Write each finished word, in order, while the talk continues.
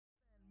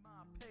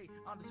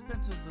on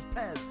dispensers of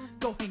Pez.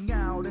 Go hang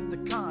out at the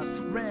cons,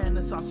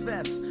 Renaissance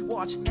fests.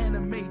 Watch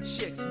anime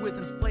chicks with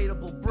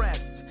inflatable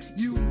breasts.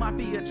 You might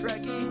be a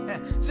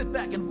Trekkie, sit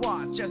back and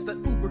watch as the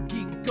uber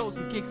geek goes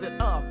and kicks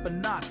it up a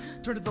notch.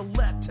 Turn to the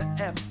letter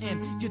F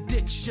in your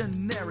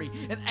dictionary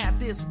and add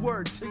this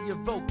word to your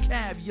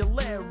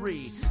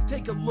vocabulary.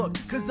 Take a look,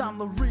 cause I'm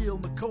the real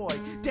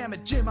McCoy. Damn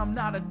it, Jim, I'm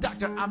not a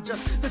doctor, I'm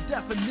just the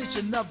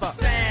definition of a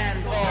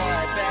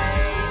fanboy,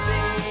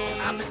 baby.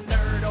 I'm a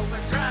nerd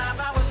overdrive,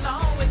 I will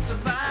always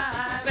survive.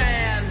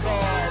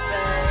 Fanboy,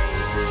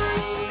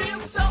 baby. Feel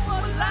so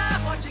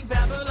alive watching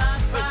Babylon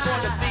 5. It's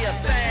going to be a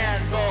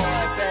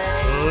fanboy,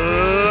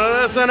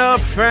 baby. Listen up,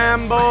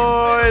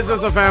 fanboys.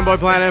 It's the Fanboy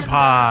Planet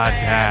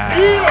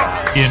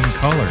podcast. In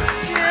color.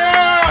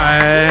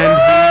 And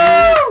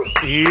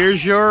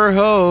here's your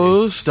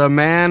host, a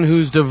man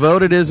who's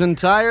devoted his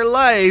entire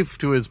life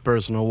to his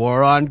personal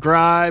war on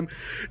crime,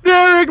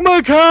 Derek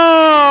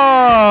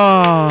McCaw.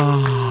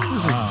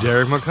 This is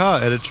Derek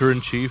McCaw,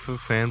 editor-in-chief of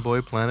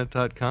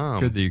FanboyPlanet.com.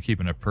 Good that you're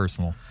keeping it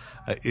personal.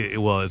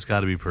 Well, it's got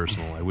to be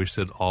personal. I wish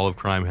that all of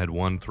crime had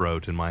one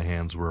throat and my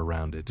hands were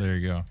around it. There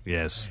you go.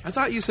 Yes. I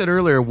thought you said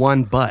earlier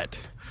one butt,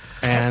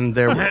 and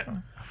there.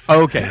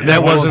 Okay,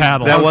 That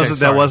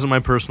sorry. wasn't my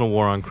personal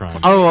war on crime.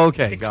 Oh,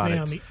 okay, got on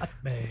it. the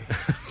utbay.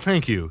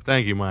 Thank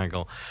you,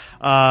 Michael.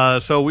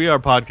 So we are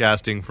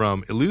podcasting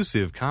from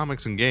Elusive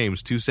Comics and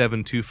Games,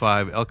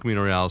 2725 El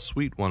Camino Real,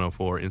 Suite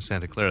 104 in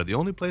Santa Clara, the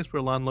only place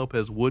where Lon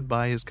Lopez would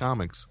buy his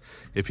comics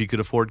if he could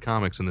afford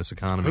comics in this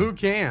economy. Who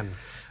can?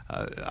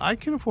 I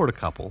can afford a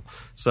couple,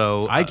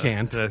 so I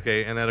can't.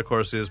 Okay, and that of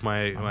course is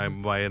my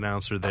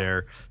announcer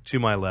there to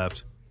my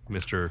left,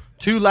 Mr.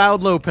 Too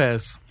Loud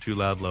Lopez. Too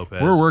Loud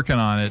Lopez. We're working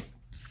on it.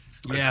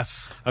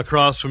 Yes.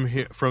 Across from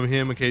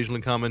him,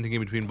 occasionally commenting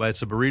in between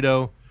bites of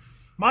burrito.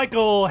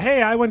 Michael,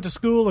 hey, I went to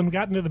school and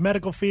got into the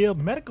medical field.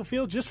 Medical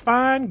field, just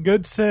fine.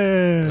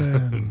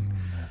 Goodson.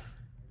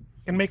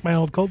 And make my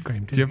old cold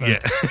cream, too. Do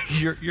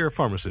you have You're a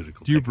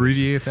pharmaceutical. do you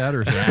technician. abbreviate that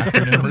or is it an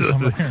acronym or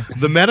something?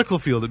 The medical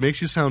field, it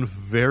makes you sound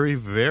very,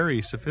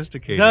 very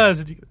sophisticated. It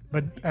does,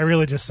 but I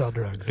really just sell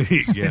drugs.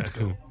 Yeah, It's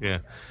cool. yeah.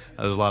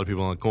 There's a lot of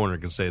people on the corner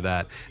can say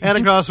that. And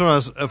across from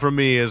us, from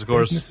me, is of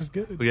course, Business is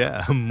good.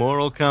 yeah,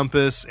 moral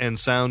compass and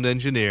sound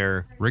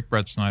engineer. Rick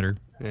Brett Snyder.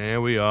 There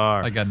we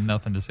are. I got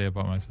nothing to say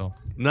about myself.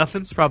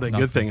 Nothing. It's probably a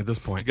good thing at this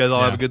point. You guys all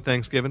Yeah. have a good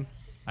Thanksgiving.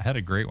 I had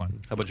a great one.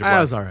 How about your That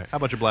Black? was all right. How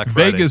about your Black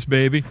Friday? Vegas,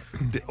 baby.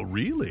 Oh,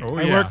 really? Oh,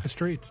 I yeah. work the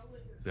streets.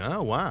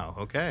 Oh, wow.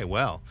 Okay.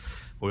 Well,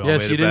 we all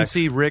Yes, made you it didn't back.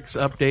 see Rick's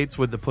updates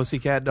with the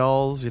Pussycat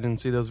dolls. You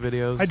didn't see those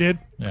videos. I did.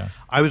 Yeah.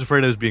 I was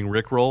afraid I was being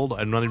rickrolled.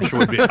 I'm not even sure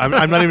what I'm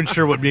not even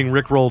sure what being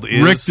rickrolled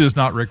is. Rick does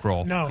not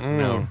Rickroll. No.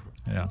 No.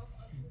 Yeah.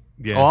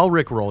 Yeah. Oh, I'll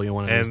Rickroll you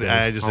one of these and days.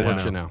 I just I'll said let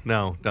no. you know.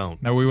 No, don't.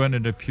 Now we went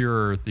into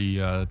Pure,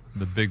 the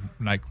big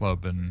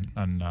nightclub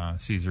on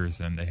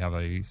Caesars, and they have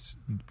a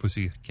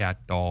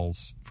Pussycat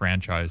Dolls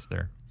franchise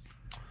there.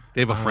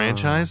 They have a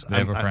franchise? They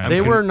have a franchise.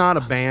 They were not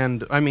a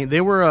band. I mean,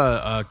 they were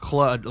a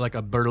club, like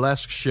a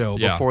burlesque show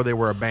Yeah. before they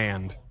were a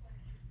band.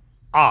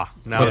 Now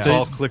it's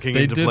all clicking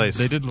into place.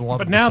 They did a lot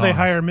But of the now they songs.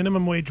 hire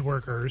minimum wage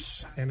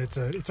workers, and it's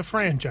a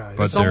franchise.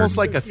 But It's almost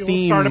like a You'll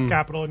theme. startup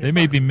capital. And They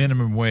may be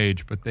minimum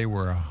wage, but they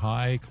were a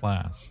high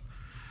class.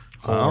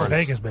 It's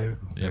Vegas, baby.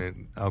 Yep.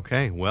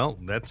 Okay, well,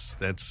 that's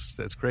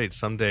great.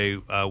 Someday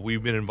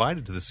we've been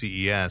invited to the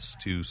CES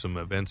to some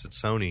events at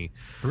Sony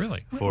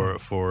Really? for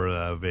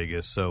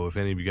Vegas. So if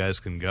any of you guys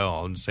can go,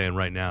 I'm just saying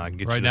right now I can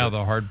get Right you. now,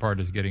 the hard part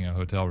is getting a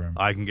hotel room.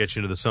 I can get you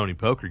into the Sony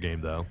poker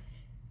game though.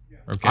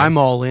 Okay. I'm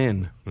all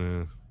in.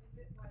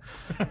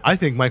 I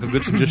think Michael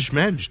Goodson just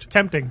schmedged.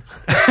 Tempting.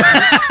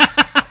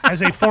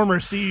 As a former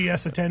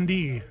CES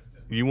attendee.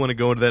 You want to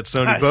go into that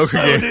Sony I poker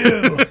so game?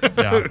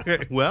 do. Yeah.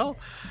 Okay, well,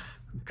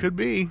 could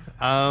be.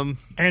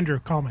 Andrew,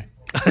 call me.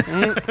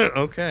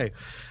 Okay.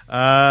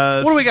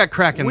 What do we got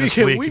cracking this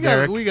week,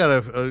 Derek? We got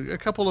a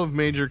couple of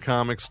major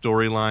comic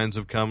storylines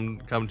have come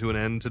to an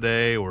end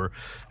today, or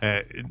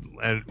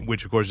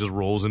which of course just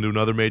rolls into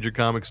another major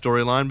comic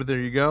storyline. But there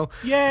you go.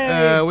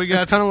 Yay! We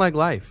got It's kind of like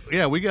life.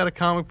 yeah, we got a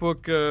comic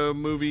book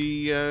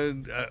movie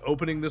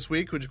opening this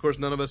week, which of course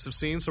none of us have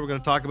seen, so we're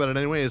going to talk about it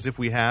anyway, as if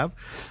we have.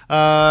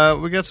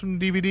 We got some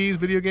DVDs,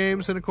 video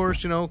games, and of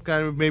course, kind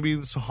of maybe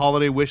this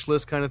holiday wish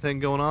list kind of thing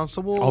going on. So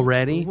we'll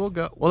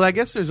go. Well, I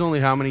guess there's only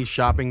how many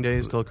shopping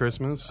days till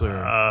Christmas?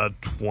 Or?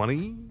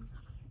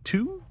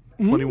 22,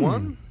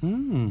 21.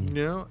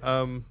 Now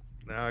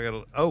I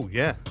got. Oh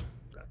yeah,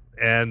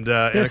 and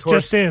This of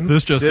course, just in.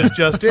 This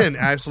just in.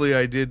 Actually,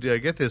 I did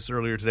get this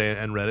earlier today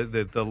and read it.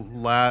 That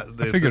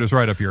I figured it was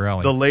right up your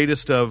alley. the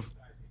latest of.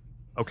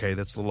 Okay,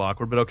 that's a little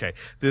awkward, but okay.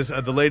 This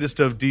the latest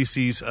of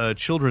DC's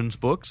children's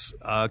books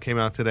came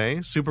out today.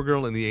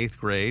 Supergirl in the 8th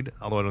grade,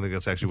 although I don't think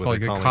that's actually It's what like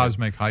they're a calling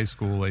cosmic high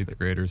school 8th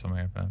grade or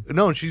something like that. it.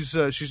 No, she's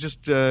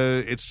just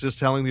it's just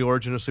telling the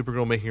origin of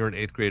Supergirl, making her an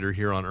 8th grader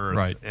here on Earth,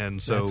 Right. And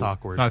so That's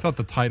awkward. No, I thought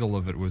the title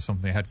of it was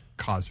something that had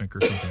cosmic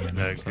or something in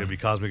it. It's going to be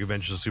Cosmic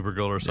Adventures of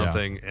Supergirl or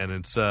something, and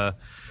it's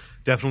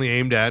definitely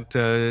aimed at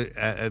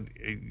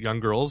young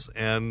girls,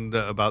 and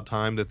about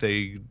time that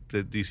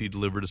DC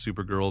delivered a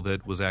Supergirl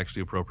that was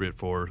actually appropriate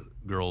for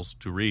girls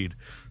to read,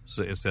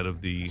 so instead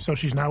of the. So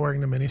she's not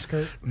wearing the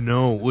miniskirt?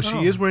 No, well,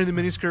 she is wearing the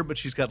miniskirt, but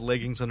she's got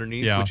leggings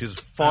underneath, which is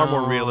far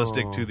more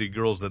realistic to the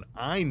girls that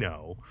I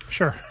know.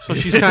 Sure. So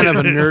she's kind of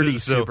a nerdy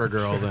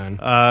Supergirl then.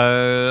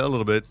 A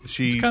little bit.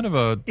 It's kind of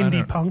a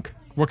indie punk.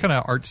 What kind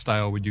of art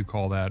style would you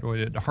call that?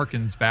 It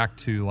harkens back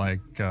to like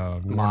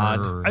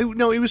Warner.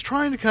 No, he was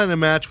trying to kind of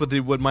match what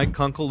Mike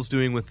Kunkel's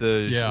doing with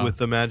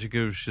the Magic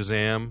of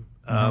Shazam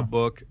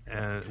book,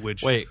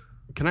 which Wait,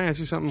 can I ask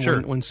you something? Sure.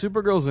 When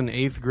Supergirl's in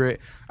 8th grade,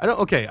 I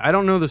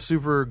don't know the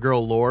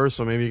Supergirl lore,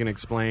 so maybe you can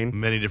explain.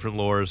 many different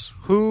lores.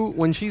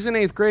 When she's in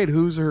 8th grade,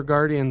 who's her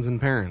guardians and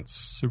parents?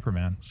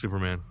 Superman.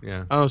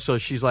 Yeah. Oh, so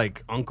she's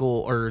like uncle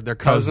or they're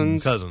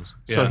cousins. Cousins.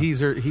 So Yeah. he's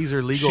her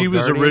legal. She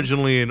was guardian?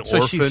 originally an So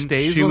orphan. she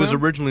stays She with was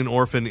him? originally an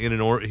orphan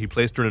he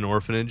placed her in an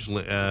orphanage,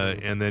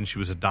 and then she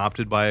was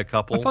adopted by a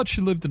couple. I thought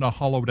she lived in a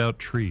hollowed out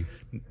tree.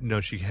 No,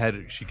 she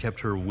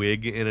kept her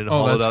wig in an Oh,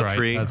 hollowed that's out right,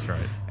 tree. that's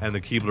right. And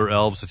the Keebler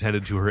elves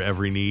attended to her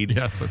every need.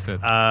 Yes, that's it.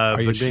 Are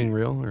you but being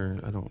real or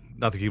I don't?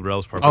 not the Keebler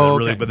elves part, Oh,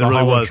 but okay. but The there really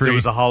hollow was. There tree.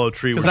 was a hollow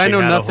tree. 'Cause where I she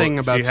know had nothing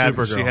about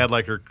Supergirl. She Supergirl. had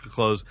like her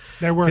clothes.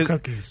 There were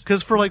cookies.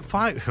 Because for like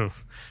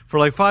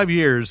 5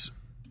 years.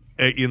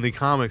 In the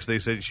comics, they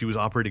said she was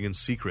operating in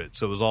secret,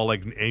 so it was all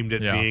like aimed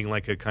at being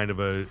like a kind of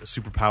a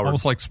superpowered,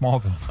 Almost like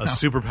Smallville. a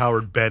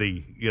superpowered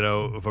Betty,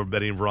 for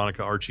Betty and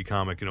Veronica Archie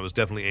comic. It was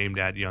definitely aimed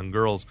at young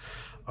girls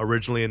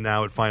originally, and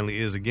now it finally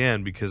is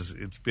again because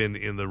it's been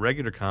in the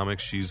regular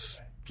comics.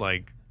 She's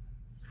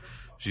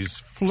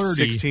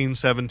Flirty. 16,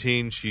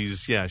 17.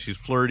 She's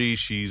flirty.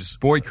 She's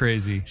Boy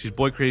crazy.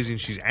 boy crazy, and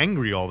she's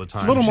angry all the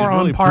time. A little She's more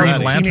really on par with Green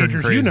the Lantern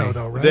teenagers crazy. you know,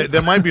 though, right?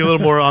 That might be a little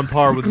more on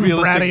par with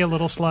realistic. Bratty, a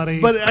little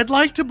slutty. But I'd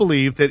like to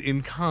believe that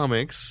in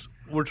comics,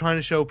 we're trying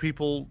to show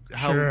people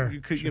how Sure,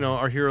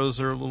 our heroes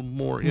are a little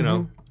more,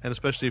 and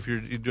especially if you're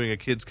doing a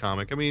kids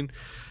comic. I mean,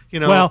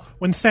 well,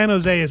 when San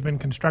Jose has been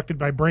constructed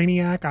by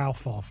Brainiac, I'll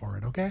fall for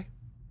it, okay?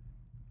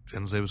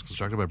 San Jose was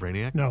constructed by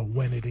Brainiac No,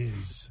 when it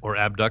is. or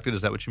abducted.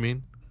 Is that what you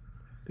mean?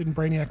 Didn't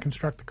Brainiac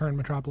construct the current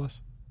Metropolis?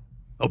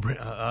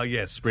 Oh,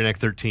 yes, Brainiac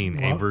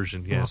 13, a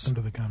version. Yes, Welcome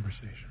to the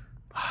conversation.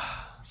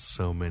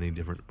 so many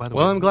different. By the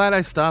Well, way, I'm glad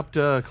I stopped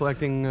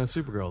collecting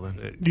Supergirl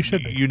then. You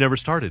should be. You never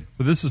started.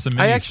 But this is a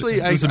I actually-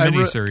 this is a I mini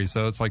wrote- series,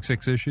 so it's like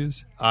 6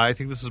 issues. I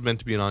think this is meant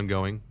to be an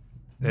ongoing.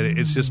 And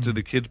it's just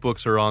the kids'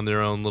 books are on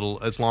their own little,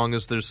 as long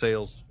as there's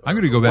sales. I'm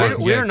going to go back.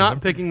 We're yeah,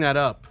 not picking that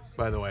up,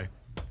 by the way.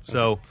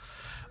 So,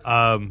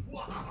 and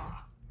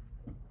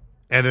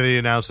then they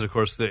announced, of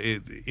course, that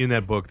in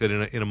that book that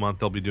in a month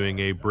they'll be doing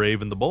a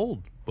Brave and the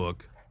Bold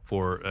book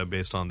for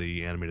based on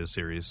the animated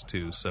series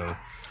too. So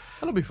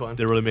That'll be fun.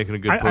 they're really making a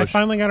good I push.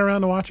 finally got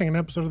around to watching an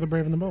episode of The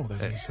Brave and the Bold.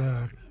 It was,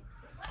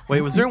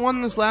 Wait, was there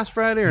one this last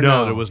Friday or no,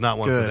 no? there was not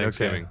one Good, for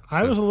Thanksgiving. okay.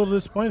 I was a little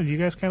disappointed. You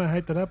guys kind of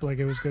hyped it up like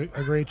it was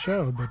a great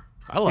show, but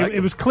I liked it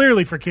was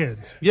clearly for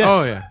kids. Yes.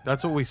 Oh yeah,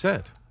 that's what we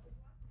said.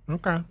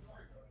 Okay.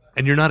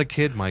 And you're not a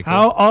kid,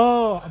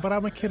 Michael. But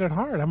I'm a kid at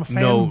heart. I'm a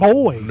No,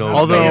 fanboy. no,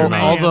 Although, you're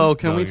not.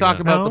 can No, we you're talk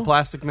not. about No? the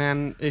Plastic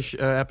Man ish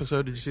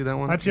episode? Did you see that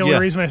one? That's the only Yeah.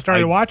 reason I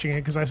started I- watching it,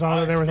 because I saw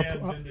that there was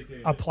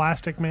a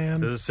plastic man.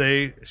 Does it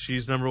say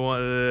she's number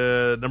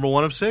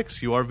one of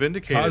 6? You are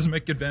vindicated.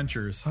 Cosmic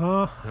Adventures.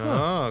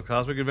 Oh,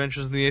 Cosmic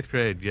Adventures in the 8th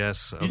grade.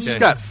 Yes. Okay. You just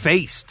got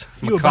faced,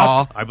 You Macaw.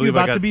 about, I believe you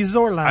I about got to be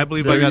Zorla. I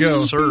believe There I got you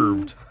go.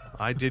 served.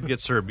 I did get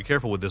served. Be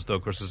careful with this, though.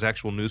 Of course, it's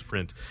actual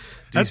newsprint.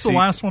 That's the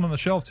last one on the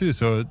shelf too,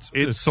 so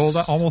it's sold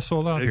out, almost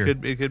sold out here.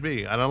 It could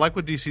be, and I like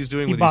what DC's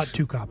doing. He with bought these,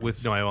 2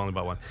 copies. No, I only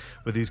bought one.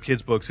 With these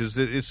kids' books,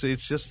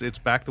 it's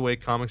back the way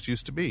comics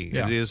used to be.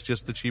 Yeah. It is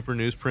just the cheaper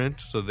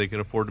newsprint, so they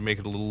can afford to make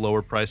it a little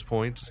lower price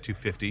point. It's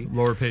 $250.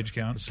 Lower page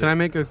count. Can I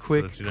make a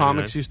quick $2.99?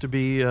 comics used to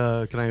be?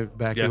 Can I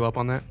back Yeah. you up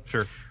on that?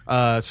 Sure.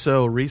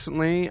 So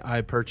recently,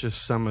 I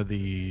purchased some of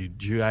the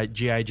G.I.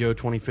 Joe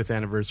 25th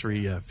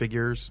anniversary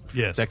figures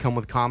Yes. that come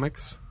with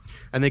comics,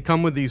 and they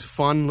come with these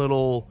fun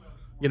little,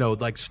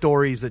 like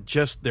stories that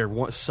they're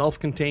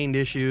self-contained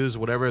issues,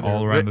 whatever. They're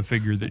All around the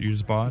figure that you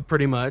just bought.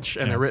 pretty much,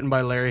 and they're written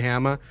by Larry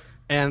Hama.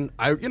 And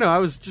I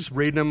was just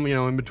reading them,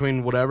 in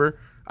between whatever.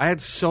 I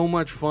had so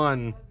much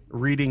fun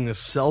reading this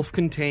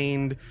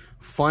self-contained,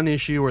 fun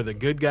issue where the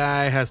good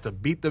guy has to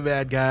beat the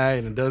bad guy,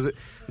 and it does it.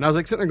 And I was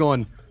like sitting there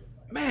going,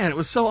 man, it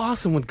was so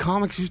awesome when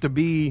comics used to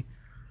be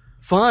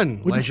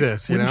fun like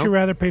this. Wouldn't you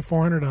rather pay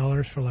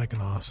 $400 for like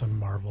an awesome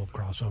Marvel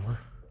crossover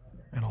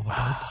and all the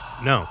parts?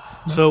 No.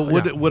 So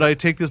would I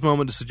take this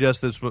moment to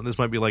suggest that this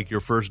might be like your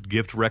first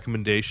gift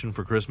recommendation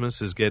for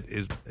Christmas? Is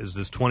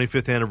this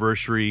 25th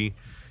anniversary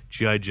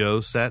G.I.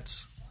 Joe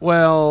sets?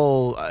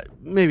 Well,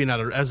 maybe not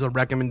as a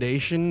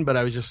recommendation, but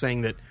I was just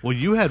saying that. Well,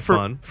 you had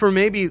fun. For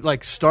maybe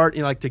like start,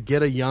 to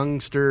get a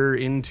youngster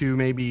into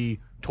maybe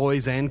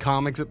toys and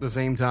comics at the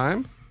same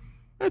time.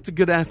 That's a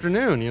good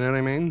afternoon, you know what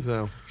I mean?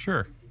 So,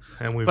 Sure.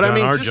 And we've but done I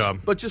mean, our just, job.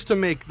 But just to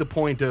make the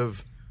point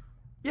of,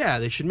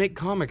 they should make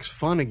comics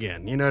fun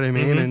again. You know what I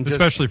mean? And just,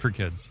 Especially for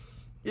kids.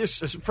 Yes,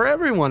 for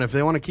everyone, if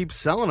they want to keep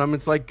selling them,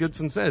 it's like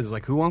Goodson says.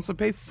 Like, who wants to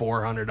pay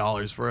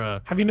 $400 for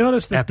a? Have you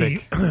noticed that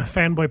Epic. the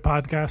Fanboy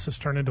podcast has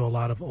turned into a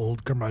lot of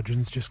old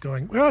curmudgeons just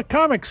going, well,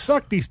 comics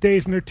suck these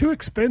days and they're too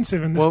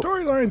expensive and the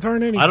storylines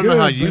aren't any good. I don't know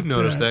how you've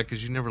noticed that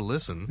because you never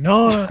listen.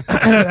 No,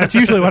 that's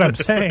usually what I'm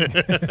saying.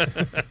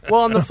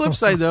 Well, on the flip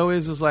side, though,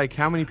 is like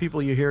how many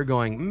people you hear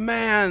going,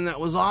 man, that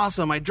was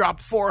awesome. I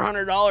dropped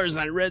 $400 and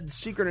I read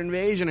Secret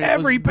Invasion. And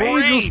Every it was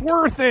page great. was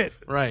worth it.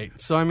 Right.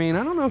 So, I mean,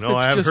 I don't know if No,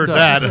 it's I haven't just heard us.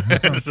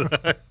 that.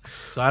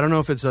 So I don't know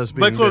if it's us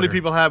being But clearly, bitter.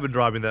 people have been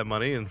dropping that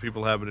money, and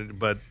people haven't.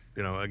 But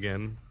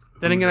again.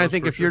 Then who again, I knows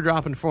think for if sure? you're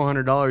dropping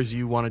 $400,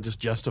 you want to just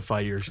justify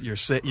your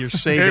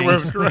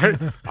savings. Right.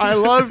 I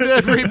loved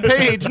every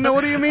page. No,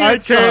 what do you mean? I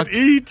it can't sucked?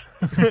 eat.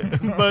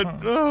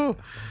 But no.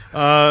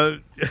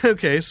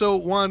 Okay, so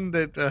one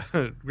that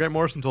Grant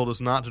Morrison told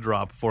us not to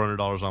drop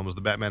 $400 on was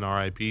the Batman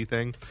RIP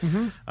thing,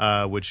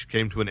 which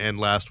came to an end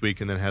last week,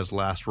 and then has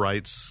Last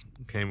Rites.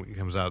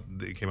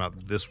 It came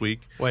out this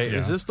week. Wait,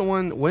 is this the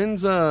one?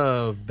 When's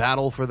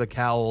Battle for the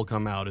Cowl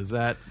come out? Is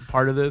that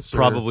part of this? Or?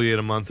 Probably in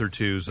a month or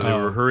two. So they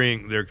Oh. were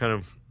hurrying. They're kind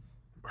of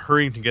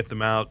hurrying to get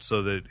them out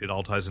so that it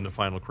all ties into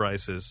Final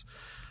Crisis.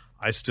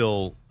 I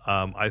still,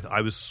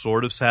 I was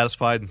sort of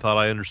satisfied and thought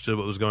I understood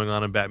what was going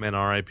on in Batman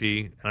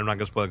R.I.P. And I'm not going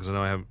to spoil it because I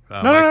know I have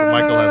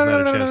Michael hasn't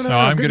had a chance. No,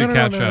 I'm going to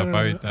catch up.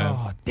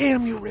 Oh,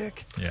 damn you,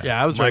 Rick.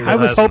 Yeah, I was Michael right. I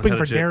was hasn't hoping had a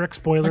for chance. Derek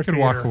spoiler I could theater.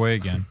 walk away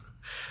again.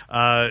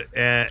 Oh,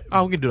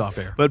 we can do it off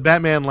air. But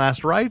Batman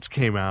Last Rites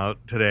came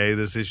out today.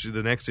 This issue,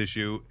 the next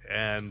issue,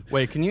 and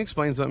Wait, can you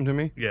explain something to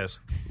me? yes,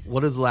 What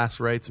does last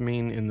rites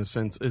mean in the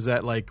sense? Is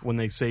that like when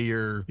they say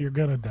you're You're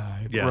going to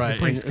die. Yeah. right? The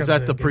priest Is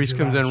that the gives priest you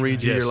comes in last and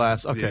reads you rites. your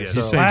last? Yes. Okay, Yes. so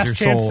He saves Last your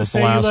chance soul to at say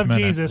the you last love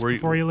minute. Jesus Where you-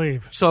 before you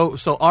leave. so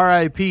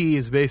R.I.P.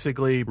 is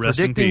basically Rest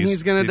in predicting peace.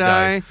 he's going He to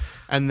die, died.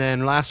 and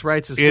then last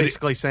rites is It-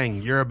 basically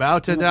saying you're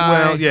about to die.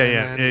 well, yeah,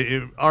 and yeah.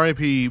 then-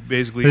 R.I.P.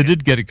 basically They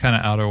did get it kind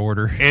of out of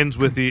order. ends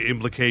with the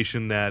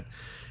implication that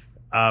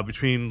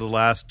between the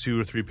last 2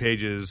 or 3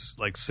 pages,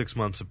 like 6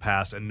 months have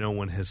passed and no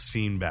one has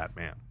seen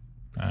Batman.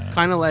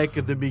 Kind of like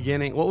at the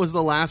beginning. What was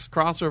the last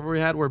crossover we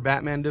had where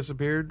Batman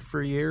disappeared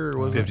for a year? Or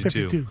was it?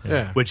 52.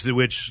 Yeah. Which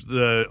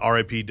the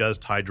RIP does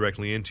tie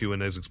directly into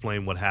and has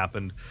explained what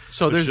happened.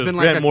 So Which there's shows been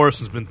like Grant a-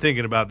 Morrison's been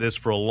thinking about this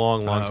for a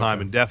long time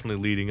okay. and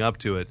definitely leading up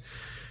to it.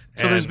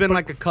 So there's been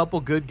like a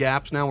couple good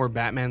gaps now where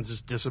Batman's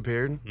just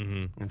disappeared.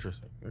 Mm-hmm.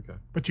 Interesting. Okay.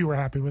 But you were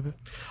happy with it?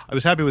 I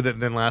was happy with it,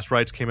 and then Last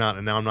Rites came out,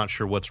 and now I'm not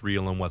sure what's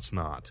real and what's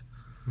not.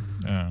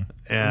 Yeah.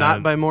 And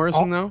Not by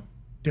Morrison though.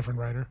 Different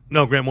writer.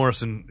 No, Grant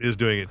Morrison is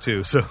doing it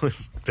too. So,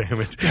 damn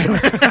it!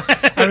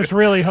 I was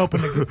really hoping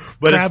to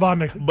grab on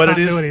the but it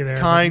continuity is there.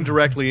 tying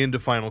directly into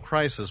Final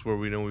Crisis, where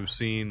we know we've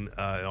seen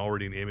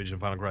already an image in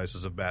Final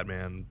Crisis of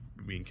Batman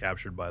being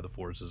captured by the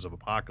forces of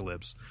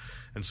Apocalypse,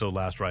 and so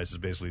Last Rites is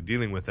basically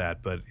dealing with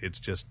that. But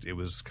it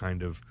was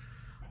kind of.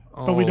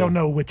 But we don't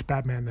know which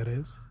Batman that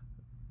is.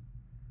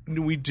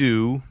 We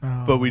do,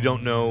 but we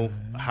don't know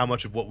how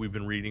much of what we've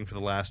been reading for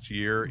the last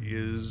year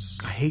is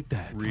I hate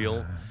that.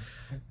 real.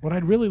 What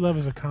I'd really love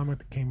is a comic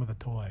that came with a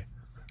toy.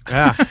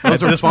 Yeah,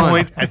 those are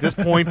fun. At this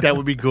point, that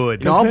would be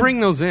good. No, I'll bring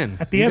those in.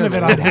 At the end of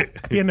it,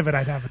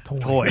 I'd have a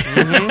toy.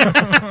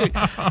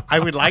 I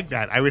would like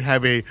that. I would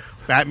have a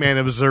Batman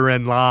of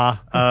Zur-En-La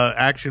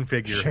action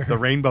figure. Sure. The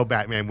Rainbow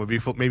Batman would be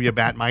maybe a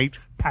Batmite.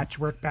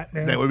 Patchwork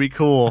Batman. That would be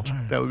cool.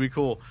 That would be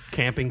cool.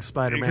 Camping Because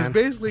Spider-Man.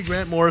 basically,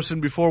 Grant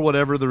Morrison, before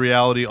whatever the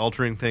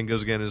reality-altering thing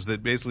goes again, is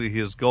that basically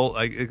his goal,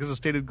 because the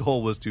stated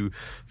goal was to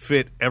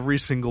fit every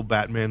single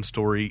Batman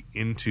story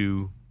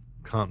into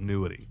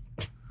continuity.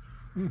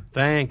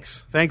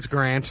 Thanks,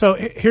 Grant. So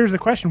here's the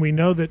question: we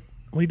know that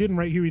we didn't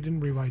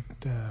rewrite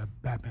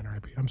Batman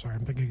R.I.P. I'm sorry,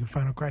 I'm thinking of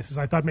Final Crisis.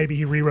 I thought maybe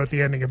he rewrote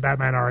the ending of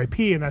Batman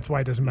R.I.P. and that's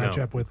why it doesn't match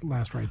No. up with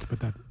Last Rites.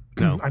 But that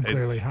No. I'm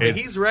clearly high. Hey,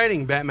 he's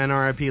writing Batman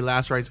R.I.P.,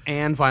 Last Rites,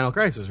 and Final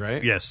Crisis,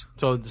 right? Yes.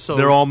 So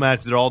They're all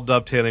matched. They're all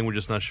dovetailing. We're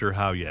just not sure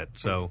how yet.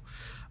 So,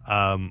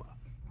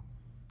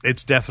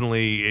 it's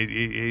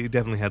definitely it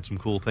definitely had some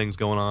cool things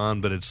going on.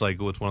 But it's like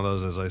it's one of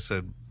those, as I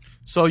said.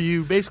 So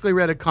you basically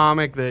read a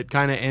comic that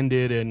kind of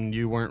ended, and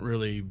you weren't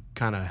really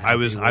kind of. I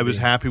was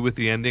happy with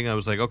the ending. I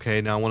was like,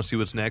 okay, now I want to see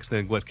what's next.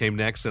 Then what came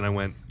next, and I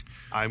went,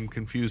 I'm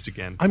confused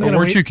again. I'm But gonna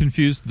weren't wait- you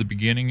confused at the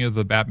beginning of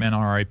the Batman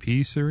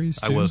RIP series?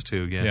 I too? was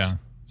too. Yes. Yeah.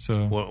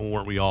 So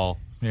Weren't we all?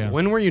 yeah.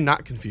 When were you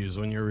not confused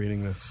when you were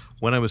reading this?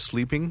 When I was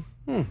sleeping,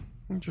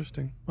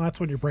 Interesting. Well, that's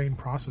when your brain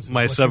processes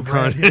my what you've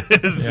read.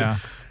 subconscious. yeah.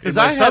 Because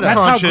my I had That's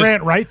how subconscious-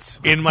 Grant writes.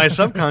 In my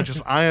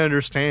subconscious, I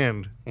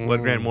understand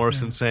what Grant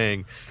Morrison's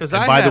saying. 'Cause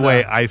And I by the had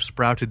way, a- I've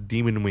sprouted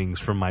demon wings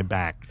from my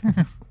back.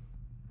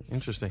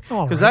 Interesting.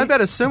 All Because right. I've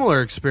had a similar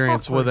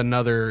experience with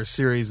another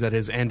series that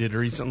has ended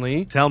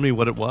recently. Tell me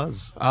what it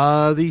was.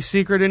 The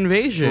Secret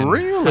Invasion.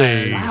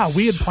 Really? has Wow,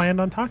 we had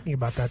planned on talking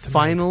about that tonight.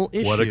 final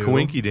issue. What a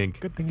coinky dink.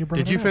 Good thing you brought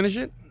Did it you up. finish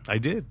it? I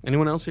did.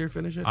 Anyone else here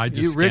finish it? I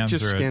just Rick scanned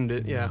just through it. skinned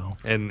it. Yeah.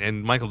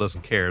 And Michael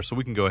doesn't care, so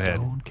we can go ahead.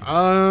 What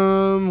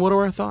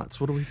are our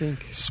thoughts? What do we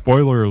think?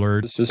 Spoiler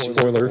alert. The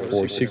spoiler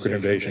for Secret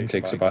Invasion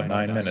takes about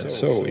 9 minutes,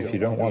 so if you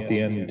don't want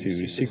the end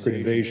to Secret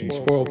Invasion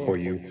spoiled for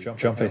you,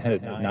 jump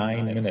ahead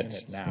 9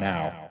 minutes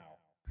now.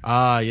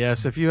 Ah,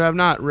 yes. If you have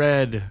not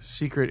read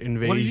Secret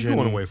Invasion, What are you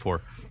going away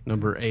for?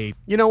 number 8.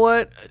 You know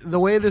what? The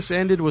way this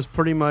ended was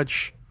pretty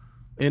much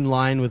in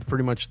line with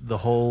pretty much the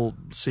whole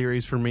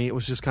series for me. It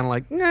was just kind of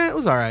like, nah, it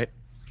was all right.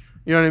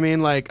 You know what I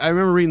mean? Like, I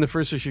remember reading the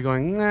first issue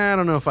going, nah, I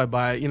don't know if I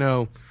buy it. You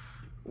know,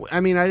 I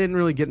mean, I didn't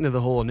really get into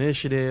the whole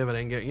initiative. I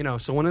didn't get, you know,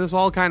 so when this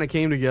all kind of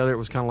came together, it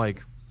was kind of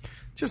like,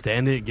 just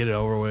end it, get it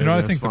over with. You know, I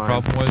it's think fine. the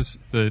problem was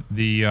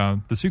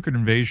the Secret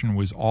Invasion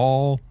was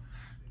all.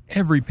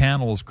 Every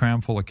panel was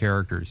crammed full of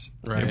characters.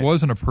 Right. It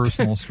wasn't a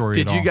personal story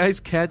Did at all. you guys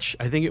catch,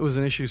 I think it was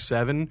in issue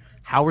 7,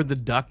 Howard the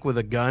Duck with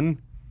a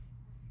gun?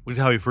 Which is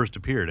how he first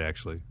appeared,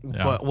 actually.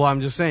 Yeah. But, well, I'm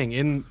just saying,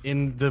 in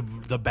the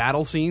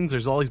battle scenes,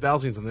 there's all these battle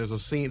scenes, and there's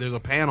a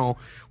panel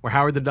where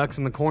Howard the Duck's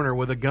in the corner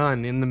with a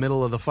gun in the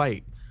middle of the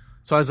fight.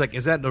 So I was like,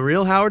 is that the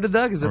real Howard the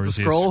Duck? Is it Or the is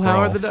he a Skrull Skrull?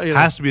 Howard the Duck? You know?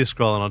 Has to be a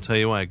Skrull, and I'll tell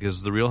you why.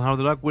 Because the real Howard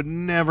the Duck would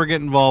never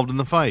get involved in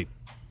the fight.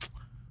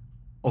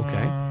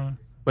 Okay.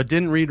 But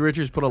didn't Reed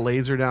Richards put a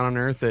laser down on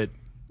Earth that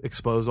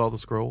exposed all the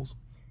Skrulls?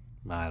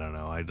 I don't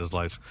know. I just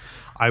like.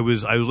 I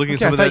was looking at Okay,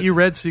 some I of thought that. you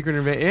read Secret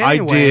Invasion.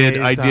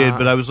 I did,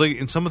 but I was looking,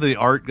 and some of the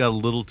art got a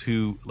little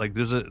too like.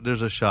 There's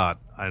a shot,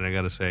 and I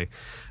got to say,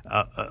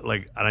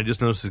 and I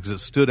just noticed it because it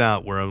stood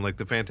out where I'm like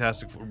the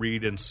Fantastic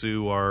Reed and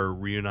Sue are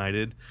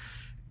reunited,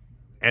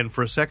 and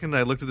for a second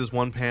I looked at this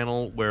one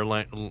panel where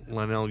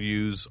Lionel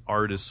Yu's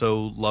art is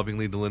so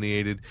lovingly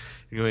delineated,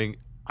 and going,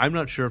 I'm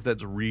not sure if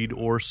that's Reed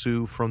or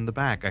Sue from the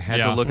back. I had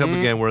to look up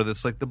again where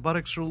it's like the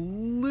buttocks are a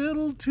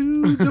little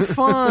too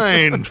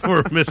defined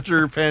for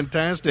Mr.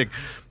 Fantastic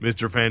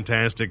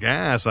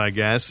ass, I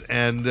guess.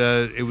 And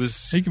it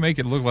was... He can make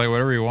it look like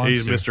whatever he wants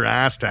He's to. Mr.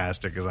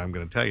 Ass-tastic, as I'm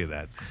going to tell you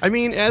that. I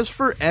mean, as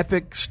for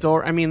epic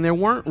story, I mean, there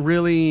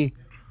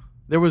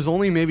was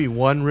only maybe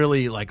one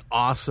really like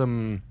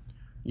awesome,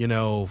 you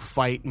know,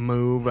 fight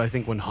move. I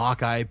think when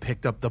Hawkeye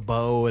picked up the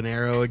bow and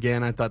arrow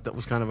again, I thought that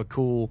was kind of a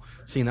cool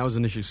scene. That was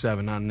in issue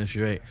 7, not in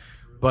issue 8.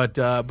 But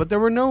there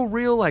were no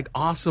real like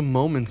awesome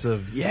moments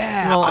of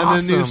Well, awesome,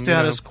 and the new you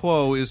status know?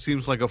 quo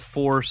seems like a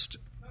forced...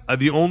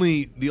 the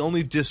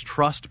only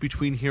distrust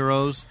between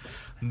heroes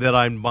that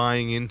I'm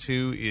buying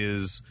into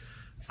is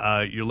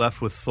you're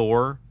left with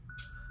Thor,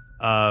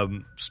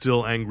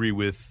 still angry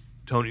with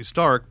Tony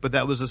Stark, but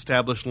that was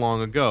established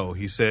long ago.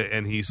 He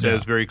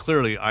says very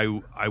clearly,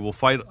 I will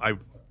fight. I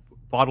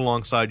fought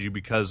alongside you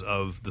because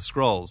of the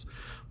Skrulls,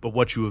 but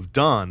what you have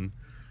done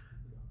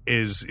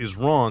is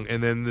wrong.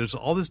 And then there's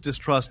all this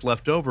distrust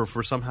left over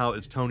for somehow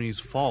it's Tony's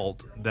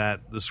fault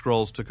that the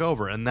Skrulls took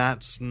over, and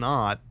that's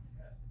nothing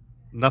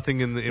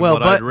in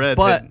what I'd read.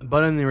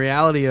 But in the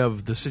reality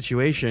of the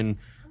situation,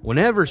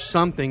 whenever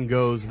something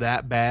goes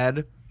that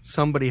bad,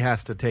 somebody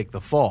has to take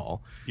the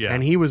fall. Yeah.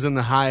 And he was in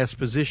the highest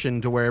position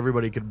to where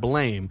everybody could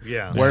blame.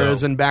 Yeah. Whereas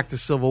So- in Back to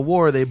Civil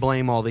War, they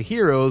blame all the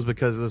heroes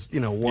because this,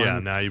 you know, one. Yeah,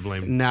 now you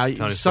blame Now Tony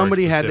Stark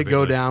somebody had to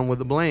go specifically. down with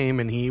the blame,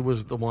 and he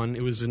was the one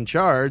who was in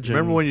charge. And,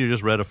 Remember when you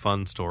just read a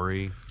fun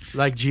story?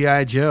 like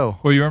G.I. Joe?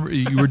 Well, you remember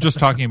you were just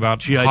talking about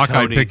G.I.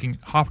 Hawkeye Tony.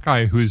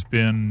 Hawkeye, who's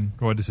been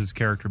what is his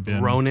character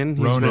been? Ronin.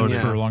 He's Ronin been,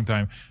 yeah. for a long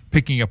time,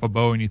 picking up a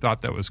bow, and you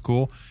thought that was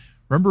cool.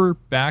 Remember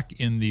back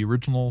in the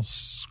original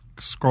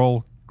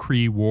Skrull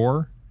Kree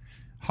War,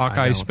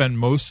 Hawkeye don't. spent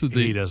most of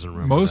He doesn't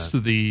remember most that.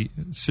 of the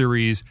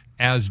series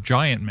as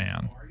Giant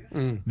Man.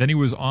 Then he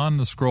was on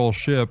the Skrull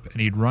ship,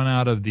 and he'd run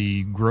out of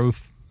the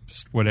growth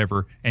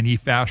whatever, and he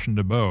fashioned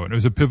a bow. And it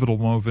was a pivotal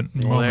moment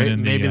in the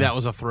Maybe that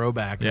was a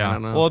throwback. Yeah. I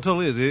don't know. Well, it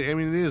totally is. I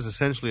mean, it is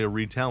essentially a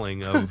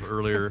retelling of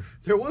earlier.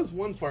 There was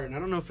one part, and I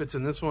don't know if it's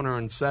in this one or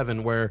in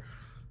 7, where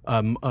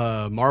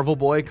Marvel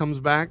Boy comes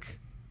back.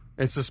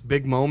 It's this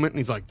big moment, and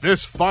he's like,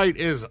 "This fight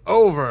is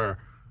over,"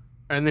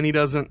 and then he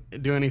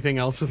doesn't do anything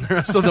else in the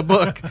rest of the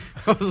book.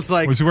 I was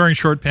like, Was he wearing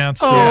short pants?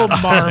 Oh,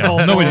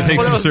 Marvel. Nobody But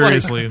takes it him was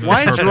seriously. like, in the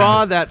why short draw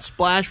pants. that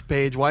splash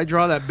page? Why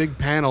draw that big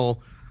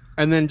panel,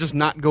 and then just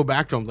not go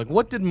back to him? Like,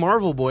 what did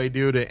Marvel Boy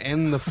do to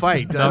end the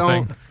fight? I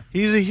Nothing. don't.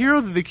 He's a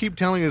hero that they keep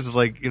telling us,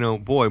 like, you know,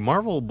 boy,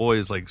 Marvel Boy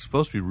is like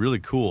supposed to be really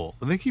cool,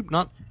 and they keep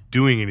not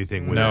doing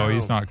anything with No, it.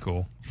 he's not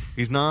cool.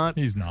 He's not.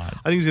 He's not.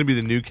 I think he's going to be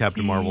the new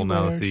Captain Marvel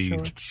now that the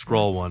wears short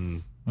Skrull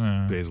one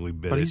basically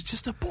bit But it. he's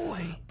just a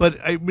boy. But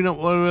I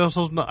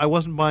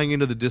wasn't buying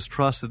into the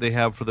distrust that they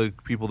have for the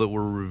people that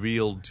were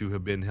revealed to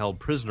have been held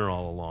prisoner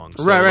all along.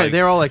 So, Right. like,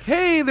 They're all like,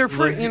 "Hey, they're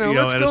free." like, You know,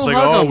 let's and go it's like,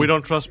 hug oh, them. we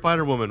don't trust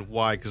Spider-Woman.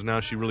 Why? Because now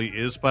she really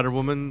is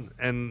Spider-Woman,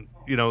 and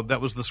you know that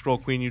was the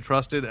Skrull Queen you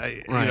trusted.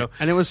 Right. You know,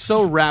 And it was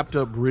so wrapped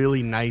up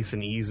really nice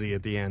and easy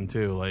at the end,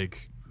 too.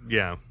 Like,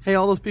 yeah. hey,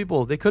 all those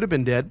people, they could have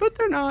been dead, but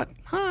they're not.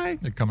 Hi.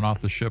 They're coming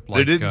off the ship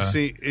like There didn't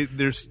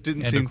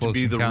didn't End seem of to Close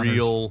be the Encounters.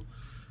 real.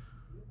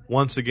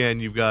 Once again,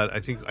 you've got.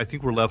 I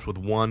think we're left with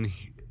one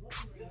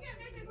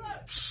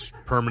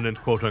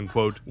permanent quote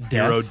unquote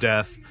hero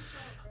death.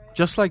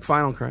 Just like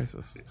Final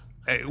Crisis.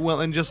 Well,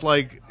 and just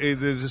like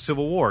the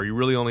Civil War, you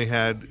really only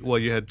had Well,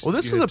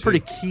 this was a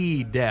pretty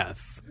key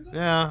death.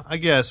 Yeah, I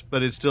guess,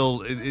 but it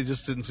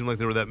just didn't seem like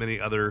there were that many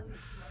other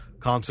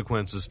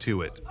consequences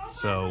to it.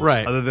 So,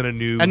 right. Other than a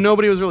new, and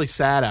nobody was really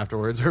sad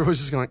afterwards. Everybody was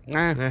just going,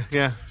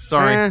 yeah,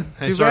 sorry,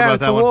 too sorry bad, about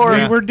it's that a one. war.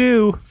 We were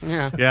due.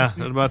 Yeah,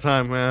 about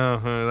time. Well,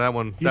 that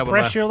one. You that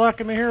press one. your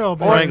luck in the hero.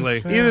 Boys. Frankly.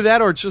 Either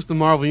that or it's just the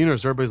Marvel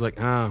Universe. Everybody's like,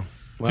 oh.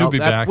 Well, He'll be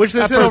back. Which they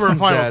that said over in person's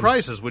Final dead.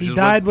 Crisis, which He is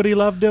died what he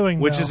loved doing.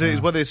 which though.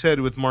 is what they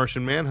said with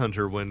Martian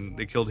Manhunter when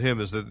they killed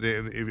him. Is that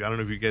I don't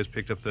know if you guys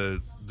picked up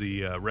the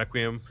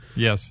Requiem.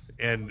 Yes.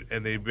 And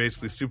they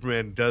basically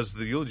Superman does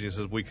the eulogy and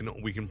says we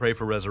can pray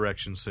for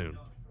resurrection soon.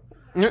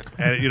 Yeah.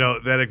 And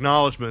that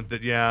acknowledgement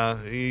that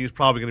he's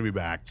probably going to be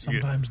back.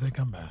 Sometimes they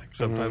come back.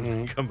 Sometimes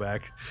they come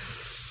back.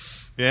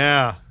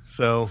 Yeah.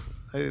 So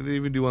they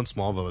even do one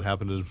Smallville that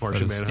happened as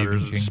Martian Is that a Manhunter.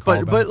 Stephen King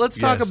But callback? let's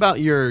talk Yes.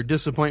 about your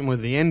disappointment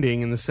with the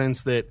ending in the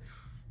sense that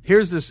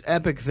here's this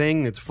epic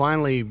thing that's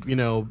finally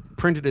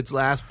printed its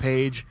last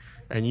page,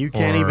 and you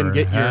can't Or even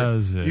get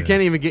has it? you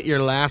can't even get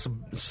your last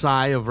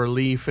sigh of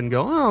relief and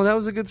go, oh, that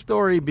was a good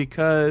story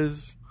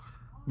because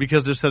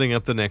Because they're setting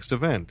up the next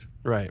event.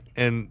 right.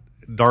 And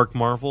Dark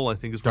Marvel, I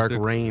think is what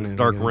Dark Reign,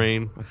 Dark yeah,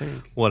 Rain, I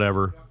think.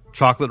 Whatever.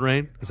 Chocolate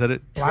Rain, is that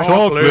it? Black-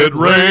 Chocolate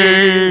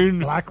Rain.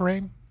 Black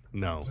Rain.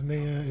 No, Isn't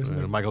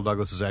it? Michael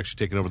Douglas is actually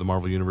taking over the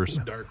Marvel Universe.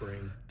 Dark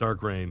Rain.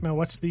 Dark Rain, No,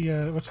 what's the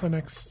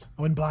next?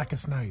 Oh, in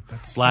Blackest Night.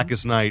 That's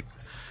Blackest Night.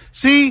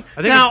 See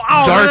think now,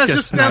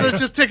 it's that's Darkest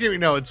just taking me.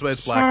 No, it's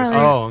Blackest Sorry.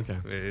 Night. Oh, okay.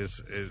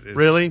 It's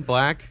Really?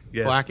 Black?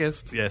 Yes.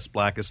 Blackest? Yes,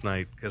 Blackest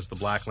Night, because the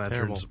Black Lanterns.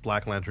 terrible.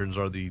 Black Lanterns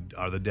are the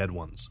dead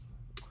ones.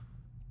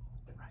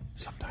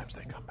 sometimes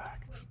they come back.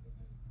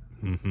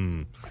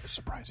 Mm-hmm. With a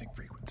surprising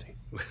frequency.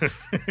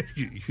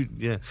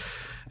 Yeah.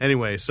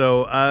 Anyway,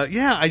 so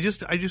I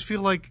just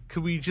feel like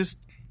could we just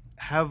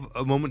have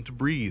a moment to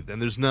breathe?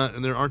 And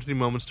there aren't any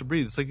moments to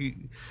breathe. It's like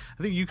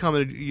I think you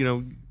commented,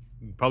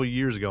 probably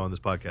years ago on this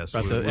podcast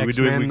About the when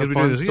X-Men, the we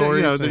fun do this.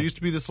 stories. There used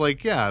to be this they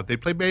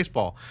play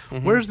baseball.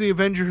 Where's the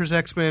Avengers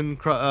X-Men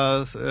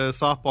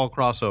softball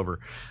crossover?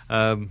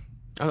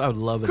 I would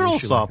love an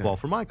Girls issue like softball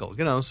for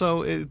Michael.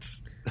 So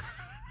it's.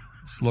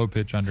 Slow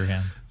pitch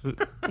underhand.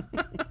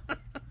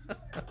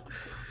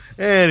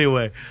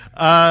 Anyway,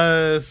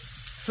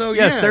 so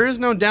Yes, yeah. there is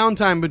no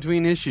downtime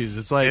between issues.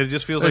 It's like It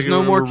just feels there's like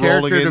no more we're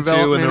character rolling into,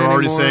 development and they're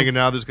already anymore. saying, and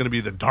now there's going to be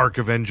the Dark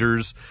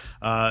Avengers.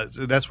 So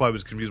that's why I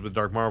was confused with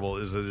Dark Marvel.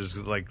 Is that there's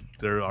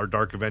there are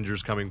Dark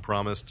Avengers coming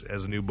promised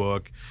as a new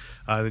book.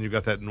 Then you've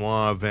got that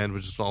Noir event,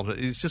 which is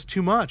it's just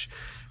too much.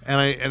 And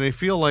I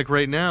feel like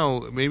right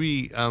now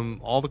maybe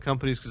all the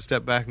companies could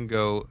step back and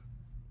go,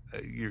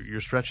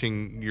 you're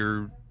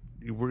stretching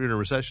we're in a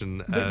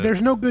recession.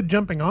 There's no good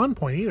jumping on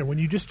point either. When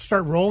you just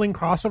start rolling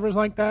crossovers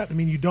like that, I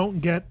mean, you don't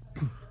get.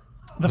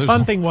 The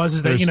fun thing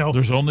is that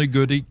there's only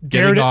good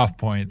getting off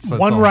points. That's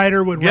one all.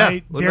 writer would Yeah,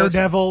 write well, that's-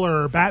 Daredevil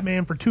or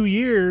Batman for 2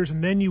 years,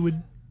 and then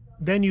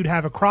you'd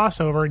have a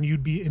crossover, and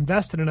you'd be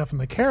invested enough in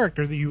the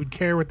character that you would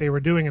care what they were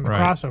doing in the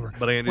Right. crossover.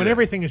 But I can't do when that.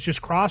 everything is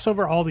just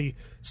crossover, all the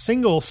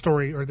single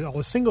story or all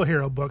the single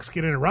hero books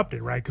get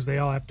interrupted, right? Because they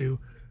all have to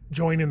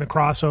join in the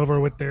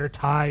crossover with their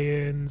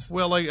tie-ins.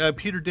 Well,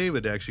 Peter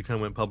David actually kind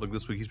of went public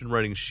this week. He's been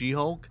writing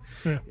She-Hulk,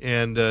 Yeah.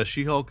 and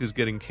She-Hulk is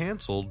getting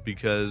canceled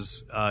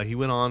because he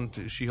went on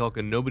to She-Hulk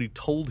and nobody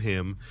told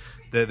him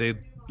that they'd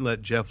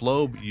let Jeff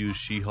Loeb use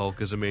She-Hulk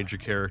as a major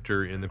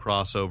character in the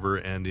crossover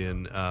and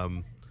in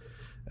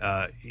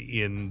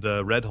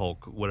the Red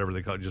Hulk, whatever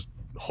they call it, just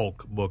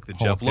Hulk book that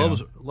Jeff yeah.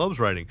 Loeb's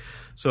writing.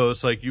 So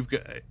it's like you've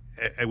got,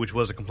 which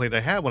was a complaint I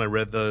had when I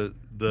read the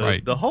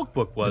Right. Hulk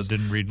book was I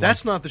didn't read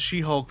that's not the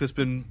She-Hulk that's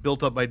been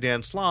built up by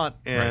Dan Slott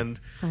and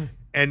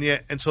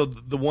so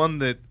the one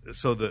that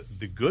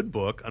the good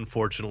book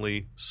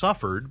unfortunately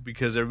suffered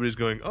because everybody's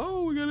going,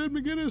 oh, we got Ed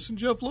McGuinness and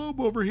Jeff Loeb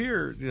over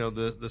here,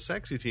 the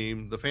sexy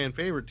team, the fan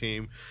favorite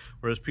team,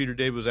 whereas Peter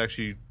David was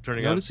actually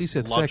turning out Notice he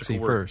said logical sexy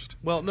work. first.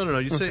 Well, no,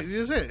 you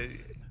say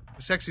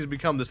sexy has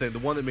become this thing, the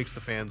one that makes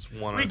the fans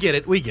want to.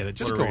 We get it.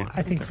 Just go read. on.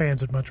 I think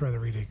fans would much rather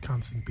read a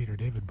constant Peter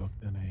David book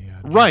than a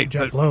Right,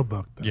 Jeff but- Loeb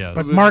book. Though. Yes.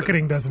 But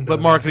marketing doesn't. But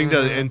do marketing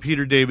that. does, and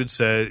Peter David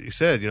said,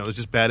 it was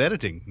just bad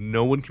editing.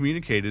 No one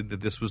communicated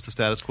that this was the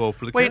status quo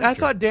for the Wait, I character.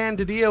 thought Dan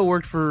DiDio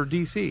worked for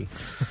DC.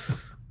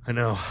 I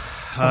know,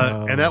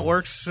 and that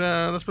works.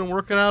 That's been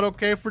working out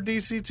okay for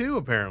DC too.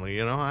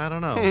 Apparently, I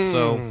don't know.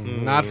 So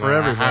Not for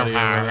everybody.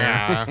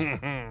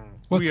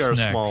 What's we are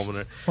next? small.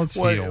 Let's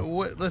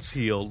heal. Let's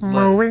heal.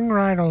 Moving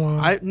right along.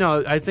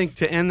 I think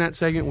to end that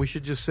segment, we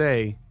should just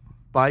say,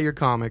 buy your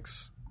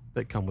comics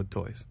that come with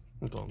toys.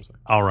 That's all I'm saying.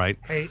 All right.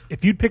 Hey,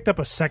 if you'd picked up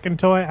a second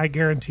toy, I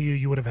guarantee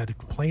you would have had to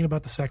complain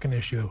about the second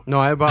issue.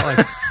 No, I bought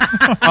like.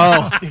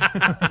 Oh, you're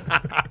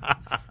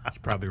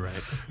probably right.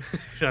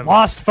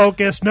 Lost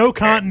focus, no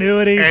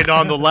continuity. And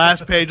on the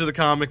last page of the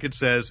comic, it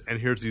says, "And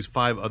here's these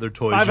 5 other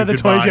toys. 5 you other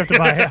could toys buy." you have to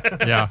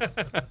buy.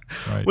 Yeah.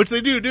 Right. Which they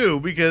do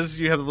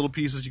because you have the little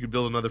pieces you could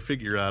build another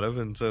figure out of,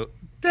 and so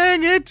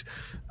dang it.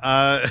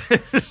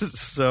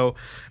 So,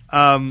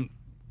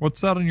 What's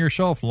that on your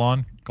shelf,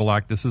 Lon?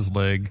 Galactus's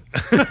leg.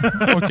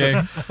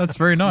 Okay, that's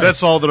very nice.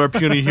 That's all that our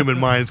puny human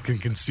minds can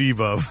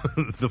conceive of.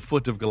 The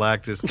foot of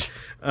Galactus.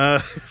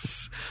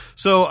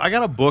 So I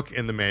got a book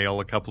in the mail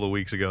a couple of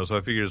weeks ago, so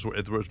I figured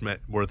it's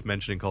worth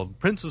mentioning, called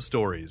Prince of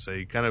Stories,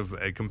 a kind of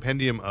a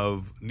compendium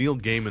of Neil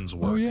Gaiman's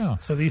work. Oh, yeah.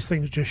 So these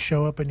things just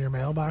show up in your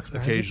mailbox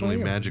Occasionally,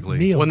 magically.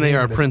 Neil when they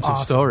Gaiman are is Prince of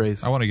awesome.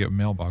 Stories. I want to get a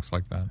mailbox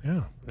like that.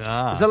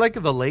 Yeah. Is that like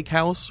the Lake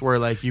House where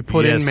like you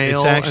put Yes, in mail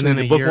it's actually, and then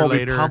the a book year won't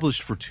later? be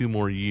published for 2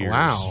 more years.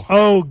 Wow.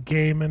 Oh,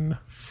 Gaiman.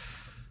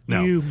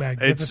 No. You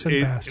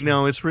magnificent bastard.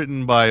 No, it's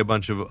written by a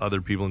bunch of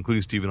other people,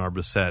 including Stephen R.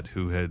 Bissett,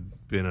 who had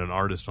been an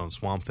artist on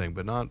Swamp Thing,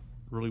 but not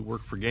really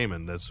worked for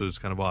Gaiman. So it's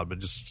kind of odd. But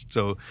just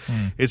so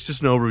it's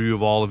just an overview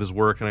of all of his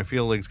work, and I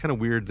feel like it's kind of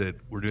weird that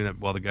we're doing that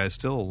while the guy's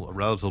still a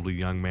relatively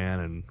young man,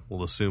 and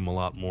we'll assume a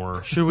lot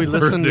more. Should we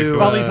listen to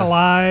While he's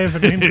alive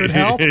and in good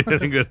health.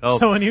 In good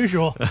health. So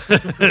unusual.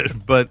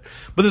 but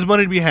there's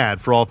money to be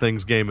had for all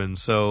things Gaiman.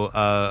 So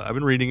I've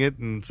been reading it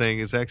and saying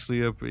it's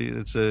actually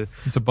It's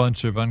a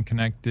bunch of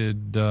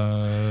unconnected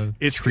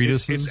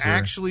treatises. It's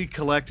actually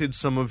collected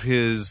some of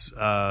his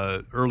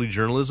early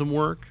journalism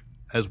work,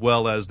 as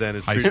well as then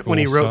it's High school when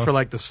he wrote stuff. for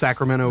like the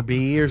Sacramento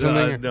Bee or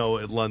something? no,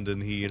 at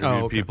London he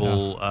interviewed okay.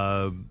 people,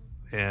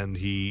 and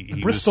he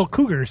Bristol was,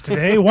 Cougars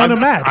today won a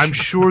match. I'm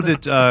sure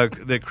that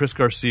that Chris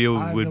Garcia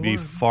would be 5-1.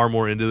 far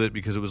more into it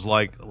because it was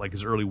like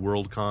his early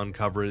WorldCon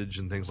coverage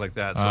and things like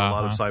that. So a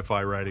lot of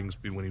sci-fi writings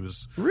when he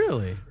was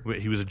Really? a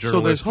So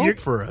journalist. there's hope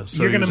for us.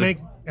 You're he going to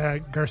was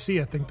make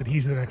Garcia think that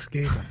he's the next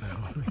Gaiman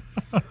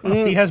now.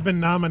 He has been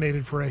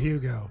nominated for a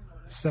Hugo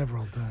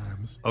several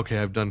times. Okay,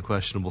 I've done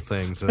questionable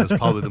things, and that's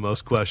probably the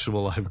most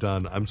questionable I've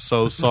done. I'm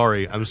so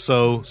sorry. I'm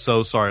so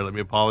sorry. Let me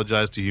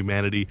apologize to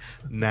humanity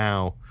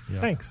now.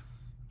 Thanks.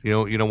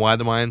 You know why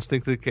the Mayans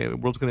think the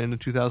world's going to end in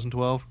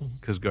 2012?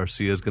 Because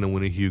Garcia's going to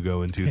win a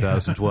Hugo in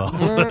 2012.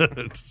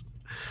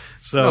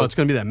 So No, it's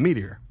going to be that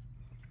meteor.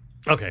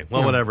 okay,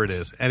 well, whatever it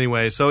is.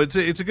 Anyway, so it's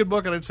a good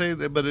book, and I'd say,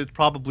 but it's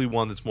probably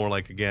one that's more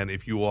like, again,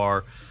 if you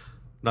are,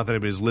 not that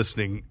anybody's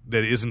listening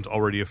that isn't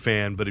already a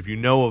fan, but if you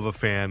know of a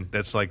fan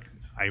that's like,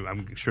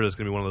 I'm sure that's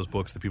going to be one of those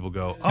books that people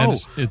go, And oh,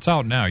 it's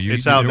out now.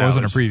 It's out it now.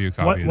 wasn't a preview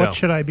copy. What No.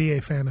 should I be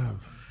a fan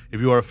of? if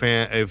you are a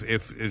fan, if a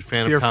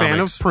fan If you're of a fan of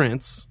comics,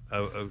 Prince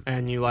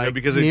and you like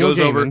because it Neil goes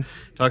Gaiman,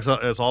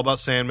 over, it's all about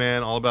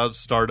Sandman, all about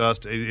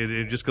Stardust.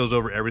 It just goes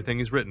over everything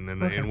he's written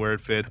and where it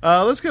fit.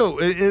 Let's go.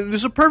 This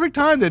is a perfect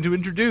time then to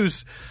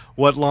introduce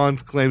what Lon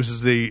claims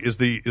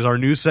is our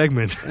new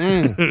segment.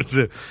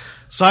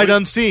 Sight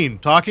Unseen,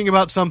 talking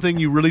about something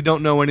you really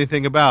don't know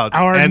anything about.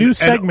 Our new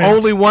segment. And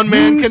only one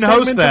man New can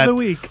host segment that. of the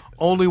week.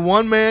 Only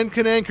one man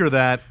can anchor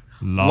that.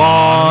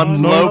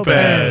 Lon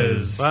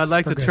Lopez. well, I'd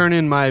like to turn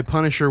in my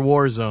Punisher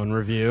Warzone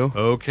review.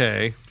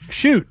 Okay.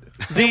 Shoot.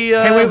 The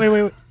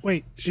Hey,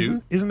 wait.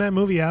 Shoot. Isn't that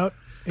movie out?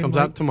 comes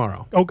out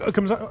tomorrow Oh, it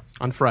comes out.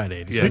 on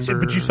Friday. Yeah.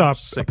 December But you saw a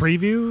 6th.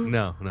 preview?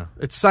 No.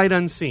 It's Sight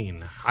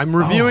Unseen. I'm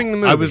reviewing the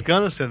movie. I was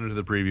going to send him to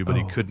the preview, but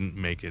he couldn't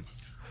make it.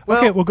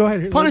 Okay, well, go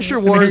ahead. Punisher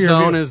Let me hear your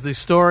Warzone review. is the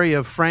story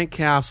of Frank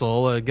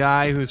Castle, a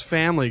guy whose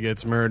family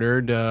gets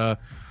murdered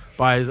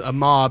by a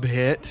mob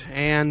hit,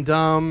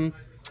 and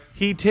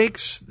he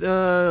takes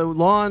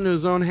law into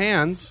his own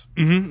hands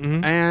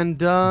and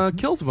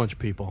kills a bunch of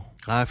people.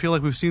 I feel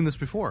like we've seen this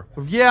before.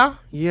 Yeah.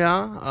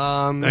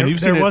 And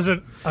you've There seen it.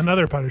 wasn't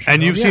another Punisher.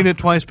 And you've film. seen it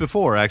twice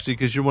before, actually,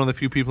 because you're one of the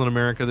few people in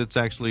America that's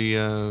actually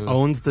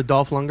Owns the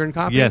Dolph Lundgren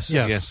copy?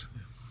 Yes.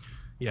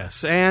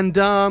 Yes, and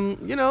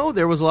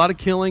there was a lot of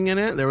killing in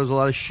it. There was a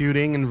lot of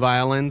shooting and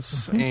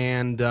violence,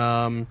 and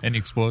Any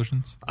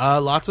explosions?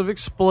 lots of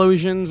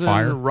explosions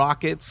Fire? and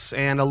rockets,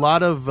 and a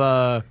lot of.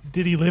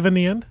 Did he live in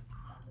the end?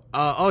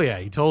 Oh yeah,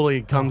 he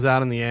totally comes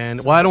out in the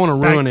end. Well, I don't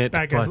want to ruin it,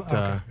 bad guys- but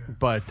okay.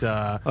 but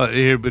But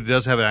it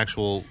does have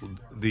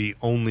the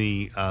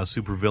only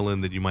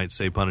supervillain that you might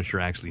say Punisher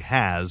actually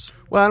has.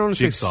 well, I don't want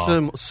to say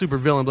Jigsaw. super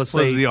villain. Let's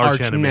Well, say the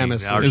arch archenemy,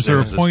 nemesis. the arch Is there a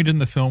nemesis. point in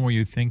the film where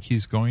you think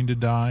he's going to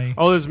die?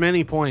 Oh, there's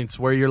many points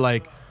where you're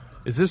like,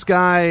 is this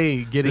guy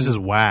getting? This is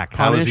whack.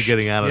 How is he punished?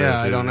 getting out of yeah, this?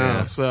 I don't know.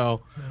 Yeah.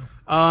 So,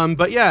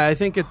 but yeah, I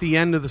think at the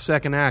end of the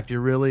second act,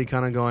 you're really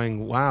kind of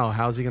going, "Wow,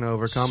 how's he going to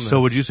overcome this?" So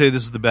would you say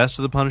this is the best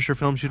of the Punisher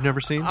films you've never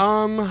seen?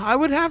 I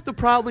would have to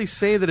probably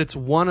say that it's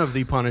one of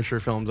the Punisher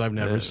films I've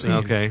never seen.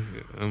 Okay.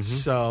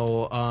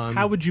 So,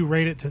 How would you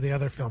rate it to the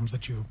other films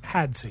that you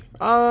had seen?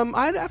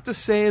 I'd have to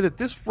say that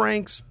this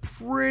ranks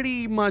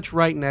pretty much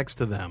right next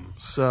to them.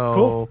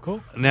 So,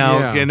 Cool.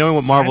 Now, Yeah. knowing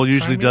what Marvel Sign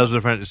usually me does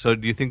with the so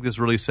do you think this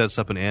really sets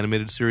up an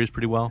animated series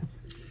pretty well?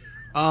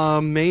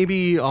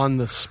 maybe on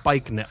the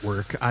Spike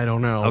network. I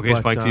don't know. Okay, but,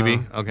 Spike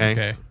TV. Okay.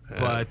 Okay.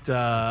 But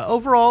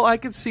overall, I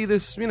could see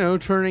this,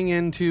 turning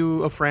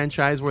into a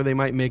franchise where they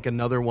might make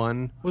another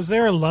one. Was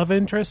there a love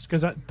interest?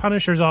 Because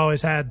Punisher's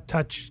always had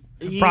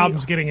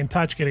problems getting in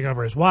touch, getting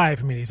over his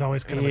wife. I mean, he's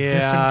always kind of a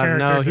distant character.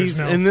 no, There's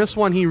in this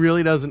one he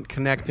really doesn't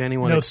connect to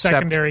anyone no except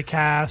secondary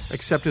cast.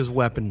 except his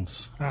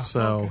weapons. Oh,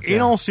 So, okay.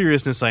 In all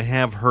seriousness, I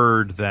have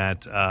heard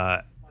that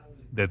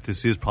that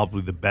this is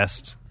probably the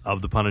best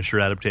of the Punisher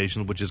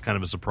adaptations, which is kind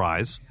of a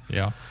surprise.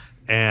 Yeah.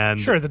 And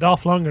Sure, the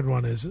Dolph Lundgren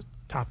one is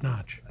top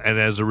notch. And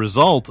as a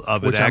result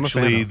of Which it, I'm a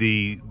fan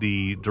actually, of.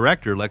 the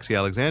director, Lexi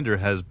Alexander,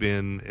 has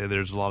been.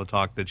 There's a lot of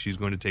talk that she's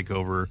going to take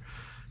over.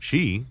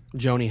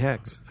 Joni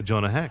Hex.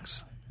 Jonah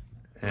Hex.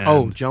 And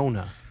Oh,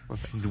 Jonah.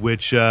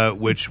 which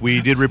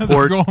we did They're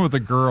report. going with a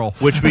girl.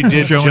 Which we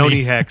did.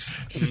 Joni Hex.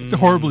 She's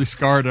horribly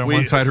scarred on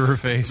one side of her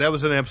face. That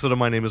was an episode of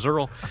My Name Is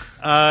Earl,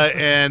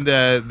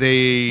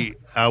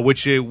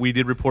 which we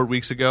did report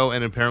weeks ago,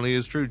 and apparently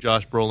is true.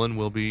 Josh Brolin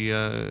will be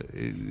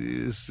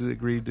is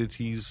agreed that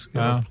he's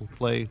going to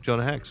play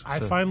Jonah Hex. I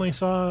So- finally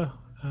saw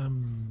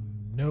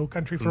No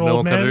Country for No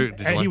Old Men, Country- did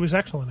you and he like- was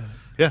excellent in it.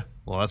 Yeah,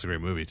 well, that's a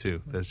great movie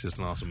too. That's just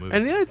an awesome movie.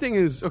 And the other thing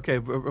is, okay,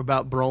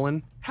 about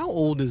Brolin, how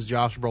old is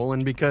Josh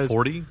Brolin? Because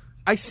 40.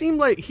 I seem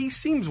like he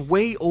seems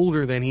way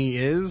older than he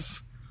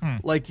is.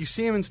 Like you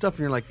see him and stuff, and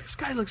you're like, this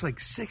guy looks like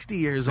 60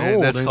 years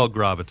old. That's And called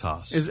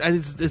gravitas.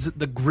 is it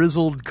the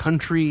grizzled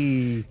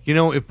country? You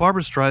know, if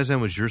Barbara Streisand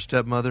was your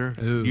stepmother,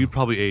 Ooh. you'd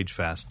probably age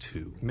fast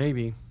too.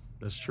 Maybe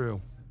that's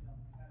true,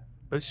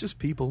 but it's just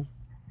people.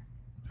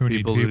 Who need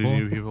People people?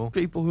 who need people.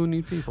 People who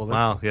need people. That's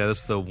Wow, yeah,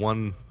 that's the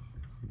one.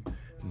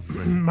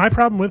 My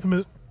problem with him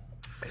is.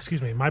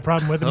 Excuse me. My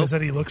problem with him is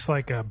that he looks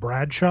like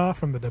Bradshaw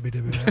from the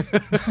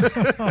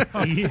WWF.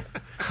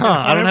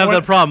 I don't have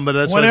that problem, but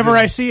that's whenever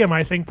I see him,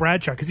 I think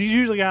Bradshaw because he's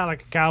usually got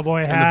like a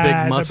cowboy and hat, the big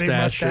and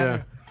mustache.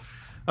 Yeah.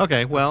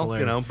 Okay, well,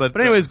 Hilarious. you know, but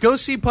anyways, go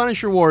see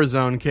Punisher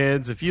Warzone,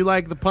 kids. If you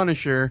like the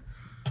Punisher,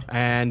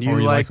 and you Or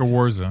you like liked- a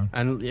war zone.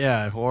 and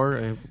yeah,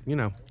 or you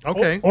know,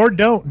 okay. Or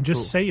don't and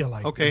just say you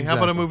like. Okay, it. how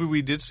about a Exactly. movie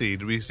we did see?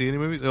 Did we see any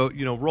movies? Oh,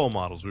 you know, role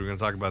models. We were going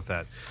to talk about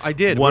that. I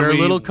did. One We're a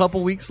we- little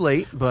couple weeks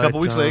late, but A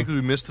couple weeks late because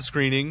we missed the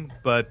screening,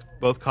 but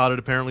both caught it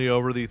apparently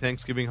over the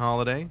Thanksgiving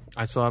holiday.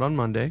 I saw it on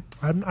Monday.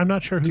 I'm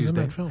not sure who's in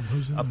Tuesday. that film.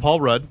 Who's in? Paul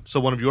Rudd, so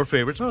one of your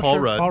favorites, Oh, Paul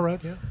sure. Rudd. Paul Rudd.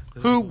 Yeah.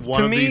 Who one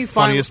to of me the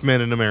funniest men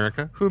in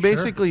America. Who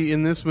basically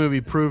in this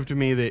movie proved to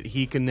me that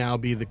he can now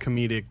be the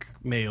comedic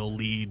male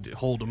lead,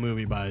 hold a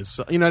movie by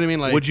himself. You know what I mean?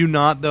 Like, Would you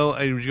not though?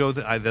 Would you go with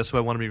that's why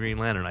I want to be Green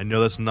Lantern. I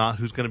know that's not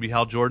who's going to be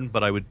Hal Jordan,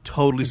 but I would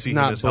totally he's see him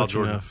not as Hal butch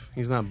Jordan. enough.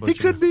 He's not He butch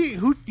could enough. be.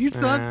 Who you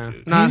thought?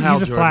 Not Hal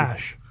He's a Jordan.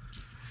 Flash.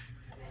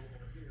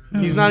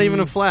 He's not even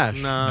a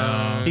Flash.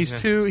 No, He's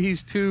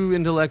too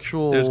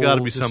intellectual. There's got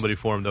to be just- somebody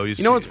for him though.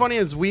 You know what's funny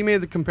is we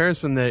made the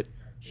comparison that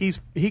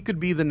he could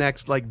be the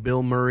next like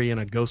Bill Murray in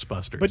a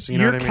Ghostbusters. But you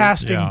know you're what I mean?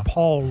 casting Yeah.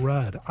 Paul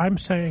Rudd. I'm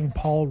saying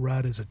Paul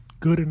Rudd is a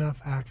good enough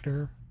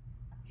actor.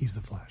 He's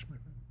the Flash. My friend.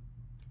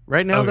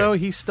 Right now, Okay. though,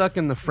 he's stuck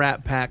in the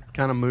frat pack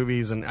kind of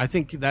movies, and I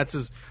think that's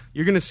his.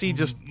 You're going to see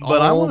just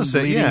But all I want to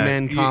say, leading yeah,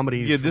 men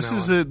comedies. Yeah, from this now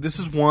is on. this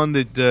is one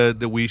that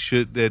we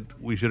should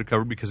have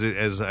covered because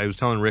as I was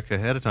telling Rick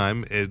ahead of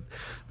time,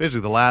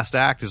 basically the last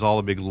act is all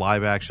a big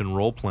live action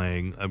role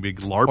playing, a big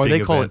LARPing Or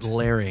they call event. it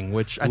layering,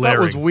 which I thought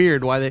was Layering.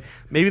 weird. Why they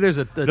maybe there's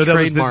a No, that was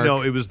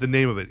trademark. it was the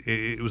name of it.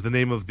 It was the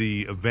name of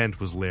the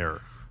event was Lair.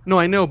 No,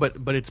 I know, but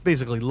it's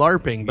basically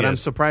LARPing. But I'm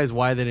Yes. surprised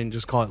why they didn't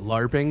just call it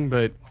LARPing.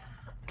 But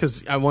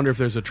because I wonder if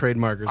there's a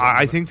trademark or something.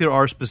 I think there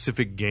are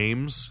specific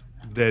games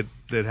that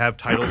have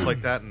titles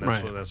like that, and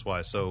Right. that's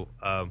why. So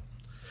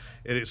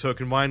it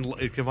combined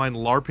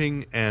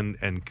LARPing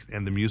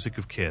and the music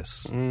of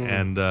Kiss,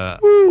 and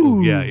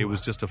yeah, it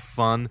was just a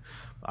fun.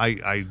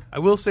 I I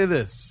will say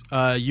this: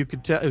 you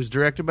could tell it was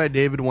directed by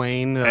David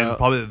Wayne. and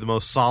probably the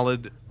most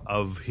solid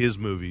of his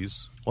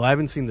movies. Well, I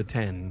haven't seen the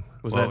 10.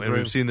 Was Well, that and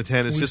we've seen the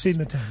 10. It's We've just seen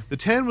the 10. The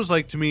 10 was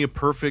like to me a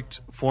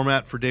perfect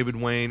format for David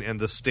Wayne and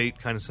the State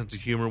kind of sense of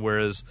humor.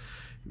 Whereas,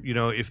 you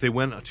know, if they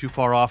went too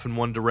far off in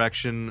one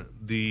direction,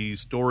 the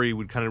story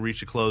would kind of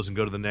reach a close and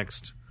go to the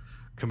next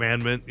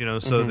commandment. You know,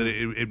 so that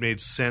it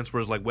made sense.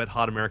 Whereas like Wet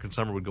Hot American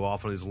Summer would go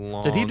off on these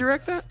long. Did he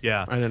direct that?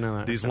 Yeah, I didn't know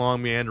that. These Okay.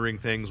 long meandering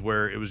things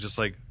where it was just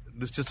like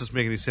this just doesn't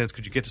make any sense.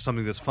 Could you get to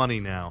something that's funny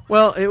now?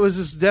 Well, it was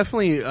just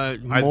definitely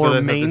but more I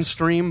thought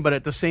mainstream, but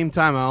at the same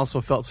time, I also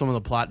felt some of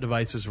the plot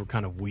devices were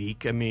kind of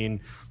weak. I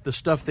mean, the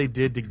stuff they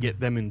did to get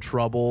them in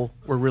trouble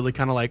were really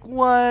kind of like,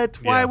 what?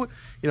 Why Yeah. would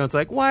it's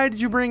like, why did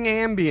you bring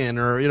Ambien?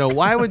 Or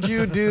why would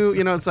you do?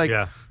 It's like,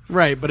 Yeah.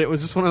 right. But it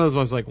was just one of those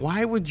ones like,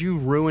 why would you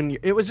ruin?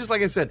 It was just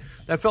like I said,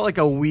 that felt like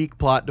a weak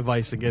plot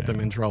device to get them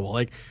in trouble.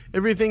 Like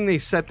everything they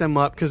set them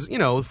up because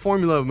the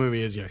formula of a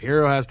movie is your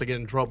hero has to get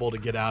in trouble to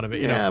get out of it.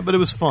 Yeah, but it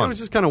was fun. It was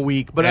just kind of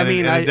weak. But And I it-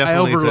 mean, and it I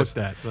definitely overlooked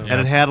touched- that. So.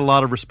 And it had a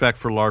lot of respect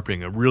for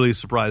LARPing. I'm really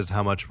surprised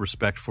how much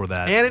respect for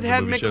that. And it the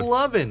had movie showed.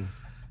 McLovin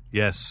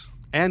Yes.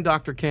 and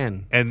Dr.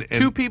 Ken. And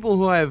two people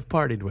who I have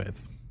partied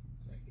with.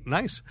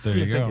 Nice. There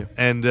you go.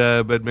 And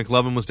but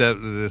McLovin was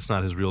that's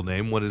not his real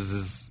name. What is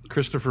his?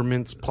 Christopher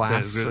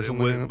Mintz-Plasse or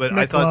something. But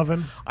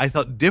McLovin. I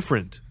thought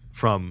different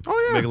from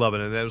Oh, yeah.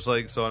 McLovin, and that was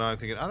like so. Now I'm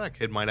thinking, that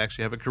kid might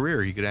actually have a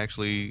career. He could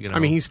actually, I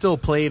mean, he still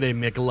played a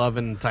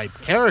McLovin type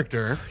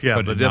character. yeah,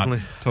 but but not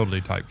definitely,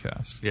 totally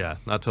typecast. yeah,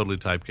 not totally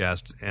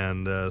typecast,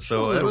 and so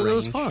Still it a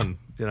was range. fun,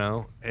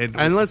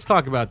 And let's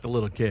talk about the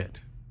little kid.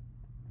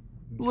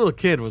 The little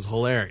kid was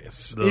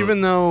hilarious, The-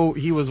 even though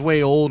he was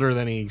way older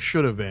than he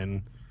should have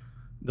been.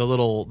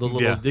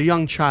 Yeah. The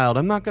young child.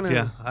 I'm not gonna.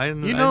 Yeah,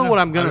 you know what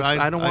I'm gonna.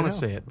 I don't want know. to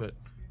say it, but.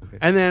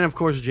 And then of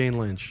course Jane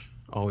Lynch.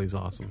 Always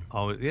awesome.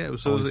 Yeah, it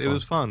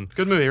was fun.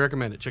 Good movie. I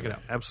recommend it. Check it out.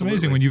 It's Absolutely.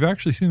 amazing when you've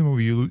actually seen the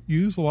movie. You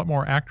use a lot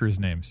more actors'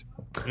 names.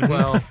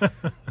 Well,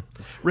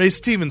 Ray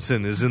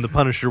Stevenson is in the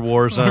Punisher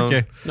war zone.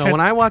 Okay. no, when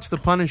I watch The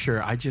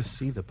Punisher, I just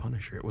see The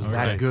Punisher. It was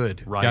that Okay.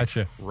 good. Right.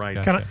 Gotcha. Right.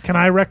 Gotcha. Can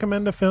I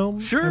recommend a film?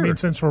 Sure. I mean,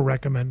 since we're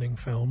recommending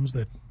films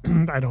that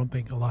I don't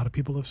think a lot of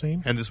people have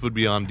seen. And this would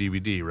be on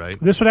DVD, right?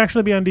 This would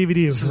actually be on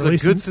DVD. It was This is a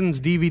released in-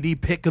 Goodson's DVD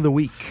pick of the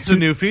week. It's a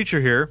new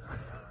feature here.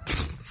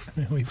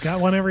 We've got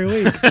one every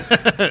week.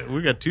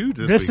 We got two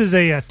This week. is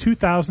a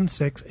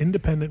 2006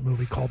 independent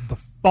movie called The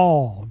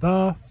Fall.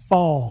 The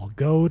Fall.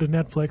 Go to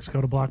Netflix,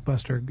 go to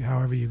Blockbuster,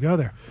 however you go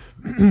there.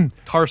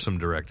 Tarsum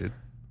directed.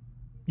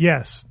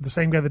 Yes, the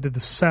same guy that did The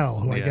Cell,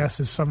 who I Yeah. guess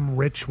is some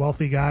rich,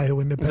 wealthy guy who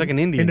like an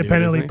Indian dude,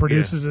 independently isn't he?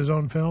 produces his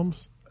own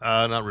films.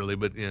 Not really,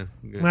 but yeah.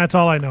 That's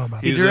all I know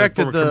about He it. He's a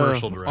directed former the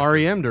commercial director.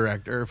 REM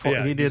director.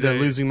 Yeah, He did he's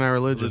Losing My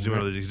Religion. Losing My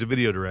right? Religion. He's a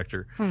video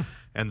director.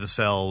 And The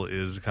Cell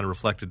is kind of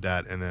reflected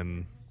that. And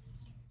then,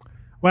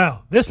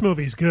 Well, this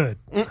movie's good.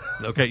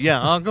 okay, yeah,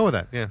 I'll go with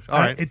that. Yeah, all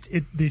right.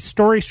 The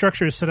story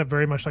structure is set up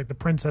very much like The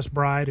Princess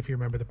Bride, if you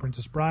remember The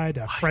Princess Bride.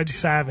 Fred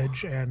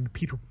Savage and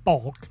Peter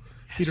Falk.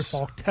 Yes. Peter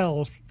Falk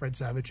tells Fred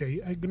Savage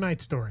a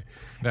goodnight story.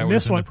 That And was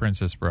this in one, The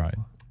Princess Bride.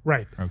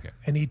 right. Okay.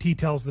 And he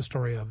tells the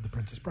story of The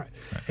Princess Bride.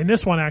 In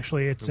this one,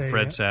 actually, it's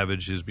Fred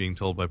Savage is being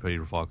told by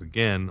Peter Falk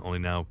again, only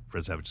now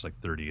Fred Savage is like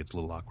 30. It's a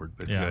little awkward,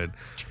 but Yeah. good.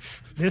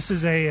 This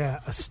is a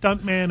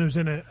stuntman who's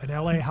in an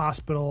L.A.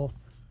 hospital.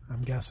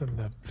 I'm guessing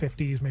the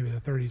 50s, maybe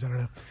the 30s. I don't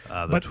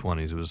know. The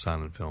 20s. It was a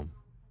silent film.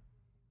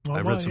 Well,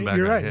 I've read some You're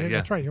background. right. Yeah,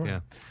 That's right. You're yeah.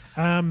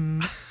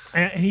 right.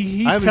 And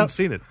he's I haven't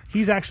seen it.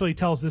 He's actually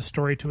tells this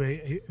story to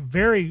a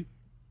very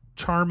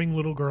charming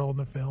little girl in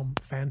the film.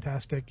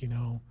 Fantastic,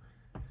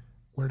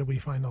 where do we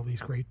find all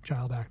these great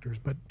child actors?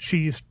 But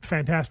she's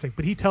fantastic.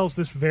 But he tells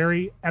this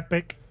very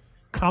epic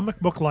comic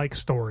book-like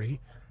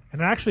story,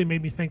 and it actually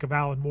made me think of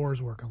Alan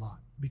Moore's work a lot,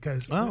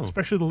 because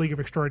especially the League of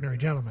Extraordinary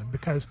Gentlemen,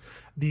 because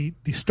the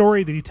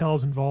story that he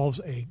tells involves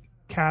a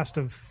cast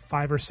of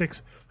 5 or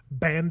 6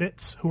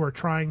 bandits who are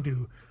trying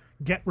to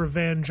get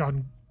revenge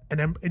on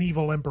an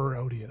evil Emperor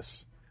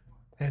Odious,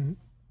 and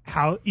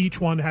how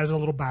each one has a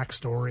little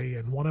backstory,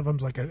 and one of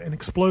them's like an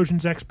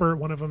explosions expert,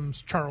 one of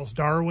them's Charles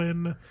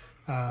Darwin,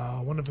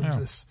 one of them's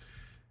this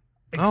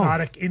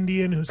exotic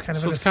Indian who's kind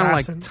of So an it's kind of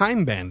assassin. like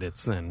Time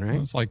Bandits then, right?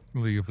 It's like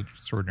League of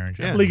Extraordinary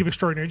Gentlemen. League of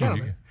Extraordinary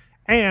Gentlemen.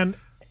 And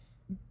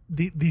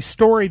the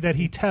story that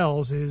he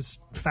tells is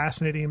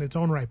fascinating in its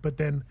own right, but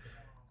then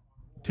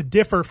to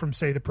differ from,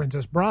 say, The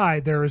Princess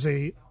Bride, there is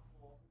a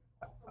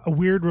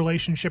weird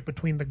relationship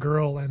between the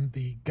girl and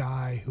the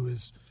guy who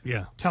is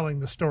telling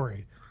the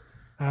story.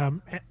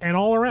 And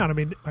all around, I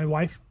mean, my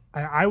wife,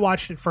 I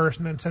watched it first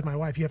and then said, my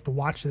wife, you have to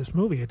watch this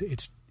movie.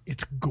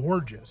 It's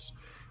gorgeous.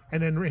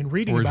 And then in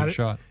reading Where's about it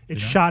shot?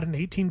 it's shot in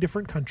 18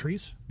 different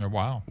countries Oh,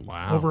 wow.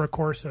 over a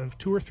course of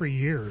 2 or 3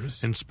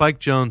 years. And Spike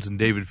Jonze and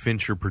David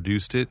Fincher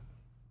produced it.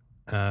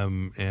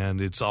 And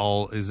it's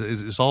all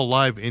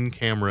live in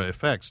camera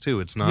effects too.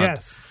 It's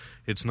not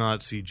it's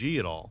not CG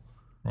at all.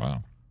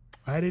 Wow.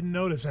 I didn't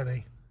notice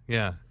any.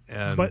 Yeah.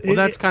 And But Well,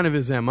 that's kind of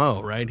his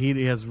MO, right?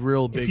 He has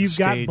real big if you've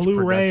got stage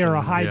Blu-ray or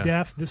a production. high yeah.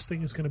 def, this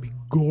thing is going to be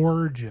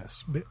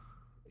gorgeous. But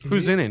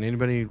Who's in it?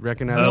 Anybody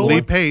recognize?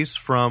 Lee Pace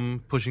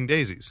from Pushing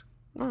Daisies.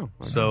 Oh,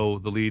 okay. So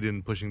the lead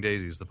in Pushing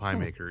Daisies, the pie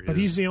maker, But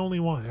is. he's the only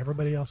one.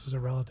 Everybody else is a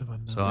relative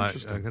unknown. So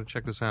I'm going to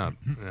check this out.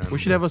 We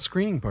should have a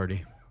screening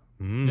party.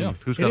 Yeah.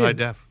 Who's got It high is.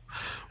 def?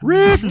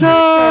 Rick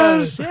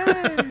does.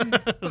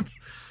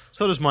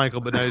 So does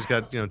Michael, but now he's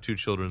got 2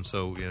 children,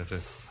 so you have to.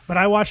 But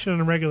I watched it on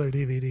a regular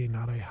DVD,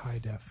 not a high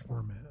def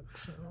format.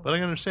 So. But I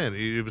can understand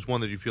if it's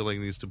one that you feel like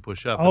needs to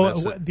push up. Oh,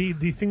 and that's it.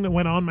 the thing that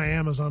went on my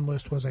Amazon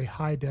list was a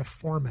high def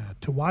format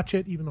to watch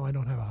it, even though I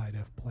don't have a high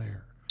def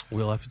player.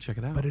 We'll have to check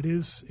it out. But it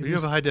is. You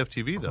have a high def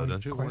TV though,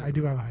 don't you? I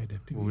do have a high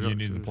def TV. You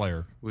need the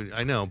player.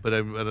 I know, but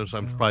I'm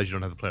surprised you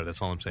don't have the player.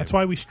 That's all I'm saying. That's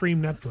why we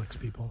stream Netflix,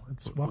 people.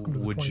 It's welcome to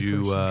the Would 21st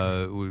you,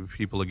 century. would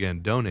people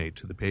again donate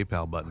to the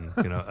PayPal button?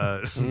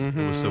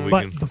 So we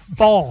But can. The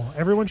Fall,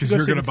 everyone should Because go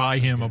you're see going it. to buy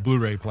him a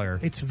Blu-ray player.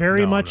 It's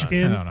very much no,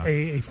 in no.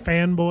 a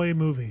fanboy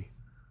movie.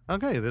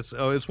 Okay,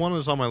 it's one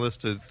that's on my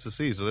list to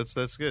see. So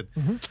that's good.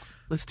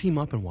 Let's team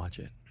up and watch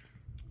it.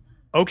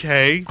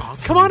 Okay,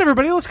 Come on,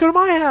 everybody, let's go to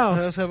my house.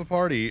 let's have a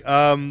party.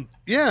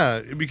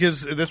 Yeah,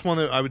 because that's one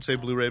that I would say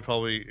Blu-ray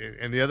probably.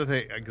 And the other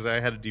thing, because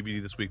I had a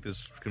DVD this week,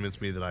 this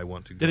convinced me that I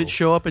want to go. Did it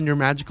show up in your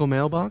magical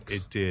mailbox?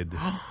 It did.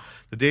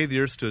 The Day the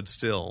Earth Stood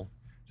Still.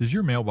 Does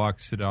your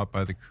mailbox sit out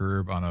by the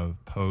curb on a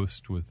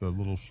post with a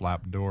little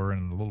flap door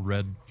and a little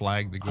red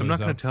flag that goes I'm not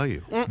going up? to tell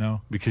you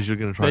No. because you're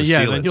going to try to yeah,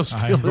 steal then it. you'll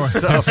steal I'm the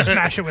stuff.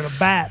 Smash it with a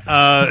bat.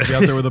 Be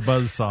out there with a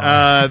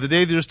buzzsaw. The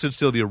Day the Earth Stood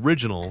Still, the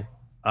original.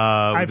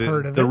 I've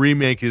heard of the it.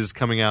 remake is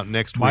coming out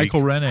next Michael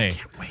week. Rene.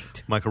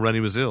 Michael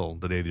Rennie was ill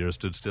the day the Earth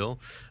stood still.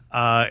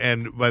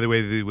 And by the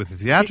way, with the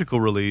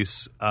theatrical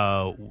release,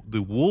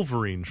 the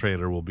Wolverine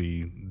trailer will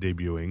be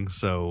debuting.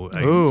 So,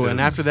 Ooh, and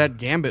after that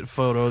Gambit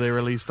photo they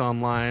released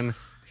online.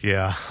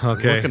 yeah,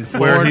 okay, Looking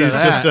where forward to he's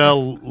that. just a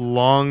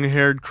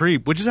long-haired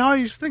creep, which is how I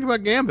used to think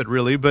about Gambit,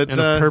 really. But And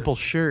a purple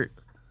shirt.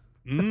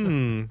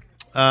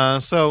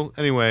 So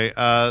anyway,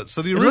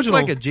 so the It original looked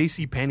like a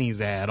J.C. Penney's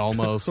ad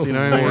almost. You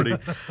know what I mean?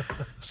 Lordy.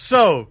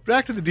 So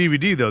back to the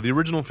DVD though. The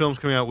original film's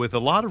coming out with a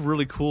lot of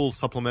really cool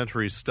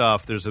supplementary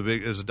stuff. There's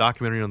a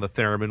documentary on the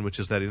theremin, which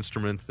is that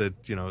instrument that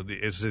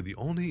is the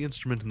only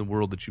instrument in the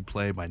world that you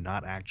play by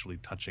not actually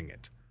touching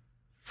it.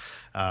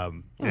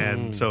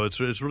 And so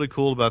it's really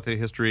cool about the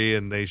history,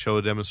 and they show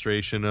a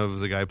demonstration of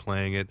the guy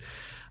playing it.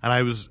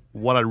 And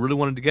what I really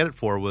wanted to get it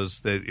for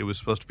was that it was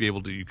supposed to be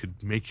able to, you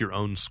could make your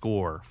own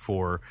score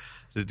for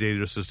the Day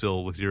the Earth Stood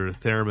Still with your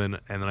theremin.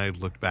 And then I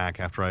looked back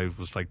after I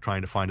was like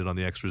trying to find it on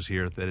the extras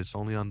here that it's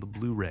only on the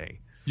Blu-ray.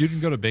 You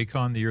didn't go to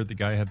Baycon the year the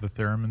guy had the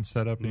theremin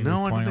set up? And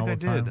No, was I don't playing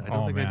think all I the did. time? I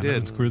don't think I did.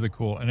 It's really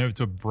cool. And it's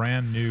a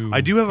brand new.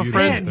 I do have a beautiful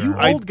friend- Man, you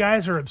theremin. old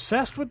guys are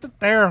obsessed with the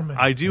theremin.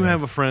 I do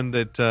have a friend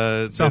that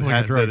Sounds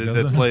like a drug,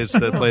 doesn't it? plays the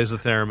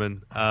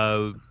theremin.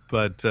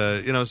 But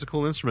it's a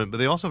cool instrument. But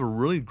they also have a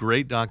really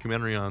great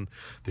documentary on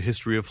the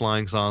history of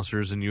flying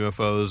saucers and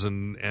UFOs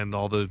and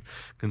all the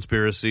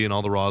conspiracy and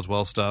all the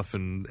Roswell stuff.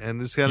 And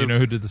it's got You know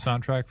who did the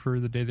soundtrack for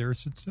The Day the Earth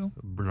Stood Still?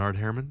 Bernard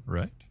Herrmann.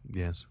 Right.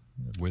 Yes.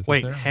 With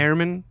Wait, the theremin.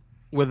 Harriman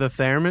with a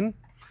theremin?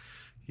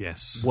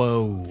 Yes.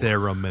 Whoa.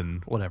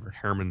 Theremin. Whatever.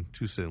 Herman,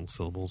 two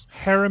syllables.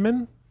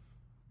 Harriman.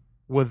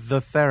 With the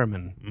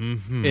theremin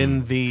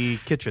in the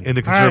kitchen. In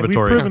the All right, we've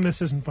conservatory. proven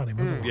this isn't funny.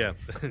 Move on. Yeah.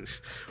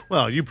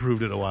 Well, you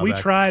proved it a while We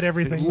back. tried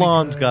everything.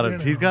 Lon's we got could, it. you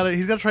know.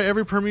 He's got to try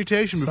every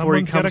permutation before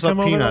he Someone's gotta comes up come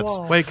over the peanuts.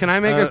 wall. Wait, can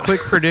I make a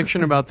quick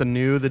prediction about the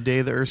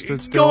Day the Earth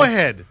Stood Still? Go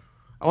ahead.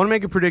 I want to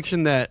make a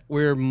prediction that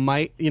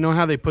you know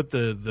how they put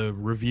the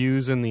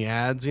reviews in the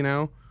ads, you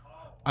know?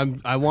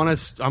 I'm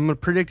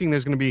predicting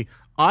there's going to be,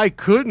 I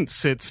couldn't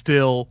sit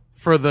still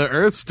for the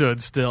Earth stood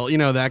still, you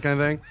know, that kind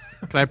of thing.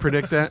 Can I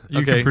predict that?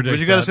 You can predict but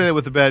you got to that. say that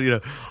with the bad,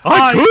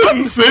 I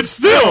couldn't sit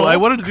still. I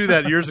wanted to do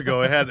that years ago.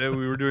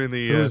 We were doing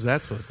the Who is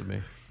that supposed to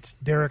be? It's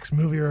Derek's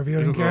movie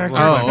reviewing character.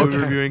 movie okay.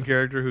 reviewing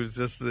character who's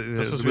just the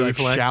It's supposed the to be movie like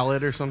flag.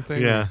 shallot or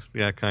something?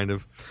 Yeah, kind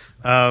of.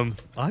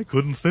 I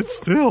couldn't sit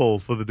still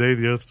for the day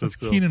the Earth stood It's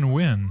still. Keenan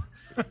Wynn.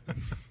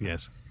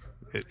 Yes,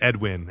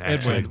 Edwin.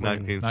 Actually, Edwin, not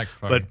Keenan. not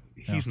But funny.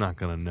 he's not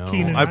going to know.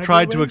 Keenan I've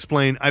tried to Ivory?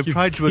 explain. I've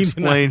tried to Keenan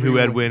explain who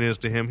Ivory. Edwin is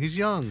to him. He's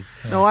young.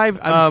 No, I'm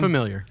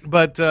familiar.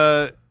 But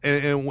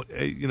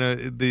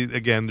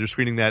again, they're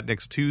screening that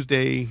next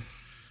Tuesday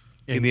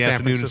in the San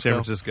afternoon in San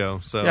Francisco.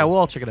 Francisco. So Yeah, we'll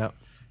all check it out.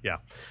 yeah,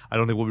 I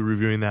don't think we'll be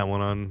reviewing that one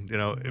on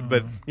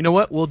but You know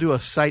what? We'll do a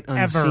sight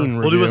unseen review.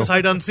 we'll do a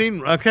sight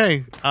unseen.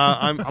 Okay,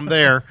 I'm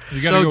there.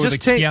 You got to So go with just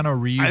the take- Keanu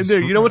Reeves. I'm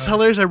there. You know what's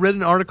hilarious? I read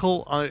an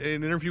article, an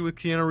interview with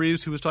Keanu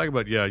Reeves, who was talking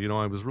about,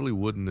 I was really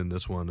wooden in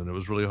this one, and it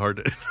was really hard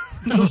to.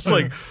 Just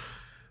like,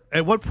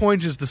 at what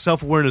point is the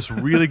self-awareness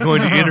really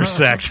going to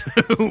intersect?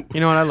 You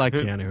know what? I like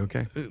Keanu,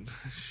 okay?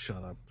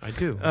 Shut up. I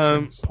do.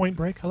 Point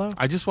Break. Hello.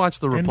 I just watched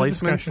The End of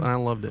Replacements, discussion. and I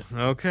loved it.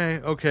 Okay.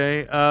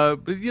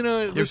 But You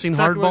ever seen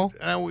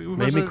Hardball?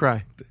 Made me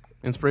cry.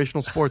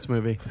 Inspirational sports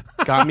movie.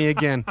 Got me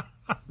again.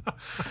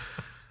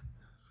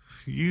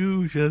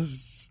 You just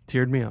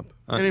Teared me up.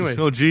 Anyways,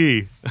 oh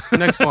gee.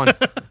 next one.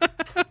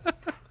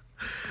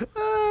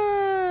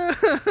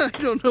 I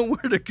don't know where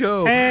to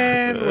go.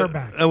 And we're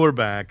back. We're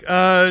back.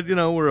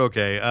 We're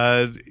okay.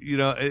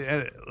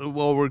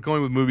 Well, we're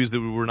going with movies that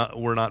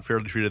were not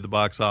fairly treated at the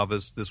box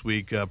office this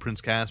week.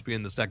 Prince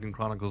Caspian, The Second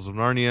Chronicles of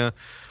Narnia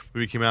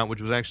movie came out,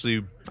 which was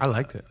actually I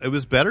liked it. it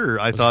was better,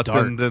 I thought,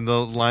 dark. than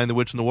The Lion, the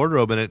Witch, and the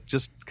Wardrobe, and it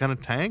just kind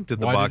of tanked at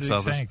the Why box did it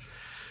office. tank?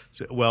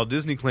 Well,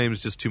 Disney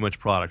claims just too much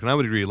product, and I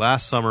would agree.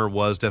 Last summer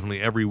was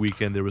definitely every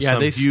weekend there was Yeah, some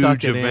they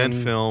stuck huge it event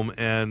in. film,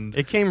 and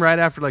It came right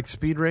after like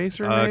Speed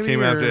Racer, maybe? it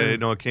came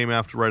or-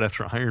 after right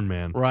after Iron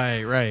Man.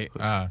 Right.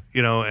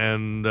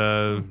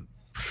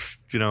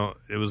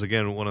 It was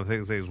again one of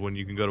the things when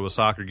you can go to a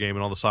soccer game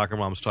and all the soccer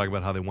moms talk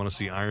about how they want to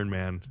see Iron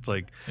Man. It's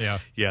like,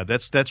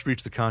 that's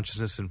reached the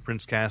consciousness, and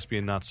Prince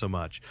Caspian not so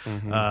much.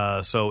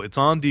 So it's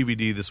on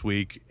DVD this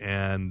week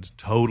and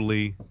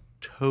totally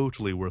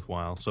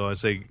worthwhile. So I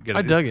say, get it.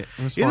 I dug it.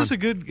 It was fun. It's a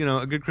good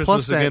Christmas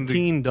Plus that again.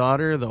 teen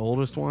daughter, the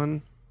oldest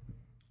one,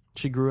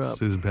 she grew up.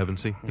 Susan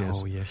Pevensey. Yes.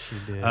 Oh, yes, she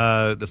did.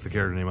 That's the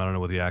character name. I don't know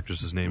what the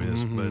actress's name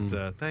is,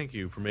 but thank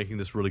you for making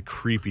this really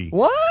creepy.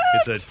 What?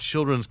 It's a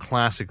children's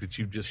classic that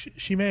you just.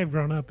 She may have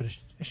grown up, but is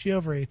she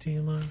over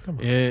 18? Lon? Come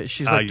on. Yeah,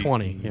 she's like you-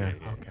 20. Yeah.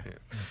 Okay.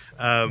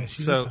 Um,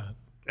 She so was not.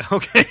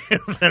 okay,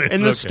 then it's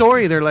In the okay.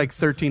 story, they're like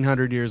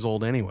 1,300 years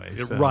old anyway.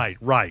 So.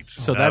 Right.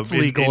 So that's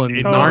legal in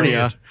Totally.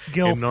 Narnia.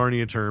 Gilf. In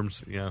Narnia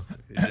terms, yeah.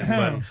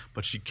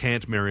 but she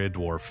can't marry a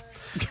dwarf.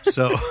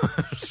 So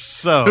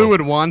Who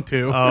would want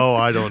to? Oh,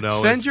 I don't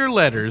know. Send your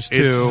letters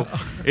to.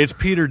 It's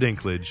Peter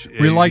Dinklage.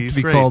 We like He's to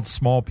be great. called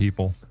small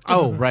people.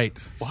 Oh, right.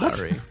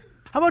 Sorry.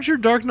 How about your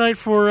Dark Knight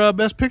for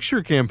Best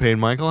Picture campaign,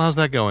 Michael? How's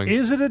that going?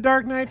 Is it a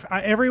Dark Knight?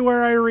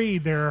 Everywhere I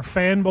read, there are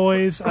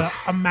fanboys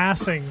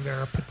amassing. There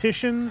are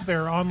petitions.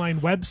 There are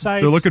online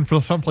websites. They're looking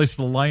for someplace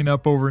to line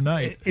up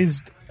overnight.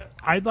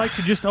 I'd like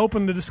to just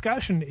open the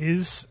discussion.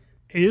 Is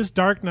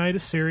Dark Knight a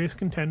serious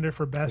contender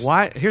for best?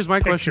 Why? Here's my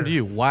question Picture. to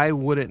you. Why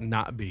would it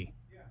not be?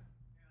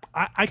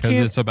 I Because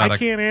can't. it's about I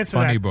can't a answer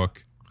funny that.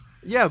 book.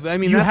 Yeah, but I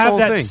mean, you that's the have whole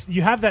that. thing.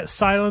 You have that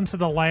Silence of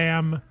the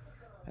Lamb.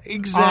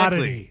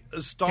 Exactly.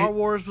 Oddity. Star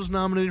Wars was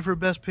nominated for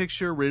Best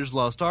Picture. Raiders of the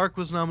Lost Ark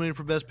was nominated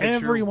for Best Picture.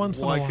 Every once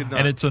in a Why while. could not?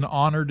 And it's an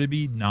honor to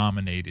be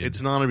nominated. It's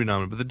an honor to be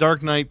nominated. But The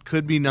Dark Knight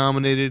could be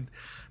nominated. The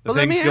But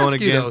let thing's me going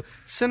ask you again. though,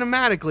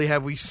 cinematically,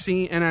 have we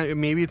seen? And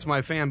maybe it's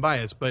my fan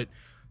bias, but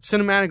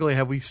cinematically,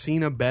 have we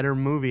seen a better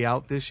movie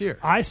out this year?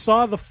 I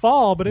saw The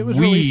Fall, but it was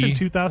We released in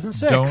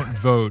 2006. Don't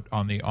vote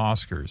on the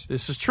Oscars.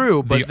 This is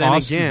true, but then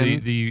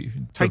again, the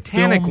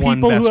Titanic film won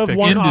People who Best have Picture.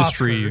 won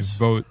industry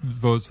Oscars.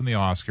 votes on the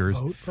Oscars,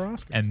 Vote for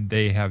Oscar. and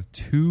they have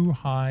too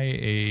high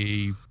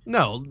a.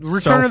 No,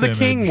 Return of the Self-image.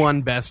 King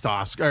won Best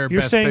Oscar, or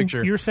You're Best saying-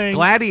 Picture. you're saying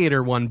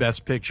Gladiator won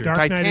Best Picture. Dark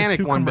Knight is Titanic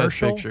too won Best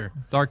commercial? Picture.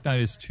 Dark Knight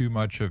is too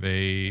much of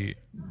a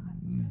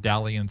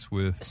dalliance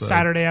with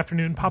Saturday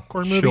afternoon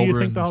popcorn movie. You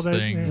think all children's that?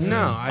 things.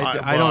 No,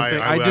 I don't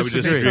think. I would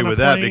disagree. disagree On a with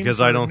that plane because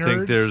for I don't nerds?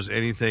 think there's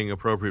anything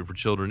appropriate for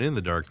children in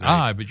The Dark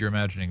Knight. But you're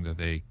imagining that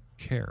they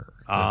care.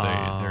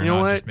 That they're You know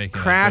not what? just making that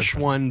Crash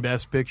judgment. won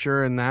Best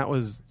Picture, and that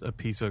was a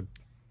piece of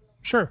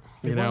Sure.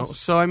 you it know. was.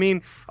 So I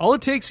mean, all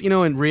it takes,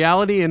 in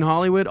reality in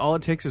Hollywood, all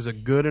it takes is a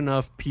good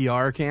enough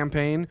PR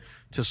campaign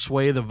to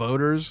sway the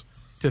voters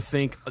to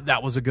think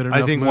that was a good enough.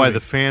 I think movie. why the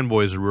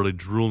fanboys are really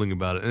drooling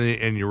about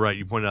it, and you're right.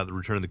 You pointed out that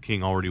Return of the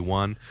King already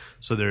won,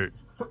 so they're,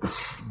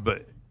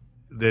 but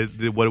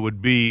what it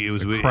would be, it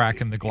was The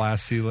crack in the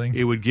glass ceiling.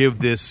 It would give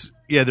this.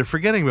 Yeah, they're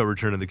forgetting about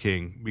Return of the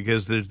King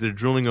because they're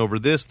drooling over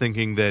this,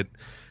 thinking that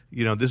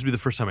this would be the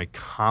first time a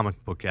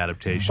comic book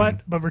adaptation,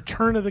 But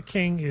Return of the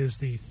King is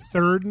the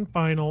third and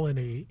final in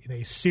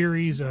a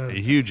series of a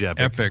huge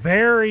epic. Epic.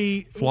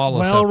 very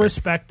Flawless well epic.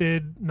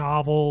 respected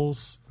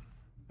novels.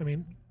 I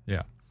mean,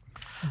 Yeah.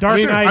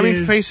 Dark Knight. I mean,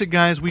 is face it,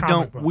 guys. We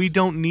comic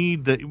don't books.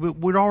 need the.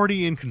 We're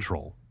already in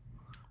control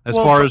as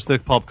Well, far but- as the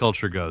pulp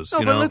culture goes. No,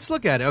 you but know, let's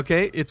look at it.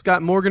 Okay, it's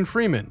got Morgan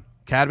Freeman,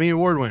 Academy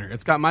Award winner.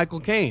 It's got Michael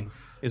Caine,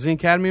 is he an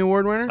Academy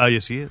Award winner?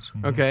 yes, he is.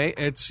 Okay,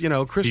 it's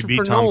Christopher beat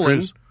Tom Nolan.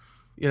 Cruise.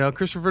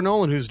 Christopher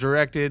Nolan, who's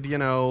directed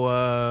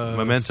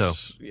Memento.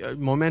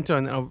 Memento,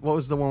 and what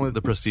was the one with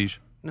The Prestige.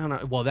 No.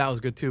 Well, that was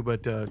good too,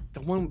 but the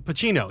one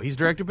Pacino. He's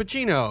directed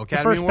Pacino,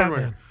 Academy first Award Batman.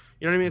 winner.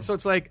 You know what I mean? So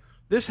it's like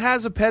this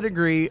has a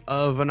pedigree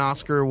of an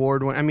Oscar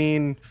award win. I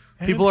mean,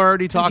 people are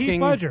already and talking.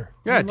 Heath Ledger.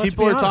 Yeah, I mean, let's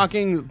people be are honest.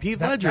 talking.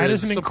 Heath Ledger That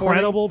is an supporting-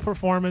 incredible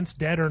performance,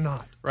 dead or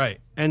not. right?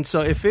 And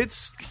so if it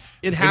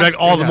In has fact,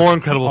 all the more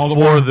incredible All the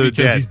for more the because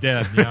dead. he's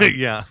dead.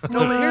 Yeah. yeah. No,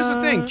 but here's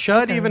the thing.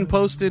 Chud even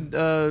posted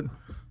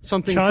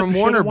something Chud from should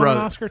Warner have won an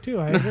Brothers. Oscar too.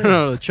 I agree.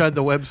 No, Chud,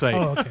 the website,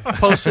 Oh, okay.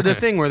 posted a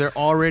thing where they're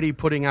already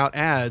putting out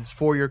ads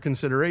for your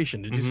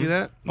consideration. Did you see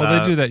that?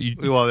 Well, they do that.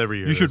 Well, every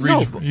year. You should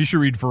there's- read. You should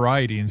read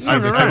Variety and see.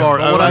 I've- the I've kind of-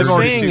 already- What I've I'm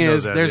already saying seen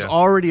is those ads, there's yeah.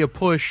 already a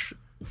push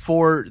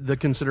for the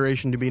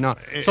consideration to be not.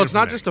 So it's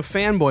not just a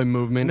fanboy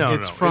movement. No,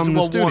 it's no. from the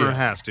well, studio. Warner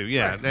has to,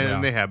 yeah,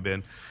 and they have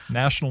been.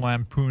 National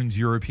Lampoon's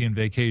European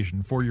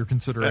Vacation for your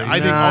consideration. I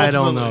think Nah, I ultimately,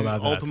 don't know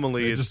about that.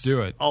 ultimately They it's, just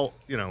do it.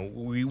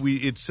 We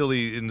it's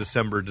silly in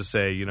December to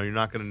say you're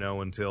not going to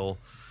know until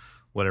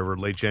whatever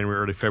late January,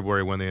 early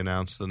February when they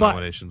announce the But-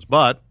 nominations.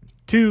 But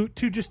to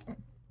just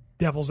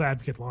devil's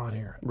advocate law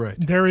here. Right.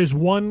 There is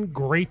one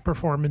great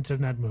performance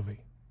in that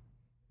movie.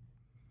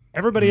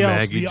 Everybody else,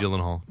 Maggie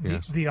Gyllenhaal,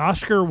 yes. the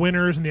Oscar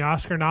winners and the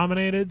Oscar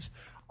nominateds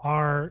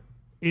are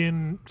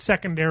in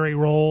secondary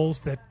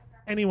roles that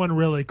anyone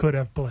really could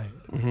have played.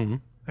 Mm-hmm.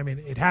 I mean,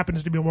 it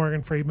happens to be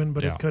Morgan Freeman,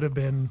 but Yeah. it could have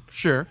been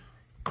Sure.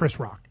 Chris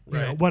Rock. You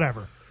know, Right.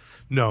 whatever.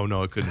 no,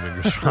 it couldn't have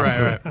been Chris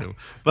Rock. Right.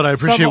 But I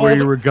appreciate Some where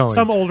older- you were going.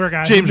 Some older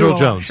guy. James who knew Earl a lot.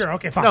 Jones. Sure,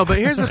 okay, fine. No, but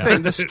here's the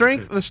thing: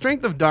 the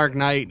strength of Dark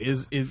Knight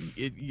is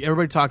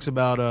everybody talks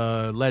about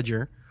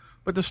Ledger,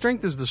 but the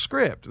strength is the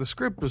script. The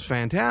script was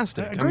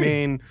fantastic. I Agreed.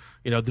 mean,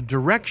 the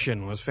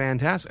direction was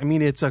fantastic. I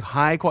mean, it's a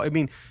high quality. I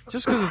mean,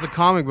 just because it's a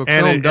comic book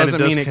and film it doesn't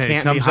does mean it ca-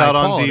 can't comes be high out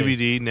on quality.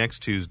 DVD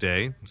next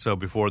Tuesday. So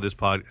before this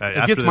after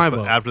gets this, my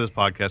vote. after this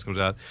podcast comes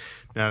out,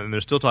 now and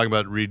they're still talking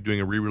about doing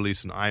a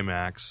re-release in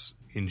IMAX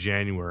in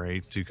January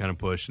to kind of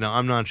push. Now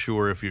I'm not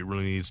sure if it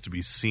really needs to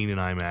be seen in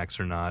IMAX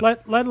or not.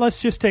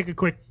 Let's just take a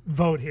quick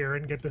vote here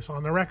and get this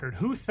on the record.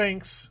 Who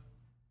thinks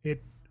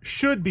it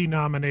should be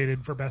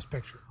nominated for Best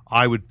Picture?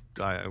 I would.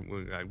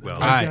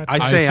 I I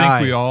say think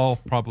aye. we all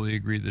probably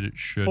agree that it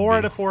should. 4 be.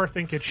 out of 4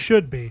 think it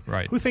should be.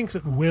 Right. Who thinks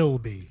it will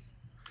be?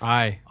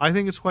 Aye. I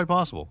think it's quite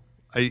possible.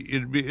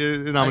 It'd be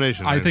a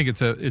nomination. I think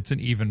it's an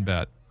even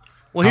bet.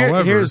 Well,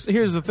 However,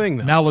 here's the thing,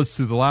 though. Now let's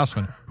do the last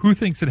one. Who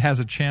thinks it has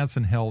a chance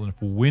in hell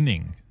of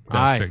winning Best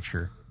Aye.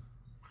 Picture?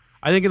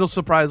 I think it'll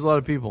surprise a lot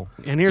of people.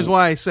 And here's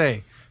why I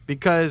say,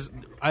 because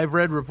I've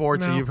read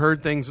reports and No. you've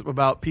heard things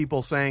about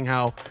people saying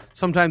how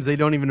sometimes they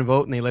don't even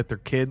vote and they let their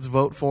kids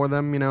vote for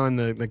them, in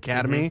the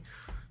academy.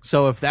 Mm-hmm.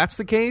 So if that's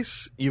the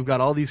case, you've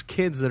got all these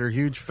kids that are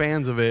huge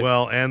fans of it.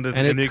 well, and the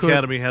it could-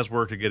 Academy has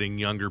worked at getting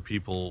younger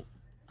people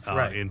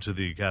Right. into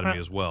the Academy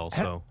as well.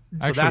 So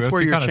Actually, that's we have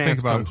where to your kind of think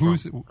chance about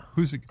comes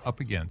who's it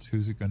up against.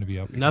 Who's it going to be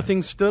up against?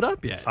 Nothing stood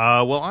up yet.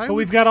 well, But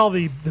we've got all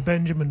the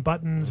Benjamin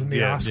Buttons and the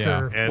Yeah, Oscar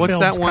yeah. And- What's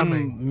films that one?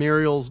 coming.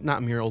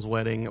 Not Muriel's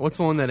Wedding. What's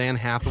the one that Anne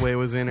Hathaway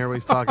was in?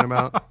 Everybody's talking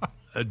about.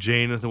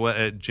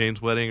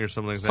 Jane's wedding or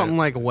something like that. Something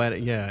like a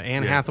wedding, yeah.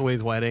 Anne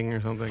Hathaway's wedding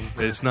or something.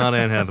 It's not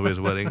Anne Hathaway's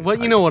wedding. Well,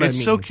 you know what I mean.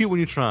 It's so cute when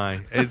you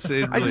try. It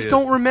really I just is.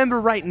 don't remember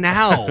right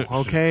now,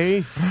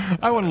 okay?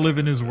 I want to live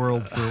in his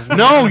world for a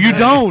No, you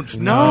don't.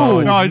 No,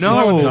 I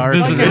just want to dark.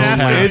 visit Like his an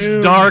house.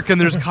 It's dark and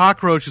there's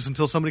cockroaches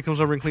until somebody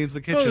comes over and cleans the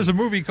Oh, kitchen. there's a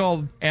movie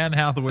called Anne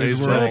Hathaway's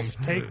Hey, World.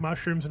 Just take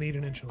mushrooms and eat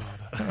an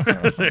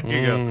enchilada. There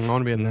you go. I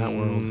want to be in that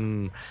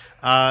world.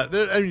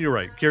 I mean, you're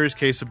right. Gary's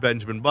Case of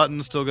Benjamin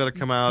Button still got to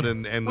come out,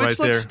 and Which right looks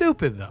there.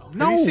 stupid, though.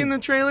 No, Have you seen the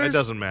trailers? It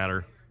doesn't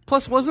matter.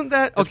 Plus, wasn't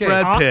that... It's Okay,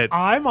 Brad Pitt.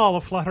 I'm all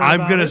aflutter.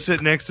 I'm about gonna it.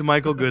 sit next to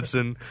Michael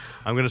Goodson.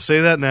 I'm gonna say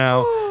that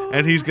now,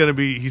 and he's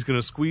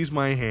gonna squeeze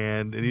my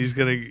hand, and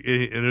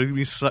it'll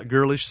be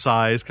girlish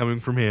sighs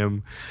coming from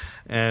him,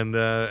 and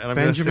I'm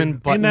Benjamin gonna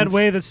Buttons. in that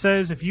way that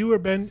says if you were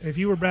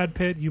Brad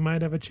Pitt, you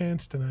might have a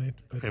chance tonight.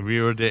 But say, if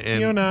you were to, and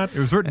you're not. It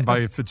was written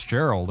by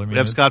Fitzgerald. I mean, we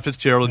have it's- Scott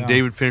Fitzgerald and yeah.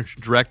 David Fincher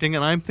directing,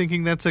 and I'm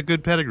thinking that's a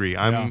good pedigree.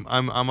 I'm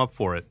up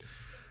for it.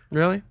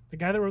 Really? The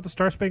guy that wrote the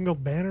Star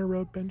Spangled Banner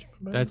wrote Benjamin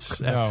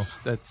Button?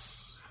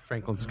 That's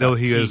Franklin Scott. Though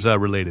he Key. is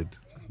related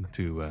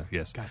to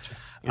yes. Gotcha.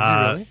 Is he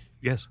really?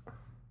 Yes.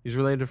 He's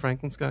related to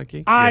Franklin Scott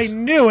Key? I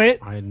knew it.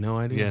 I had no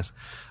idea. Yes.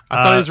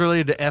 I thought he was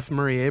related to F.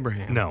 Murray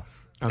Abraham. No.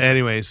 Okay.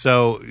 Anyway,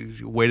 so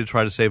way to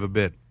try to save a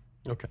bit.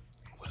 Okay.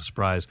 What a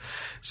surprise!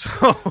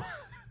 So,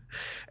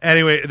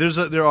 anyway,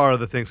 there are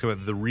other things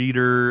coming. The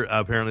Reader,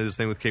 apparently, this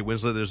thing with Kate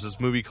Winslet. There's this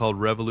movie called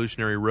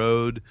Revolutionary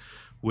Road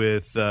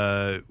with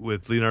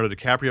Leonardo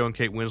DiCaprio and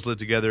Kate Winslet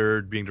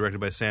together, being directed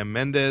by Sam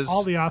Mendes.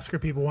 All the Oscar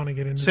people want to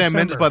get into Sam December.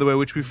 Mendes, by the way,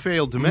 which we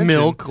failed to mention.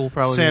 Milk will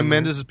probably Sam be in there.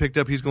 Mendes has picked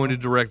up. He's going to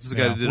direct. This is the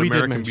guy that did We did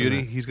American mention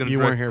Beauty. that. He's going to You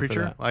direct weren't here for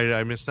Preacher. that.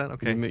 I missed that.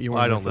 Okay, You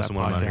Well, I weren't don't here for listen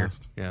that when I'm not here.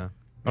 podcast. Yeah.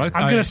 But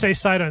I'm going to say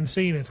sight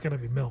unseen. It's going to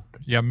be Milk.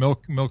 Yeah,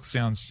 Milk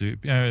sounds to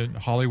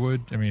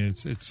Hollywood. I mean,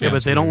 it's Yeah,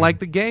 but they don't like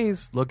the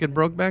gays. Look at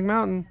Brokeback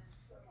Mountain.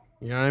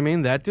 You know what I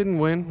mean? That didn't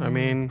win. I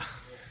mean,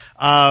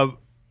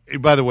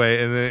 By the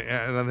way, and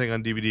another thing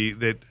on DVD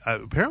that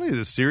apparently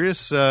the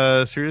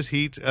serious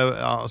heat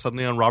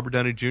suddenly on Robert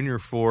Downey Jr.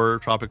 for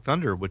Tropic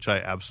Thunder, which I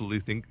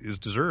absolutely think is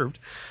deserved.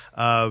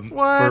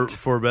 What?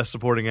 For Best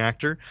Supporting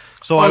Actor?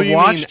 So I you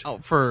watched mean,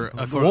 for an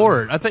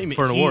award. I thought you meant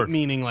for an heat, award.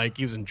 meaning like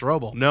he was in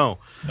trouble. No.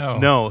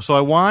 So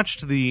I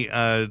watched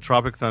the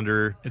Tropic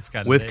Thunder It's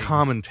got with names.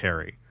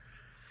 commentary.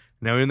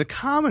 Now in the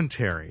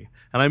commentary,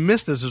 and I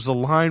missed this. There's a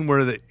line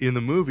in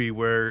the movie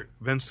where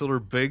Ben Stiller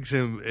begs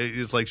him,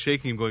 is like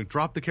shaking him, going,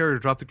 "Drop the character,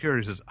 drop the character."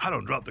 He says, "I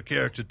don't drop the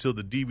character till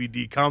the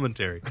DVD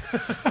commentary."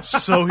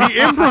 So he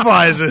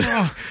improvises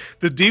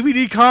the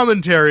DVD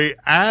commentary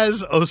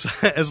as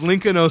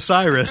Lincoln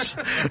Osiris.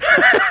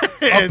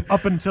 And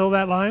Up until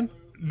that line?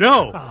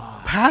 no,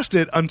 past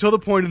it until the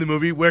point in the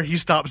movie where he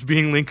stops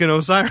being Lincoln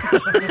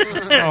Osiris.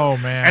 Oh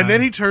man! And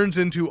then he turns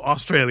into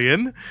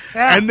Australian.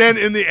 And then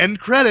in the end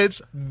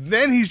credits,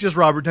 then he's just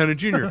Robert Downey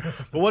Jr.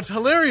 But what's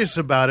hilarious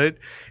about it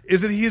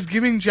is that he is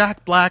giving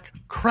Jack Black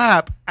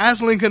crap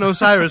as Lincoln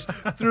Osiris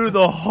through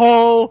the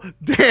whole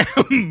damn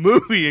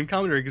movie in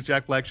commentary because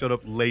Jack Black showed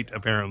up late,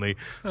 apparently.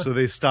 So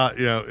they stopped,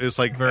 it's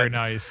like... very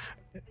nice.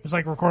 It's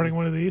like recording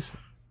one of these.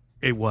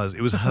 It was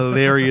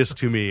hilarious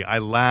to me. I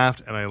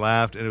laughed, and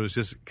it was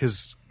just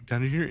because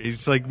Downey Jr.,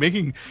 it's like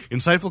making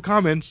insightful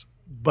comments,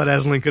 but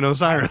as Lincoln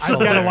Osiris. I've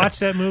got to watch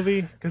that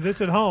movie because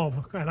it's at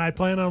home, and I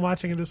plan on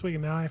watching it this week,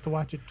 and now I have to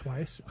watch it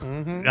twice.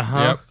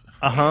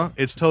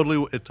 It's totally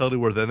worth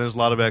it. And there's a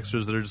lot of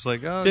extras that are just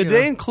like, oh, Did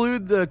they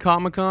include the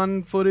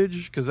Comic-Con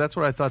footage? Because that's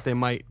what I thought they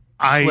might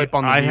slip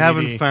on the DVD. I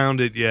haven't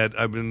found it yet.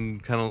 I've been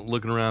kind of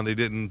looking around. They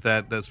didn't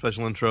that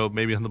special intro.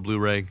 Maybe on the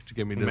Blu-ray to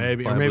get me to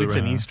Maybe, buy or a maybe it's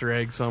Blu-ray. an Easter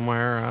egg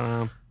somewhere. I don't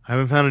know. I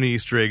haven't found any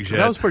Easter eggs yet.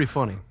 That was pretty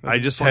funny. I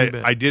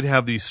did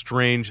have these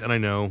strange, and I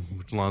know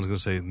Lon's going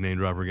to say name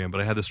dropper again, but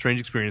I had the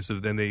strange experience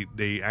of then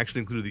they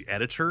actually included the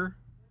editor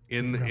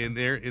in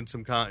there in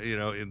some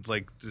in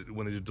like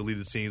when they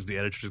deleted scenes, the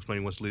editor's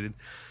explaining what's deleted.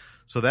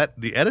 So that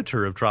the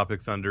editor of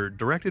Tropic Thunder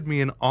directed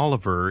me in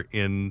Oliver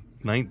in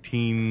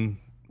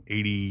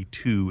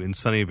 1982 in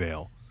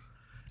Sunnyvale.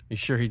 You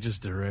sure he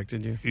just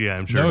directed you? Yeah,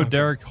 I'm sure. No,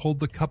 Derek, hold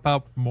the cup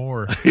out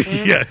more.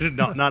 Yeah,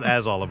 not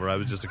as Oliver. I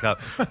was just a cop,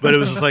 but it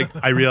was just like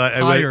I realized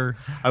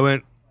I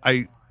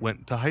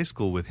went to high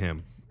school with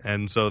him,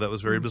 and so that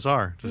was very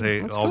bizarre to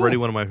say That's already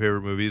cool. one of my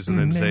favorite movies, and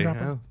then Name say,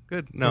 dropping. oh,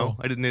 good. No, Cool.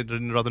 I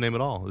didn't draw the name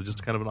at all. It was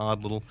just kind of an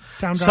odd little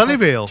Town dropper?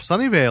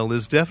 Sunnyvale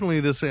is definitely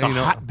this The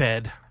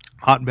hotbed.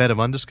 hotbed of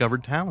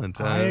undiscovered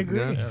talent. I agree.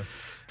 yeah.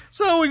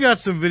 So we got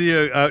some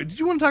video. Did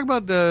you want to talk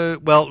about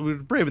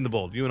Brave and the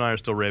Bold? You and I are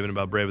still raving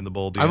about Brave and the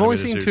Bold. I've only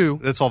animated seen series.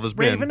 2. That's all there's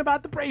been. Raven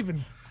about the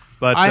Braven.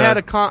 But I had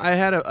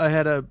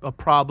a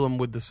problem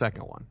with the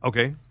second one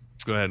okay.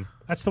 Go ahead.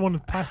 That's the one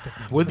with plastic.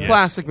 with Yes.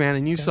 Plastic Man,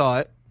 and you saw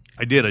it.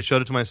 I did. I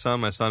showed it to my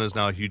son. My son is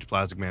now a huge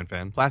Plastic Man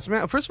fan. Plastic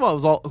Man. First of all,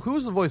 it was who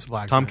was the voice of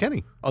Plastic Tom Man?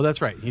 Kenny. Oh,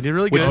 that's right. He did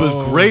really Which good. was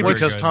great very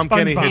because good. Tom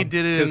SpongeBob. Kenny He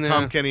did it because in,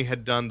 Tom Kenny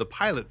had done the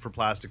pilot for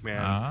Plastic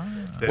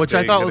Man, that Which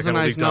I thought that was a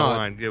kinda nice leaked nod.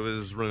 online. It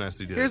was really nice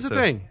to do. Here's the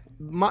thing.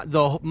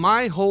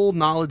 My whole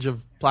knowledge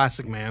of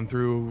Plastic Man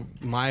through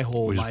my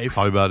whole which is life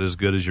probably about as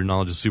good as your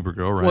knowledge of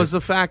Supergirl, right? was the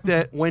fact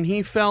that when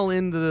he fell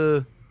into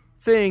the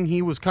thing,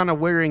 he was kind of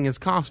wearing his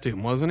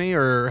costume, wasn't he?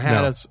 Or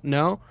had No. us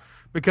no?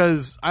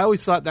 Because I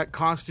always thought that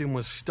costume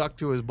was stuck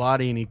to his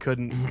body and he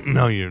couldn't.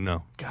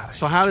 No.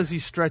 So how does he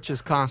stretch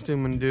his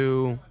costume and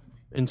do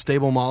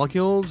unstable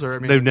molecules? Or I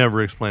mean, They've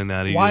never explained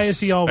that. Why is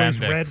he always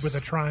spandex. red with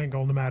a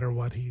triangle no matter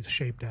what he's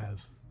shaped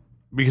as?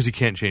 Because he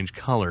can't change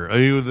color. I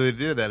mean, they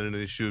did that in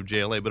an issue of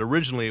JLA, but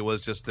originally it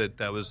was just that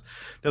was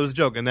a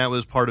joke, and that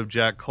was part of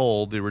Jack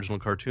Cole, the original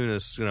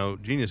cartoonist.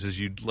 Genius is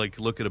you'd like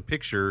look at a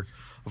picture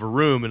of a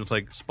room and it's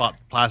like spot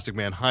Plastic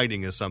Man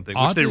hiding as something,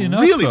 which Oddly they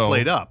enough, really though,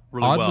 played up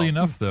really well. Oddly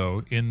enough,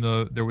 though,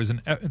 there was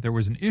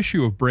an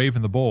issue of Brave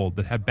and the Bold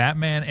that had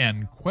Batman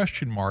and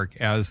Question Mark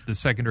as the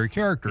secondary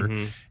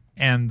character,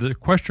 and the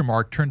Question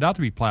Mark turned out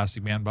to be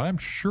Plastic Man, but I'm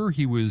sure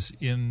he was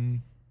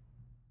in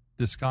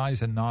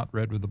disguise and not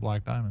red with the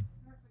black diamond.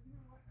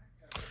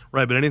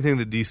 Right, but anything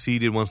that DC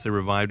did once they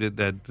revived it,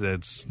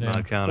 that's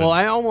not counted.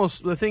 well,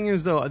 the thing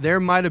is though,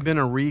 there might have been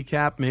a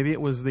recap. Maybe it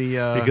was the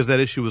because that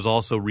issue was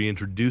also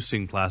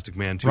reintroducing Plastic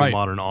Man to a Right.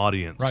 modern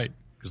audience. Right.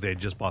 Because they had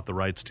just bought the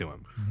rights to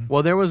him.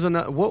 Well, there was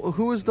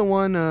who was the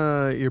one?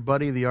 Your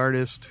buddy, the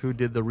artist who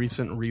did the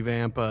recent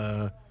revamp.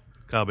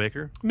 Kyle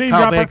Baker? Name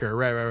Kyle dropper. Baker,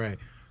 right.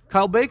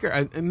 Kyle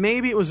Baker.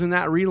 Maybe it was in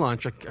that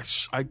relaunch.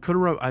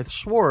 I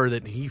swore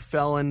that he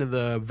fell into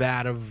the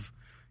vat of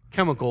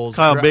chemicals.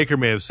 Kyle Baker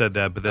may have said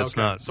that, but that's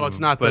Okay. not. So it's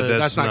not but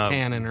that's not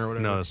canon or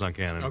whatever. No, that's not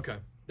canon. Okay,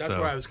 that's So-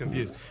 where I was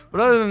confused. But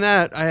other than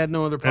that, I had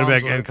no other And,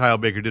 problems. and with Kyle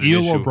Baker did an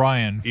Eel issue.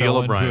 O'Brien Eel fell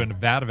O'Brien. into a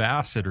vat of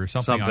acid or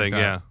something like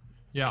that.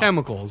 Yeah.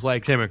 chemicals,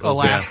 like Chemicals,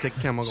 elastic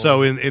yeah. chemicals.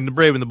 So in the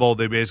Brave and the Bold,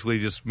 they basically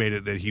just made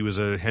it that he was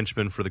a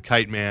henchman for the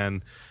Kite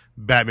Man.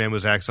 Batman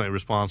was accidentally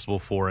responsible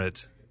for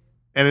it.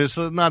 And it's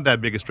not that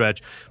big a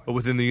stretch, but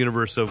within the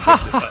universe of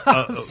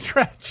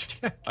Stretch.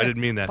 I didn't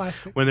mean that.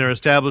 Plastic. When they're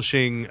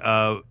establishing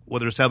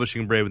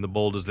Brave and the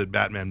Bold is that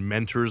Batman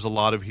mentors a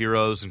lot of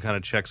heroes and kind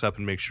of checks up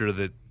and makes sure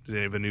that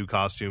if a new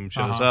costume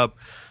shows up,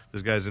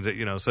 this guy's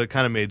into, so it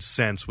kind of made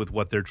sense with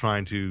what they're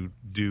trying to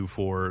do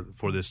for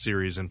this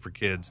series and for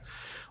kids.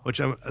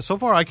 Which so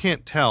far I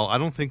can't tell. I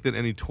don't think that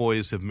any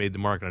toys have made the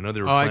market. I know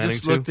they were I planning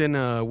just to. looked in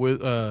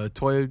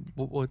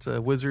what's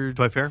a Wizard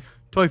Toy Fair?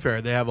 Toy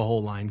Fair. They have a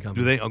whole line coming.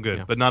 Do they? Oh, good.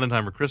 Yeah. But not in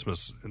time for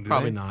Christmas. Do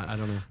Probably they? not. I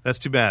don't know. That's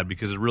too bad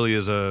because it really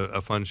is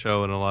a fun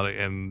show and a lot of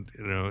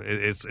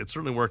it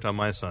certainly worked on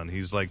my son.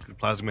 He's like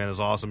Plastic Man is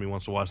awesome. He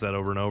wants to watch that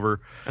over and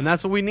over. And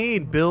that's what we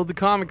need. Build the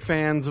comic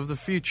fans of the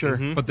future.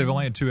 But they've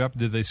only had 2 episodes.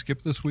 Did they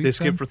skip this week? They then?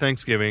 skipped for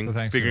Thanksgiving, For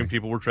Thanksgiving. figuring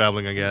people were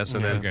traveling, I guess.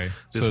 And then Okay.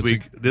 this So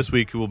it's this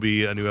week will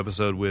be a new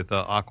episode with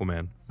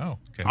Aquaman. Oh,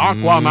 okay.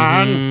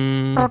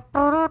 Aquaman.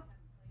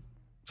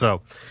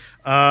 So,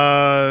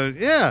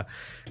 yeah.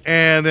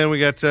 And then we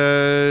got.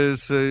 So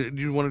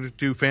you wanted to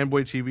do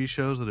fanboy TV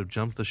shows that have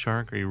jumped the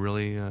shark? Are you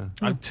really?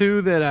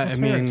 Two that I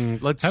mean,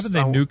 let's Haven't they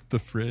nuked the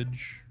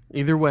fridge?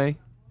 Either way.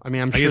 I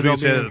mean, I'm I sure guess we they'll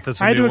could say be. that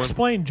that's a I had new to one.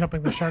 explain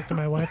jumping the shark to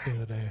my wife the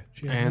other day.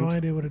 She had And? no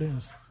idea what it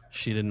is.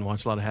 She didn't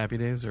watch a lot of Happy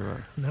Days, or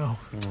what? No.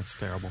 Oh, it's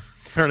terrible.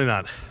 Apparently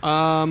not.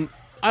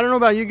 I don't know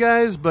about you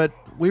guys, but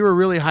we were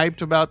really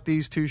hyped about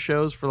these two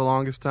shows for the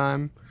longest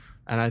time,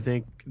 and I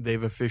think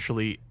they've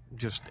officially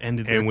just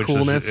ended their And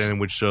coolness.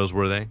 which shows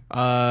were they?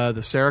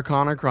 The Sarah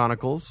Connor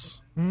Chronicles.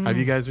 Have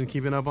you guys been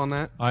keeping up on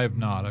that? I have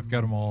not. I've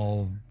got them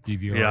all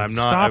DVRs. Yeah, I'm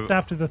not. Stopped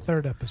after the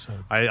 3rd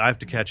episode. I have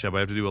to catch up. I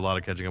have to do a lot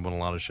of catching up on a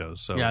lot of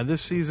shows. So Yeah,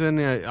 this season,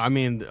 I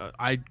mean,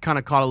 I kind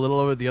of caught a little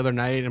of it the other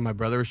night, and my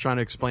brother was trying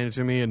to explain it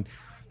to me, and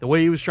the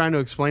way he was trying to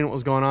explain what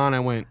was going on, I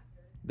went,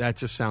 that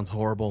just sounds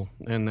horrible,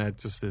 and that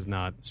just is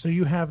not. So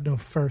you have no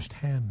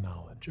first-hand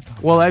knowledge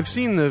about Well, it. I've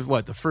seen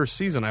the first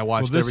season. I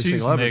Well, watched this every season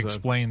single they episode.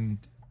 explained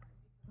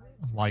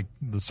like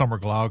the Summer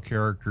Glau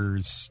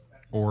character's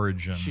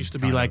origin. She used to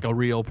be kind like of. a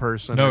real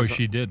person. No, or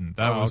she didn't.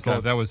 That Oh, was okay.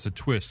 that was the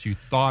twist. You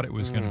thought it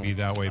was going to be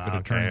that way, but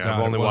it turns out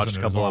I've only it watched wasn't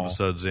a couple at all.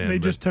 episodes in. They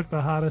but- just took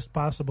the hottest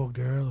possible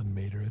girl and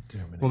made her a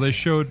Terminator. Well, they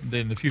showed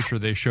in the future.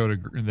 They showed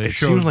It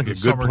showed seems like the a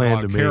good Summer plan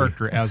Glau to me.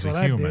 character as That's a what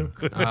I human,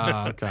 do.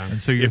 Okay.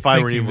 and so you're If I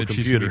were an thinking evil that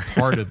she's going to be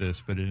computer. part of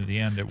this, but in the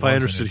end, it If I wasn't.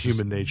 understood It's just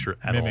human nature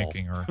at all.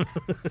 mimicking her.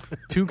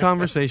 Two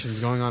conversations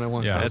going on at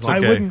once. Yeah. That was That's all. I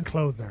okay. wouldn't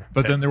clothe her.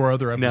 But then there were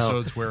other Now,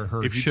 episodes where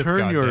her if you ship turn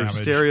got your damaged.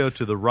 stereo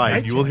to the right,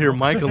 Right you will hear channel.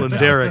 Michael and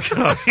Derek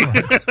talking.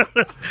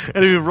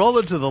 And if you roll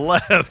it to the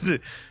left,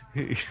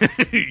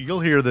 you'll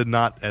hear the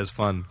not as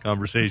fun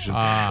conversation.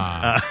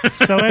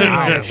 So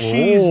anyway,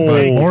 she's but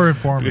making, more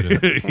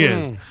informative.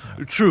 Yeah.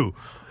 True.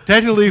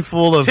 Technically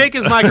full of. Take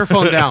his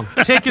microphone down.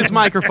 Take his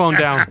microphone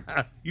down.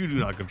 You do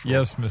not control.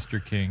 Yes,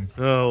 Mr. King.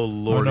 Oh, Oh,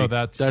 Lord. no,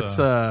 that's That's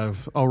O'Reilly.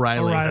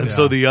 O'Reilly. And Yeah.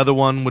 so the other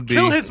one would be.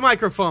 Kill his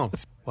microphone.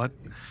 What?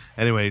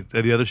 Anyway,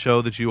 the other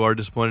show that you are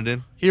disappointed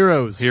in?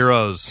 Heroes.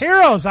 Heroes.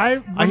 Heroes. I I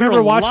hear remember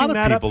a watching lot of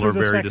that up people through are the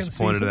very second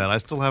disappointed season. in that. I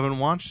still haven't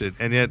watched it,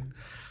 and yet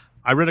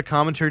I read a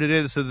commentary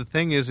today that said the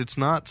thing is, it's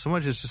not so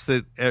much. It's just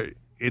that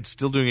it's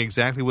still doing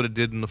exactly what it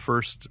did in the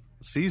first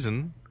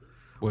season.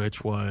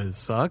 Which was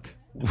suck.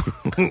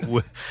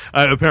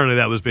 Apparently,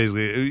 that was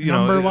basically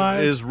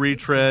Number-wise? is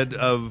retread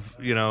of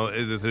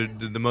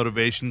the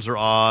motivations are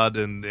odd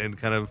and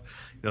kind of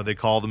they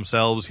call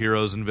themselves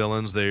heroes and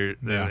villains.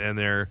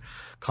 They're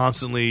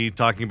constantly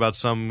talking about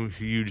some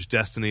huge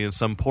destiny and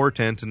some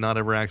portent and not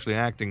ever actually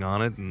acting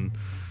on it. And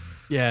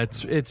Yeah,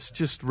 it's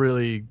just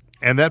really.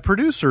 And that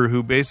producer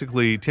who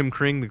basically, Tim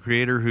Kring, the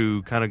creator,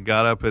 who kind of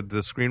got up at the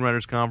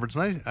Screenwriters Conference,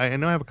 and I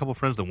know I have a couple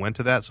friends that went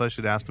to that, so I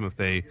should ask them if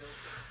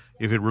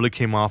it really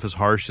came off as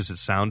harsh as it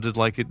sounded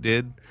like it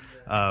did,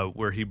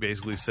 where he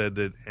basically said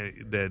that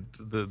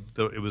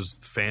it was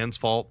the fans'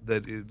 fault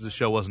that the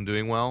show wasn't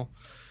doing well,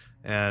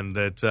 and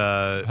that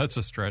That's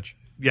a stretch.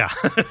 yeah,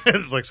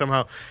 it's like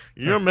somehow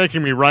you're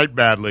making me write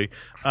badly.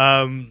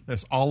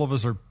 As all of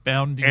us are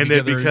bounding And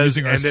then together and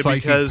using our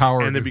psychic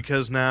power. and then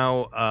because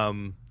now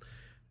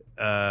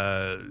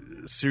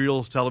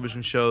serial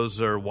television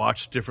shows are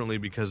watched differently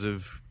because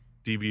of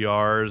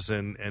DVRs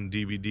and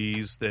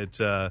DVDs that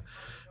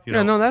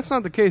No, that's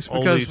not the case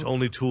because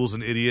only tools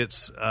and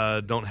idiots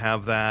don't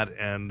have that,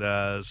 and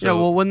so yeah,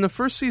 well, when the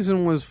first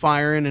season was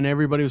firing and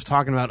everybody was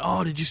talking about,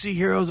 oh, did you see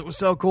Heroes? It was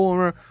so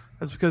cool.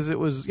 That's because it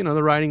was,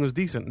 the writing was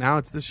decent. Now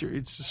it's this year,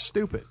 it's just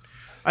stupid.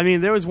 I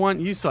mean, there was one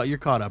you saw. You're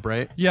caught up,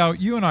 right? Yeah,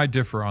 you and I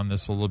differ on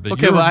this a little bit.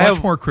 Okay, You're well, I much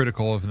have- more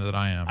critical of it than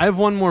I am. I have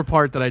one more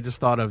part that I just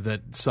thought of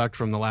that sucked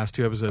from the last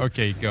 2 episodes.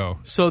 Okay, go.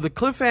 So the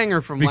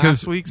cliffhanger from Because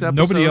last week's episode.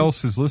 nobody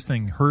else who's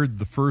listening heard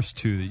the first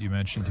 2 that you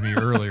mentioned to me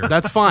earlier.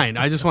 That's fine.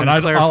 I just want and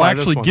to clarify. I'll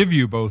actually this one. give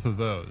you both of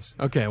those.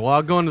 Okay, well,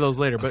 I'll go into those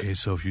later. But okay,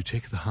 so if you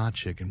take the hot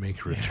chick and make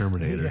her a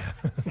Terminator,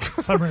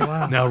 Summer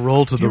Lau. now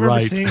roll to Do you the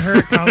remember right. seeing her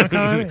at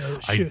Comic-Con?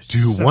 I do.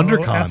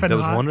 WonderCon. That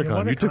was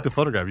WonderCon. You took the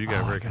photograph. You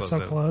got very got close. so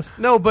to it. close.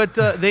 no, but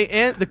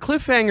the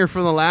cliffhanger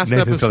from the last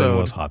Nathan Fillion episode.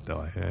 was hot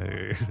though.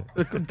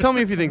 Tell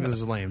me if you think this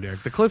is lame,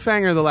 Derek. The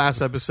cliffhanger of the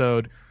last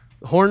episode,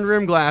 horn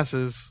rim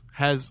glasses,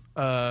 has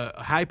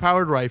a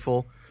high-powered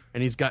rifle,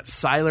 and he's got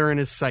Sylar in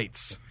his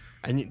sights.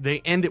 And they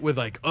end it with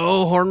like,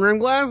 oh, horn rim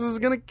glasses is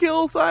going to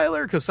kill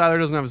Sylar, because Sylar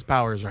doesn't have his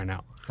powers right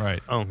now.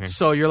 Right. Okay.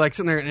 So you're like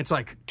sitting there, and it's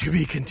like, to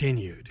be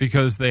continued.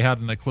 Because they had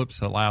an eclipse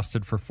that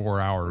lasted for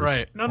 4 hours.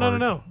 Right.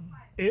 No.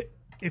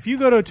 If you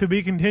go to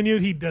be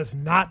continued, he does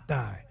not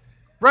die.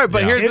 Right,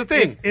 but Yeah. here's the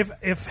thing.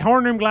 If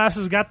Horn Rim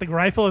Glasses got the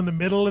rifle in the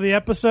middle of the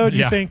episode, you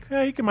Yeah. think,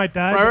 he might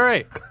die.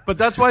 Right. But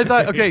that's why I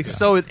thought, okay,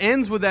 so it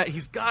ends with that.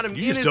 He's got him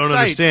You in just his don't sights.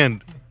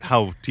 understand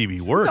how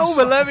TV works. No,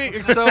 but let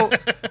me. So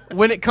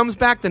when it comes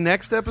back the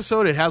next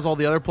episode, it has all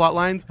the other plot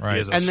lines, Right. He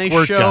has a and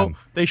squirt gun.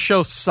 they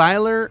show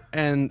Sylar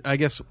and I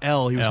guess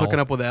Elle. He was Elle. hooking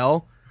up with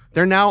Elle.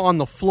 They're now on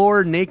the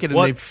floor naked, and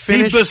What? they've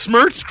finished. He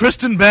besmirched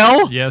Kristen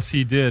Bell? Yes,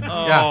 he did.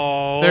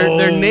 Yeah,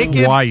 they're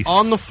naked Twice.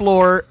 on the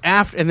floor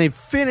after, and they've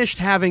finished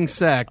having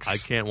sex. I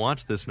can't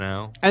watch this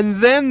now.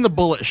 And then the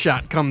bullet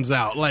shot comes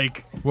out,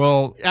 like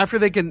Well, after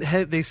they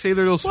say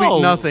their little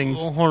sweet nothings.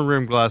 Horn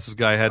rim glasses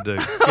guy had to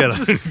get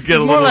a, get It's a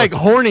more little, like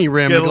horny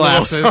rim get a little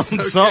glasses. something,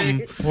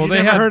 okay? something. well, You they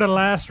never had heard of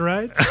Last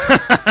Rites?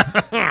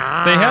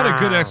 they had a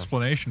good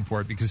explanation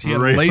for it because he had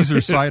Really? a laser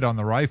sight on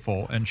the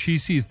rifle, and she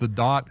sees the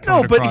dot. No,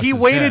 coming but across he his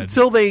waited head.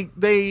 till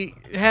they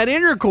had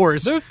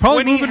intercourse. They're probably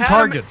When he moving had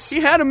targets. He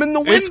had him in the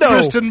window. It's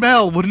Kristen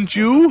Bell, wouldn't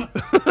you?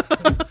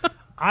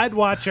 I'd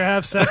watch her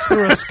have sex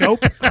through a scope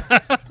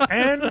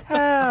and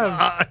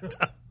have.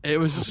 It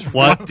was just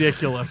What?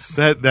 ridiculous.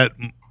 that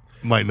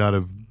might not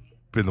have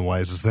been the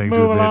wisest thing to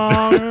Move admit.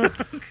 along.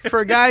 For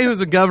a guy who's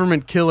a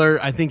government killer,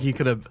 I think he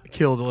could have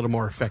killed a little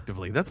more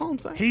effectively. That's all I'm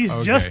saying. He's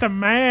Okay. just a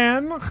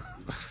man.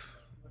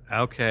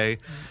 Okay,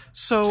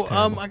 so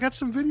I got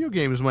some video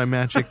games in my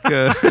magic in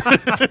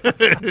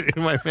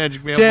my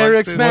magic mailbox.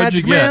 Derek's today.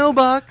 magic you get?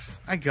 mailbox.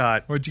 I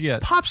got What'd you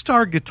get?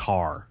 Popstar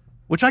Guitar,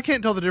 which I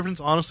can't tell the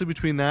difference honestly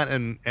between that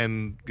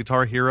and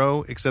Guitar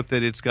Hero, except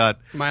that it's got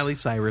Miley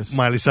Cyrus.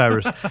 Miley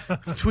Cyrus,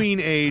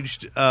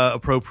 tween-aged,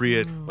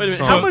 appropriate. Wait a minute.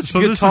 songs. How much so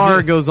this is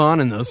guitar goes on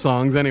in those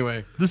songs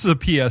anyway? This is a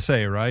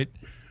PSA, right?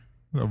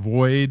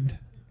 Avoid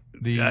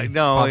the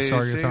No, pop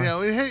star it's- guitar.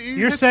 you know,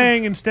 You're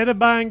saying instead of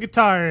buying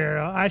Guitar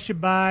Hero, I should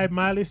buy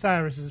Miley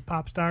Cyrus's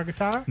Pop Star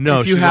Guitar?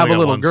 no? if you she's have only a got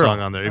little one girl. song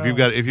on there. If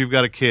you've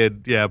got a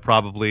kid, yeah,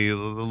 probably a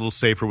little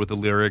safer with the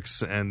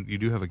lyrics. And you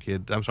do have a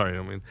kid. I'm sorry,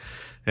 I mean,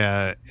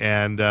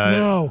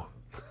 No,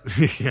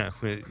 yeah,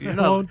 you're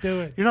don't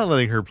do it. You're not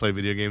letting her play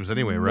video games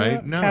anyway,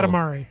 right? No,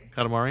 Katamari.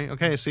 Katamari.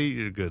 Okay, see,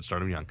 you're good.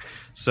 Start him young.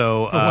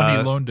 So, The one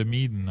he loaned to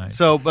me tonight.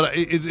 so, but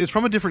it's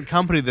from a different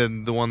company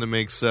than the one that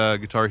makes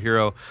Guitar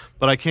Hero.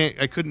 But I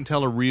couldn't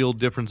tell a real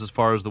difference as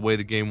far as the way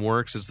the game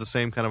works. It's the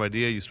same kind of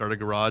idea. You start a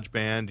garage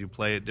band, you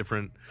play at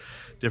different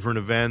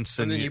events,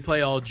 And then you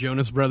play all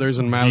Jonas Brothers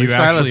and Do Miley you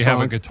Cyrus actually have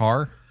a songs.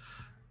 guitar?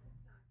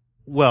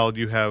 well,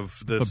 you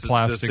have the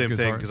plastic same thing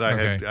guitar? because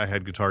Okay. I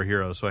had Guitar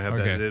Hero, so I have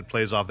that. Okay. It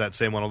plays off that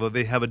same one. Although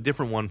they have a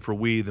different one for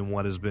Wii than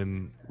what has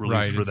been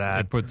released Right. for it's- that.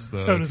 It puts the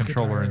So does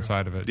controller Guitar Hero.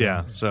 inside of it.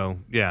 Yeah. So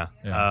yeah.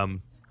 Yeah.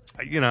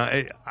 You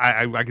know,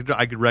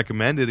 I could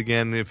recommend it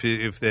again if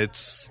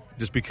it's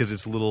just because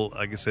it's a little,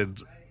 like I said,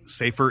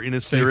 safer in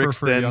its Safer lyrics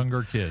for than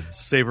younger kids.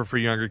 safer for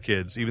younger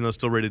kids, even though it's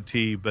still rated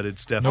T, but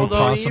it's No definitely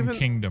Although Possum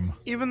Kingdom.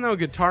 Even though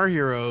Guitar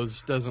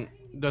Heroes doesn't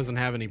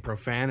have any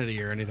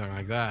profanity or anything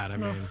like that, I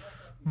mean,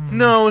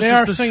 No, it's They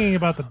just are this- singing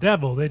about the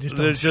devil. They just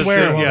don't There's just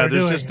swear while yeah.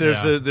 they're There's doing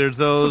just it. there's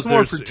those So it's more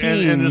there's, for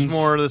and there's teens.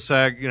 more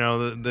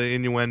of the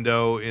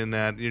innuendo in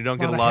that you don't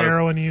get a a lot lot of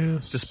heroin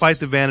use. despite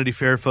the Vanity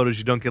Fair photos,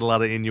 you don't get a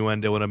lot of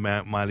innuendo in a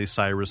Miley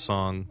Cyrus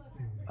song.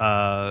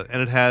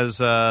 And it has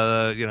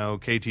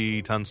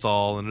KT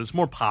Tunstall, and it's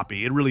more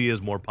poppy. It really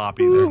is more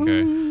poppy there.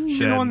 Okay.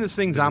 She the one that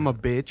sings "I'm a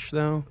Bitch"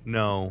 though.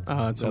 No,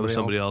 Oh, it's that was somebody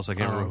somebody else. else. I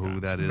can't Oh, remember who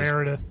that is.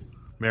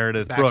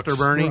 Meredith. Baxter Brooks.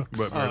 Burney?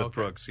 Brooks. Meredith Oh, okay.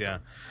 Brooks, yeah.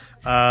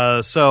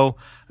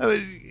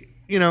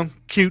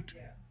 Cute.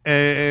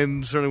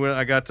 And certainly when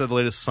I got to the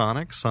latest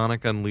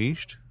Sonic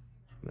Unleashed,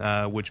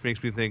 which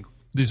makes me think,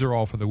 These are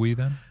all for the Wii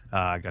then?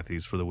 I got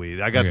these for the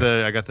Wii. I got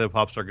the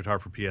Popstar guitar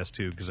for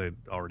PS2 because I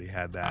already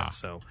had that.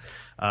 So,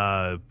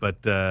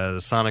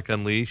 but Sonic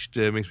Unleashed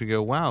makes me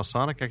go, wow,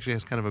 Sonic actually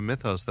has kind of a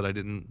mythos that I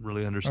didn't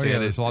really Oh, understand. yeah,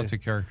 there's lots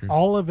of characters.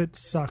 All of it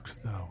sucks,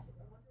 though.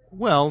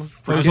 Well,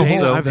 for There's kids, a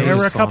whole- though, I've There were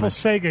a Sonic. couple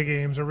Sega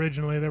games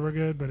originally that were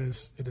good, but it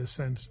has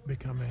since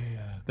become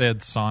a... They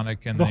had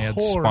Sonic, and The they had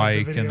whore of the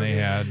Spike, video and they game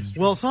had... industry.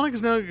 well, Sonic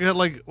is now got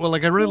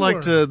I really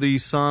liked the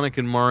Sonic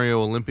and Mario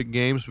Olympic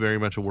games. Very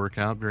much a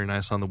workout. Very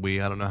nice on the Wii.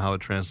 I don't know how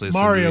it translates.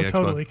 Mario into the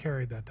totally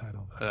carried that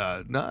title.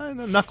 No,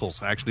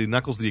 Knuckles, actually.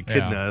 Knuckles the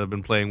Echidna Yeah. I've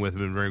been playing with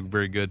have been very,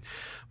 very good.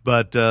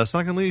 But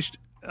Sonic Unleashed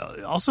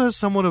also has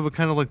somewhat of a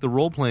kind of like the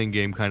role-playing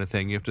game kind of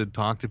thing. You have to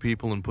talk to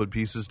people and put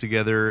pieces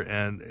together.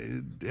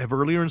 And have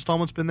earlier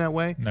installments been that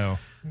way? No.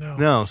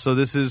 No. So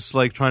this is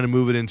like trying to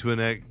move it into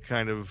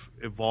kind of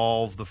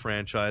evolve the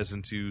franchise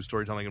into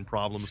storytelling and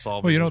problem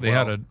solving. Well,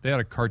 as they had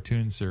a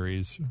cartoon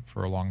series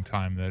for a long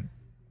time that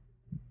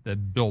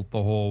built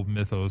the whole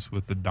mythos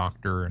with the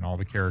Doctor and all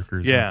the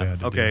characters. that they Yeah. had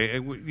to Okay.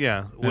 do.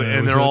 Yeah. there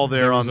And was they're all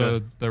there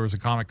on There was a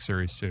comic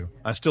series too.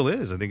 Still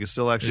is. I think it's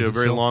still actually Is a it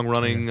very still?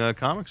 long-running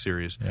comic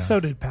series. Yeah. So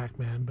did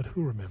Pac-Man, but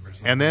who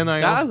remembers that? And then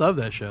I love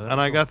that show. and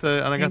I got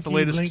the Pinky,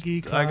 latest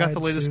Blinky, I got the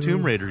Clyde, latest Sue.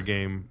 Tomb Raider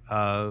game,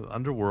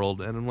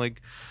 Underworld, and I'm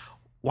like,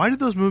 why did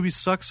those movies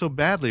suck so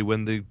badly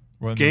when the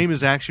game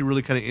is actually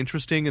really kind of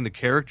interesting and the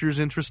character's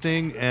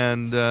interesting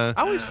and I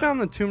always found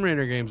the Tomb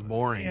Raider games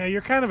boring. Yeah,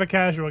 you're kind of a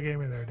casual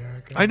gamer there,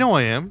 Derek. I know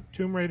I am.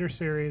 Tomb Raider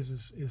series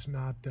is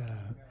not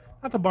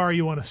the bar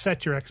you want to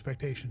set your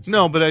expectations.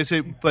 No, but I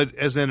say, but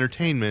as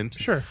entertainment,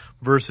 Sure.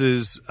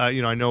 Versus, I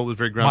know it was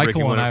very groundbreaking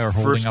Michael when and I it are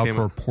first holding out came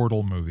for a out.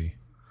 Portal movie.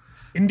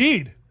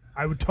 Indeed.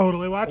 I would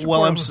totally watch it.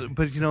 Well,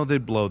 but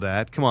they'd blow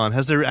that. Come on,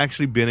 has there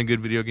actually been a good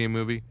video game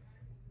movie?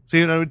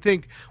 See, and I would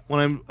think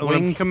when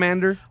Wing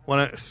Commander.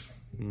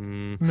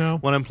 No.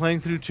 When I'm playing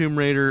through Tomb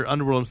Raider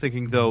Underworld, I'm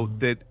thinking though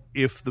that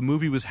if the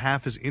movie was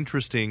half as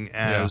interesting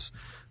as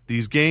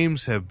these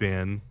games have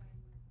been,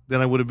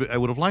 then I would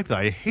have liked that.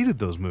 I hated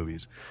those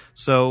movies.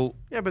 So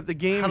Yeah, but the How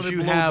games did it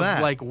you blow have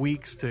that? like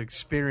weeks to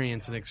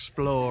experience and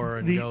explore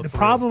and go The through.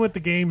 problem with the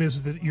game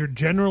is that you're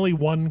generally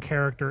one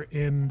character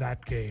in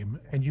that game,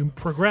 and you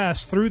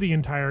progress through the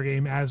entire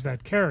game as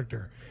that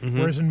character.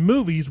 Whereas in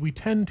movies, we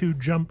tend to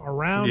jump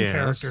around Yes,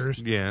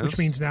 characters, yes. which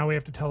means now we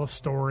have to tell a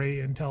story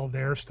and tell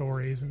their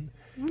stories, and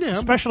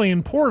especially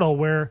in Portal,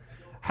 where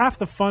half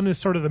the fun is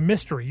sort of the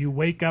mystery. You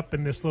wake up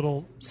in this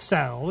little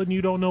cell, and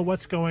you don't know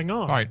what's going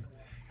on. Right.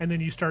 And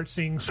then you start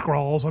seeing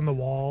scrawls on the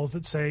walls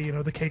that say,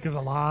 the cake is a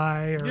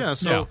lie,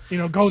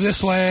 or go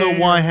this way. So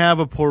why have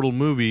a Portal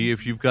movie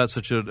if you've got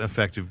such an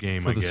effective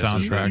game? For I the guess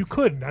soundtrack. You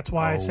couldn't. That's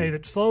why I say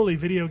that slowly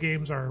video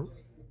games are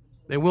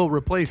They will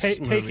replace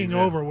movies, taking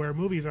yeah. over where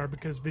movies are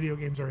because video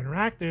games are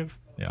interactive.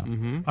 Yeah,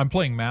 I'm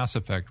playing Mass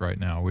Effect right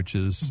now, which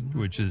is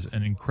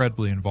an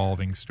incredibly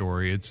involving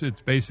story. It's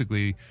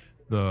basically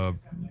the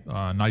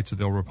Knights of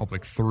the Old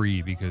Republic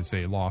 3 because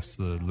they lost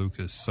the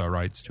Lucas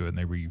rights to it and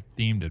they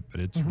rethemed it, but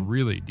it's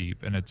really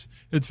deep and it's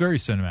very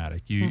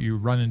cinematic. You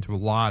run into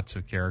lots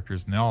of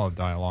characters and they all have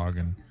dialogue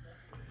and.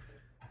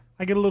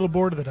 I get a little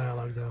bored of the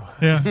dialogue, though.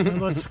 Yeah.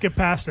 Let's skip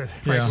past it,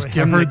 frankly.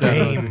 Give them the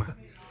game.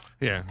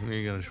 Yeah,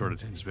 you got a short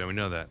attention span. We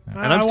know that. And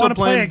I I'm still wanna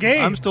play playing a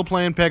game. I'm still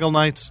playing Peggle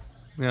Knights.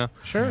 Yeah,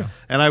 Sure.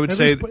 and I would At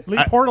say,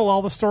 least Portal,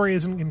 all the story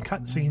isn't in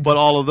cutscenes. but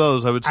all of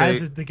those, I would say,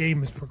 as the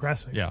game is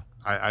progressing. Yeah.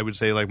 I would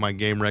say like my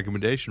game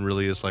recommendation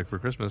really is like for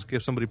Christmas,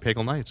 give somebody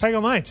Peggle Knights.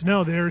 Peggle Knights.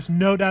 No, there's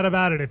no doubt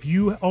about it. If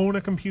you own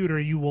a computer,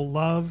 you will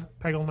love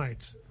Peggle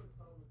Knights.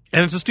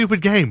 And it's a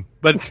stupid game,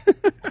 but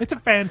It's a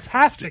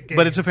fantastic game.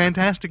 but it's a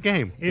fantastic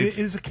game. It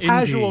is a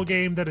casual Indeed.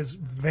 game that is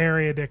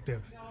very addictive.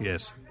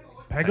 Yes,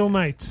 Peggle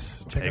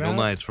Knights. Check it Peggle out.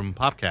 Knights from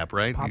PopCap,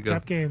 right? You go-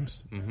 PopCap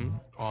Games.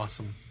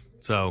 Awesome.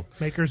 So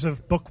Makers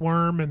of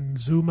Bookworm and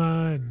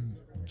Zuma and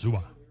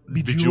Zuma.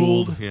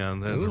 Bejeweled. yeah,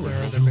 that's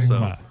Ooh,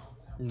 so.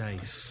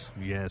 Nice.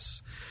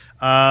 Yes.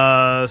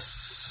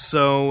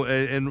 So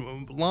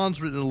and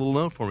Lon's written a little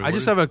note for me. I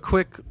just have a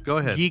quick Go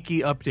ahead. geeky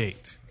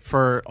update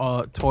for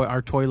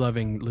our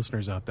toy-loving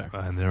listeners out there.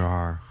 and there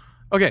are.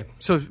 Okay,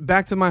 so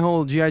back to my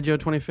whole G.I. Joe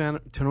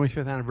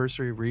 25th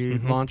anniversary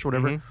relaunch,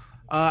 whatever.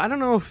 I don't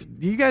know if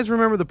do you guys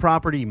remember the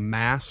property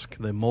Mask,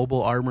 the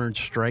Mobile Armored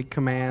Strike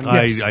Command?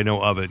 Yes. I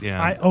know of it.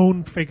 Yeah. I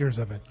own figures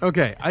of it.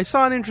 Okay, I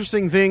saw an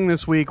interesting thing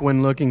this week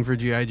when looking for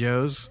G.I.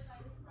 Joes.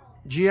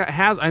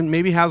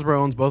 Maybe Hasbro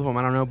owns both of them,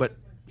 I don't know, but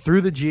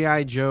through the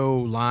G.I. Joe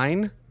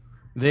line,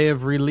 they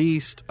have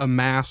released a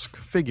Mask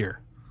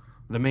figure.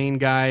 The main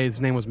guy,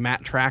 his name was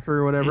Matt Tracker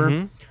or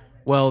whatever.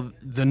 Well,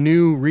 the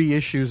new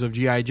reissues of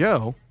G.I.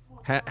 Joe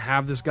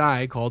have this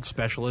guy called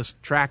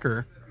Specialist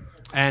Tracker.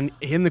 And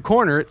in the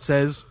corner, it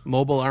says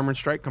Mobile Armored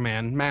Strike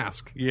Command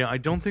Mask. Yeah, I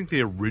don't think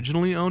they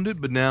originally owned it,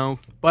 but now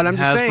But I'm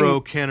just Hasbro,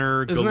 saying,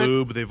 Kenner, isn't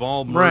Galoob, they've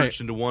all merged Right.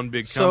 into one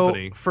big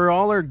company. So for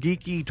all our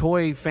geeky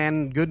toy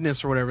fan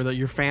goodness or whatever, that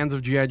you're fans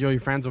of G.I. Joe,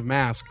 you're fans of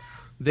Mask,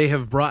 they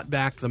have brought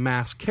back the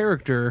Mask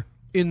character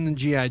in the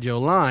G.I. Joe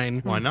line.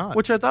 Why not?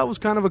 Which I thought was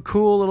kind of a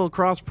cool little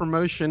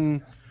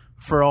cross-promotion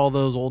for all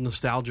those old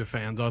nostalgia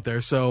fans out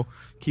there. So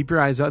keep your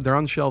eyes out. They're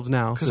on the shelves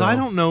now. Because I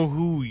don't know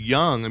who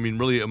young, I mean,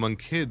 really among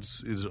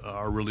kids,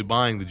 are really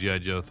buying the G.I.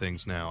 Joe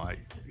things now.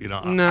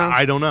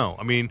 I don't know.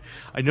 I mean,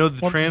 I know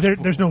the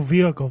there's no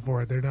vehicle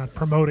for it. They're not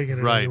promoting it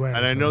in right, any way.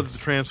 and I so know that the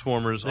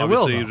Transformers will,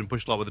 obviously though. has been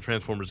pushed a lot with the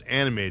Transformers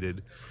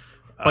animated.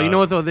 But you know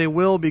what, though? They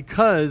will,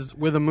 because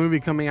with a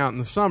movie coming out in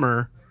the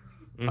summer,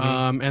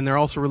 and they're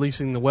also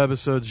releasing the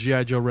webisodes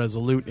G.I. Joe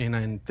Resolute in,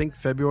 I think,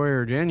 February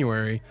or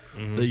January,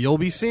 that you'll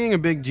be seeing a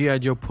big G.I.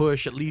 Joe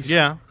push, at least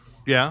at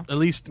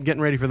least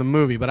getting ready for the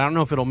movie. But I don't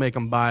know if it'll make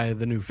them buy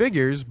the new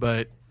figures,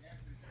 but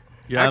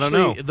I don't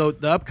know.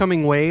 the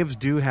upcoming waves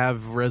do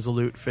have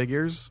Resolute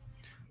figures.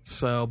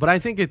 So, but I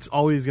think it's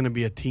always going to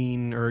be a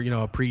teen or a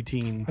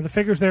preteen. Are the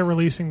figures they're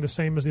releasing the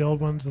same as the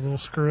old ones? The little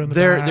screw in the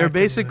back? They're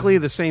basically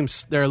the same.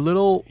 They're a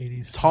little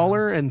 80s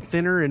taller and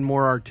thinner and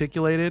more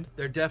articulated.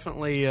 They're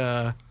definitely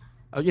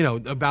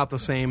about the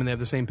same, and they have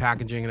the same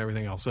packaging and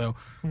everything else. So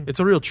it's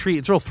a real treat.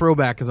 It's a real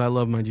throwback because I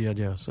love my G.I.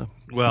 Joe. So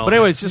but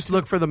anyways, just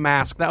look for the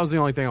Mask. That was the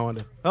only thing I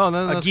wanted. Oh,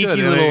 no, that's geeky good.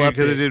 little update.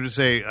 Because they did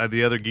say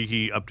the other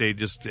geeky update.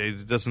 Just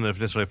it doesn't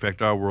necessarily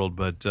affect our world,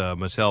 but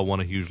Mattel won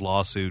a huge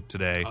lawsuit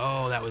today.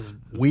 Oh, that was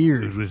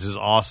weird. Which is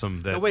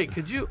awesome. That wait,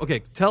 could you?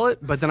 Okay, tell it,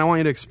 but then I want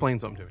you to explain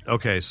something to me.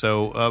 Okay,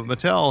 so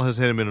Mattel has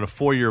had him in a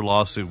 4-year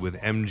lawsuit with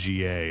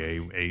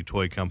MGA, a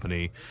toy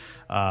company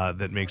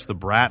that makes the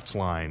Bratz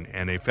line,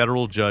 and a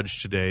federal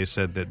judge today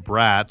said that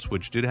Bratz,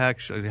 which did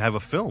actually have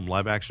a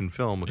live-action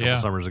film a couple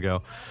summers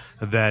ago,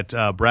 that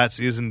Bratz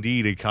is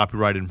indeed a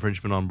copyright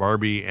infringement on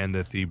Barbie, and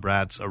that the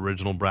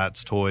original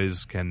Bratz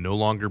toys can no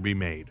longer be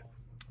made.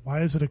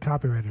 Why is it a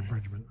copyright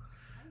infringement?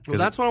 Well,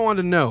 that's what I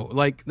wanted to know.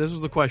 Like, this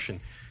is the question: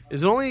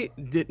 is it only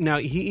now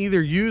he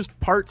either used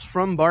parts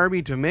from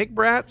Barbie to make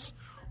Bratz,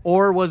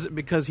 or was it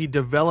because he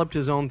developed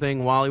his own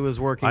thing while he was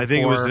working? I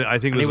think it was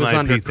an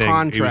under IP thing.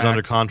 contract. He was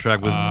under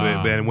contract with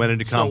and went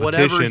into So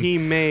competition. whatever he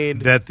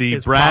made, that the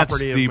is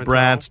property of Mattel.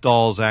 Bratz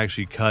dolls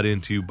actually cut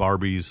into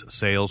Barbie's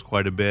sales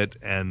quite a bit,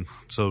 and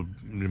so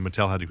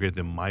Mattel had to create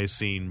the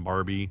Mycene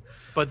Barbie.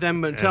 But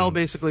then Mattel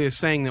basically is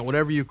saying that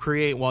whatever you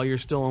create while you're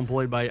still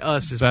employed by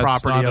us is That's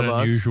property not of an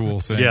us. unusual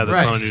thing. Yeah, that's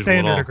Right. not unusual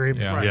Standard at all.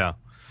 agreement. Yeah. Right. Yeah.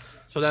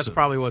 So that's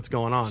probably what's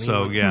going on.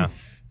 So yeah.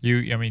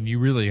 You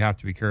really have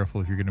to be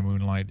careful if you're going to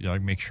moonlight.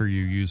 Like, make sure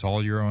you use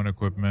all your own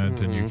equipment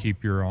and you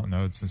keep your own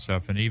notes and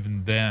stuff. And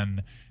even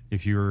then,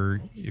 if you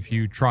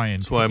try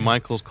and That's why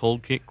Michael's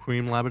Cold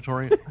Cream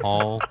Laboratory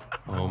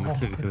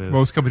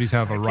most companies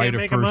have a right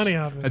of make first. money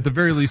off it. At the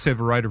very least, they have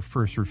a right of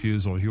first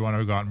refusal. If you want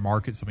to go out and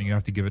market something, you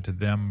have to give it to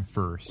them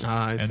first.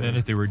 I and see. then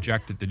if they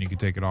reject it, then you can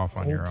take it off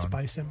on your Old own.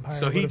 Spice Empire.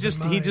 So would have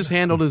been he mine. just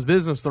handled his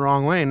business the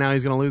wrong way, and now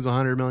he's going to lose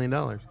 $100 million.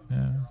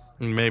 Yeah.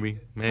 maybe.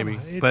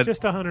 It's But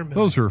just 100 million.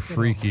 Those are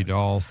freaky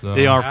dolls, though.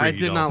 they are I freaky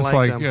did not dolls. It's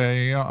like like,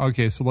 them.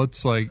 okay, so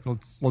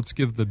let's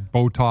give the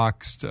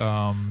Botoxed,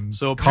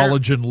 So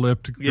collagen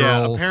lipped girls.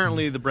 Yeah,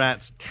 apparently the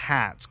Bratz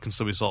cats can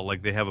still be sold.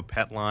 Like, they have a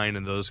pet line,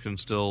 and those can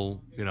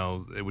still,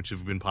 which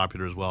have been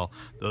popular as well.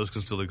 Those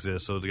can still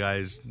exist. So the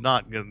guy's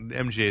not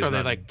MGA is So not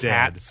they're like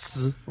dead.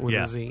 cats with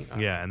Yeah, a Z.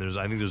 yeah, and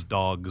I think there's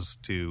dogs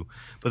too,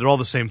 but they're all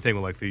the same thing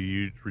with like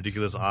the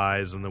ridiculous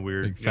eyes and the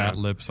weird Big fat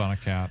lips on a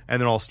cat. and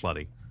they're all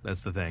slutty.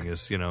 That's the thing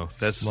is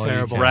that's Slutty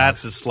terrible.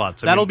 Bratz is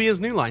sluts. That'll be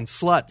his new line,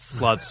 sluts.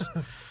 sluts.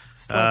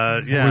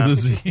 With Yeah. a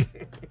Z.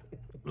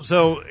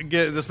 So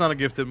that's not a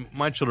gift that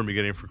my children be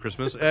getting for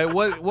Christmas.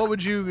 What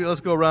would you? Let's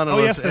go around and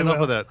Oh, let's yes, they end off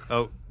will. with that.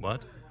 Oh,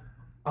 what?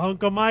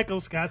 Uncle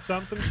Michael's got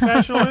something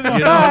special in his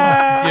You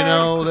bag.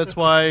 know, that's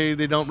why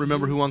they don't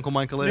remember who Uncle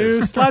Michael New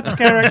is. Sluts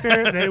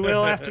character. They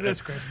will after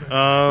this Christmas.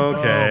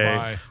 Okay. Oh,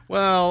 my.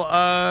 Well,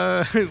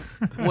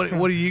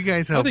 what are you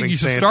guys I helping? think you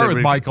should Santa start with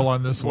bring- Michael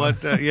on this one.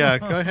 What? Yeah,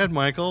 go ahead,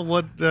 Michael.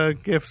 What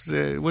gifts?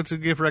 What's a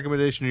gift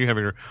recommendation are you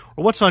having, or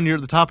what's on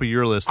the top of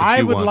your list that I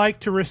you would want? like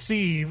to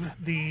receive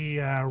the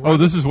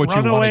this is what you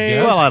wanna Runaways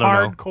get? Well, I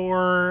don't know.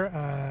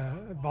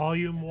 hardcore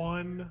Volume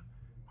 1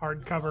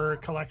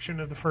 hardcover collection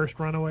of the first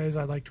Runaways.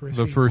 I'd like to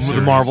receive The first one. the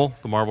series.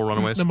 Marvel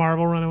Runaways. The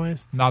Marvel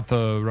Runaways. Not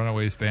the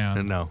Runaways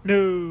band. No.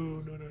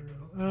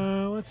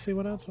 No. Let's see.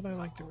 What else would I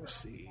like to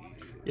receive?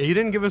 Yeah, you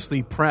didn't give us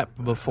the prep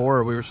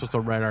before. We were supposed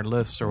to write our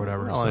lists or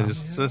whatever. Well,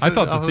 so. I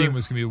thought the theme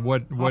was going to be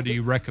what are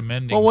you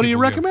recommending? Well, what do you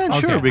people get? recommend?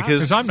 Sure, Okay.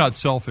 because- I'm not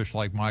selfish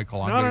like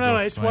Michael. I'm No. gonna go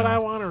for It's something what I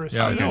else. want to receive.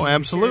 Yeah, okay. No,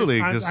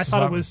 absolutely, I 'cause-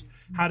 thought it was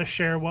how to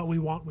share what we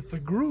want with the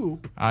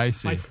group. I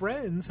see. My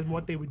friends and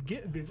what they would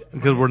get.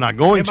 Because we're not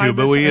going to,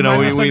 but we, am I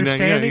we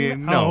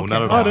misunderstanding? no, okay.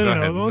 not at all. No. Go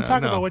ahead. We'll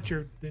talk No. about what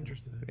you're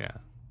interested in. Yeah.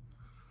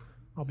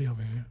 I'll be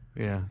over here.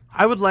 Yeah.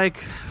 I would like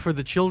for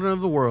the children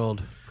of the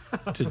world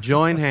to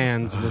join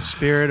hands in the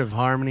spirit of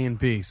harmony and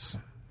peace.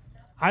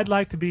 I'd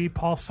like to be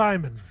Paul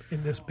Simon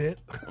in this bit.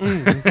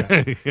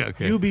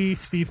 Okay. You be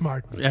Steve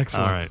Martin.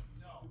 Excellent. All right.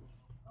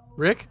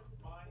 Rick?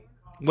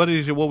 What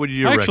would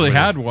you I actually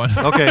had recommend?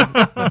 one.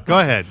 Okay. Go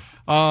ahead.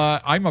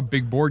 I'm a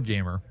big board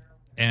gamer,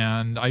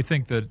 and I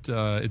think that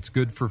it's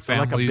good for like a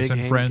families big and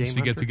hand friends game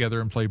to get hunter?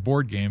 together and play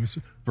board games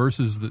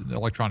versus the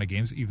electronic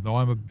games, even though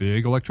I'm a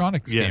big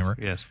electronics Yes, gamer.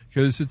 yes.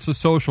 Because it's a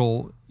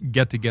social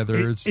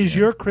get-together. Is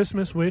your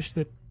Christmas wish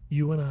that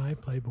you and I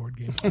play board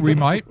games? We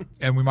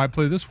might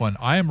play this one.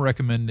 I am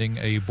recommending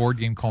a board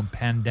game called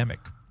Pandemic.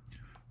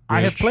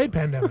 I have played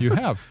Pandemic. You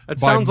have. That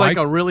By sounds like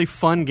Mike- a really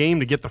fun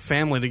game to get the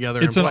family together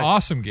It's and an play.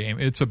 awesome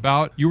game. It's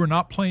about you are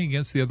not playing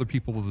against the other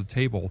people at the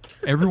table.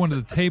 Everyone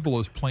at the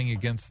table is playing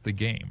against the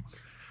game.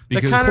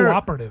 Because kinda-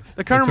 Cooperative.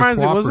 That kind of It's a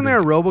reminds me, wasn't there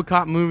a cooperative.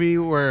 RoboCop movie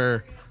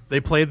where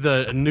they played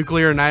the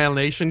nuclear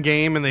annihilation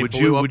game and they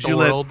blew up the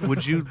world?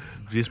 Would you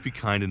just be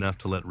kind enough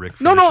to let Rick?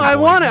 No, finish his I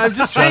point? want it. I'm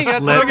just saying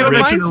that's let what it Rich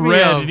reminds in me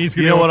red, of. and he's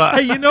You going know to what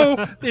hey, you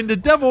know, in The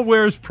Devil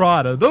Wears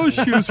Prada, those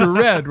shoes are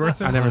red, weren't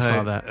they? I never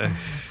saw that.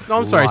 No,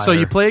 I'm sorry. So Liar.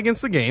 you play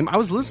against the game. I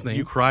was listening.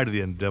 You cried at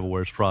the end of Devil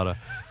Wears Prada.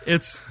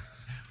 It's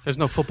There's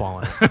no football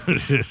in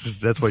it.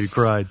 That's why you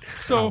cried.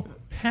 so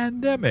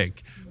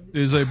Pandemic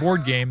is a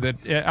board game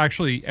that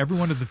actually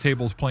everyone at the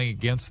table is playing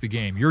against the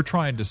game. You're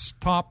trying to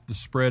stop the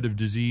spread of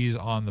disease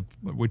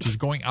which is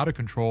going out of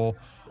control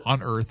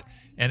on Earth.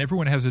 And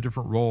everyone has a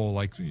different role,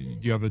 like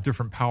you have a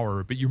different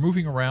power, but you're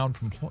moving around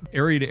from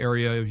area to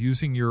area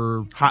using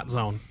your Hot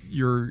zone.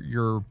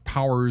 your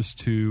powers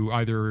to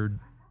either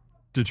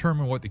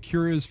determine what the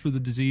cure is for the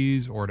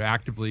disease or to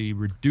actively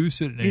reduce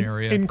it in an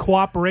area. in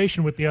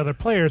cooperation with the other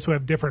players who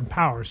have different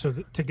powers. So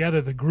that together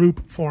the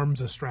group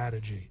forms a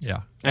strategy.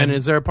 Yeah. And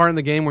is there a part in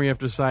the game where you have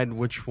to decide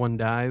which one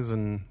dies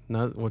and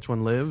which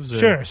one lives? Or?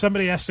 Sure,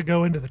 somebody has to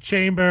go into the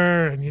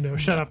chamber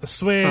and shut off the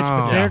switch,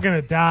 but Oh. they're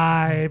going to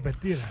die. But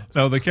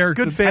No, the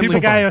character. good family that's the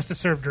guy fun. who has to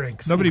serve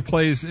drinks. Nobody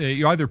plays.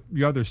 You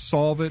either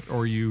solve it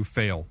or you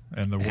fail,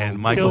 and the world. And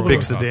Michael Kill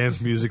picks the them.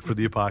 dance music for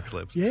the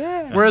apocalypse.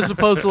 Yeah. Whereas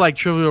opposed to like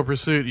Trivial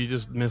Pursuit, you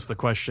just miss the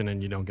question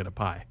and you don't get a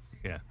pie.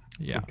 Yeah.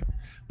 Yeah.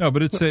 No,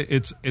 but it's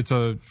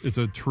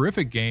a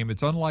terrific game.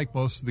 It's unlike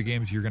most of the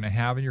games you're going to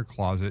have in your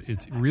closet.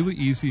 It's really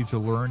easy to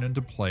learn and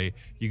to play.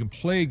 You can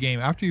play a game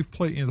after you've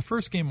played. The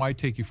first game might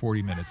take you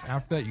 40 minutes.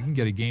 After that, you can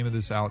get a game of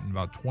this out in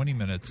about 20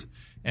 minutes,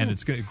 and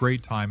it's a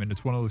great time. And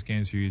it's one of those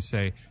games where you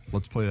say,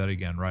 "Let's play that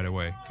again right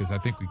away," because I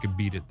think we can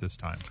beat it this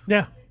time.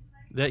 Yeah.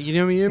 That you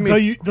know what I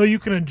mean? Though you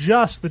can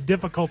adjust the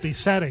difficulty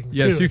setting.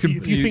 Yes, too. you can.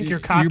 If you think you're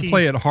cocky, You can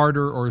play it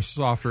harder or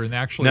softer, and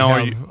actually Now, are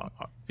have you-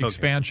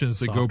 expansions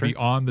that go Softer?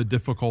 beyond the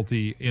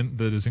difficulty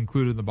that is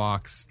included in the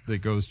box. That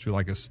goes to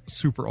like a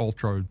super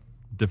ultra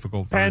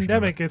difficult version of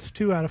Pandemic, it. it's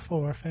 2 out of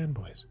 4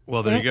 fanboys.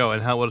 Well, there you go.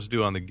 And what does it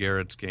do on the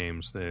Garrett's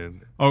games?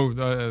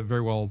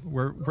 Very well.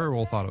 Very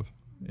well thought of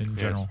in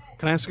general.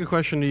 Can I ask a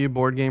question to you,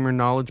 board gamer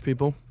knowledge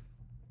people?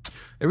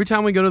 Every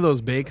time we go to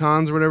those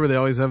Baycons or whatever, they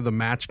always have the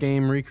match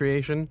game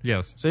recreation.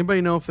 Yes. Does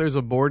anybody know if there's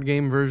a board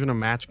game version of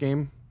match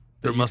game?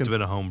 There must have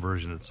been a home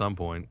version at some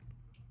point.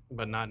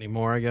 But not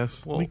anymore, I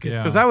guess. Well, could- Yeah.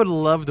 Because I would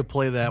love to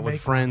play that with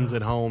Make friends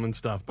one. at home and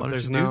stuff. But why don't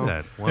there's you no. do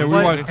that? Why Yeah, don't we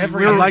you- want-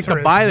 Every I'd like answer to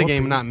is buy the whoopee.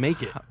 game and not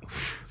make it.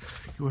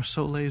 You are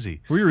so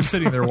lazy. We were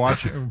sitting there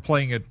watching,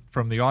 playing it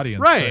from the audience.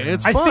 Right, and-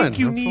 it's I fun. think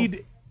you That's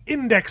need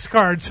index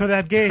cards for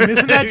that game.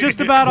 Isn't that just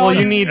about all Well,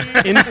 you need?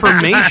 need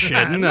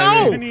information.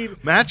 You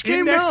need Match game?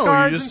 index No,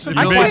 cards you and just- some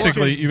You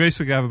questions.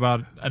 basically have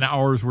about an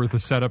hour's worth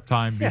of setup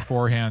time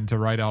beforehand to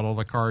write out all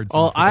the cards.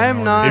 Well, and put them I in am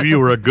order. not If you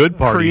were a good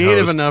party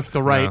creative host. enough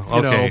to write, No,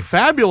 okay.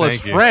 Fabulous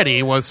Thank you.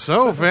 Freddy was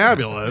so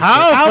fabulous.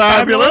 How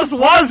fabulous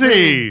was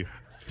he?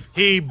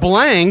 He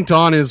blanked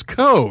on his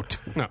coat.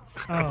 No.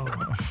 Oh.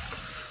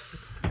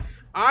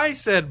 I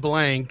said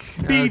blank.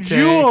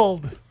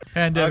 Bejeweled.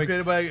 Pandemic.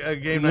 Created by a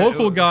game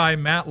Local guy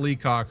Matt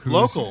Leacock, who's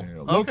Local.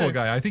 local Okay.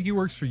 guy. I think he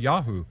works for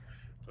Yahoo.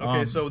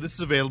 Okay, so this is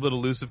available at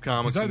Elusive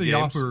Comics It's and either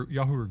games.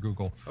 Yahoo or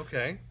Google.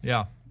 Okay.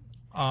 Yeah.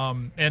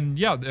 And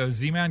yeah,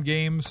 Z-Man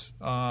Games.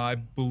 I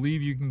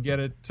believe you can get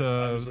it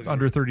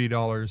under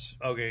 $30.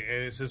 Okay,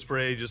 and it says for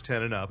ages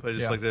 10 and up. I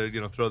just Yeah. like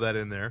to throw that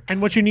in there.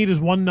 And what you need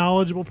is one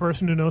knowledgeable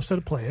person who knows how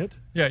to play it.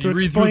 Yeah, to you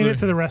read explain through it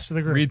to the rest of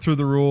the group. Read through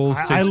the rules.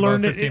 I takes about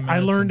learned 15 it. I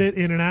minutes learned and-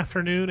 it in an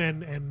afternoon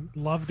and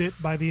loved it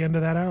by the end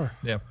of that hour.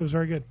 Yeah. It was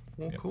very good.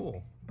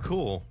 Well,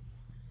 cool.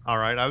 All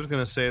right, I was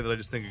going to say that I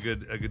just think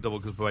a good double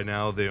because by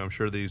now I'm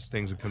sure these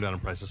things have come down in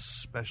price,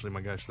 especially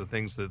my gosh, the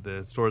things that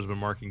the stores have been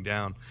marking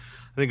down.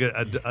 I think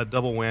a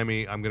double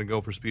whammy. I'm going to go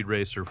for Speed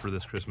Racer for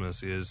this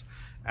Christmas is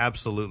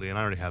absolutely, and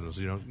I already have them,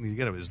 so you don't need to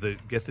get them. Is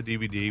get the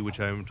DVD, which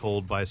I'm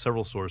told by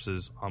several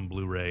sources on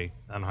Blu-ray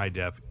on high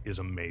def is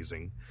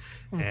amazing,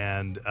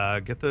 and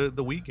get the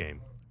Wii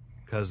game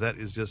because that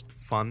is just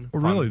fun. Oh,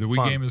 fun, really? The Wii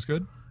fun. game is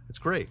good? It's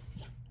great.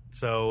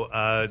 So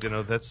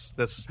that's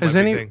my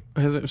big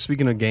thing.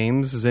 Speaking of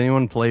games, has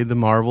anyone played the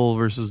Marvel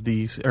versus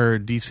DC or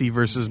DC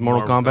versus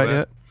Mortal Kombat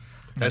yet?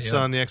 That's Yeah.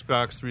 on the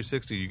Xbox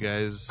 360. You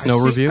guys, No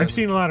review? I've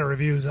seen a lot of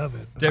reviews of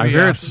it. but I Debbie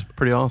hear asks- it's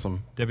pretty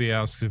awesome. Debbie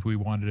asks if we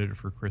wanted it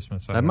for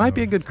Christmas. I That don't might know.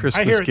 be a good I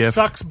Christmas hear it gift.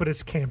 sucks, but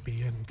it's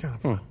campy and kind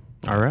of fun.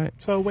 All right.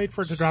 So wait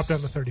for it to drop down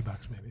to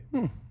 $30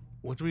 maybe.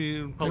 which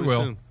we probably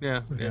will. soon.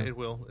 Yeah, it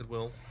will. It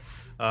will.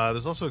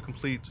 There's also a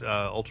complete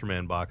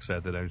Ultraman box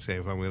set that I'm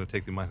saying if I'm going to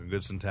take the Michael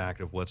Goodson tack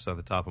of what's at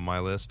the top of my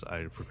list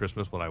for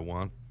Christmas, what I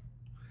want,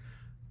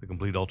 the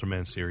complete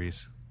Ultraman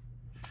series.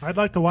 I'd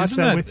like to watch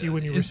Isn't that with you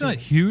when you Isn't receive that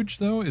it. huge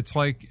though? It's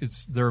like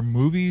there are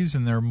movies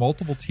and there are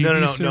multiple TV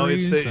No.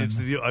 series. It's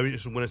and the. I mean,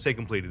 when I say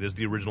complete, it is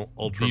the original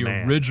the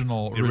Ultraman.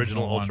 original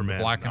Ultraman, one, the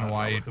black and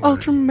white.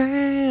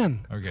 Ultraman.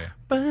 Okay.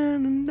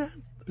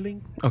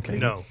 Okay.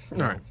 No, All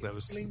right. that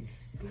was.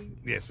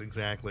 Yes,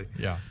 exactly.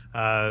 Yeah.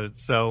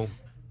 So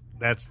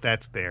that's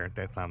there.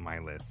 That's on my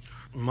list.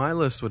 My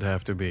list would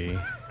have to be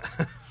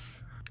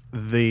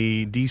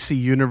the DC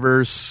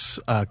Universe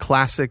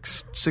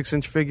Classics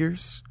 6-inch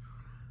figures.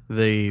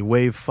 The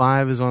Wave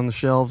 5 is on the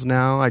shelves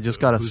now. I just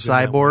got a Who's in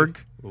that Cyborg,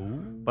 Ooh.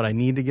 but I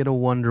need to get a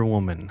Wonder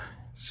Woman.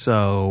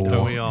 So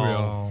Don't we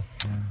all?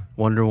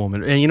 Wonder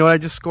Woman. And you know what I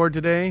just scored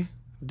today?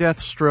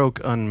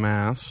 Deathstroke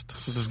Unmasked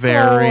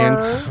variant.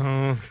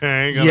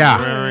 Okay. got Yeah.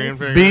 the variant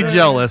figure. Be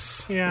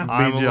jealous. Yeah. Be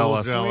I'm a little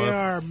jealous. jealous. We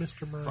are,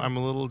 Mr. Murray. I'm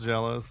a little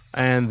jealous.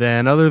 And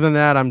then other than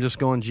that, I'm just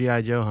going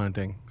G.I. Joe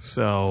hunting.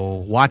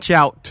 So watch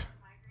out,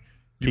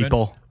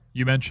 people.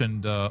 You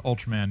mentioned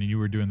Ultraman, and you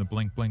were doing the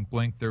blink, blink,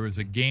 blink. There was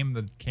a game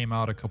that came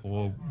out a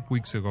couple of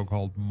weeks ago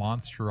called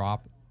Monster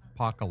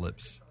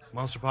Apocalypse.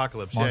 Monster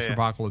Apocalypse. Monster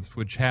Apocalypse,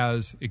 which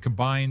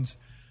combines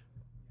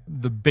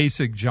the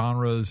basic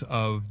genres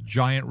of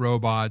giant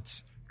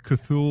robots,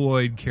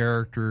 Cthulhuoid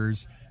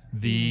characters,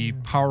 the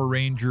Power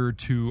Ranger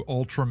to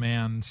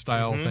Ultraman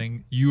style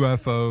thing,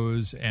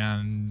 UFOs,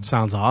 and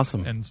Sounds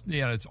awesome. and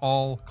yeah, it's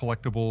all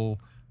collectible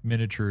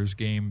miniatures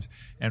games.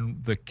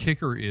 And the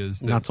kicker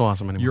is that Not so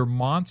awesome anymore. your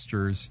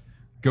monsters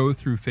go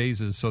through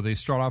phases. So they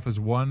start off as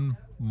one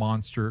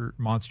monster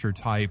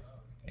type,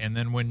 and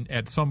then when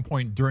at some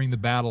point during the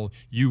battle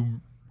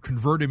you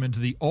convert him into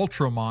the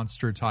Ultra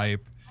monster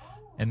type,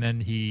 and then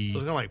he So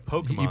it's kinda like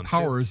Pokemon, he too.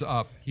 powers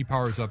up. He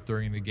powers up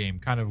during the game,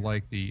 kind of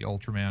like the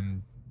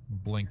Ultraman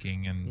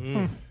blinking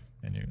and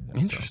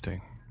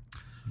Interesting.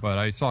 But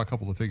I saw a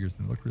couple of figures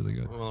and they look really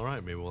good. Well, all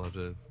right. Maybe we'll have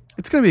to.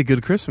 It's going to be a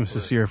good Christmas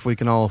this year if we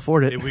can all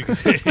afford it. If we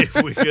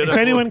could. If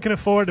anyone can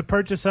afford to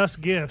purchase us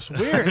gifts,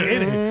 we're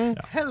in it.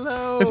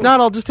 Hello. If not,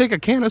 I'll just take a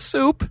can of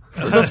soup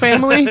for the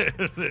family.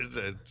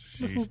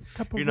 Jeez.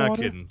 cup of You're not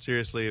water. kidding.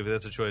 Seriously, if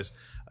that's a choice,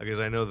 because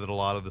I know that a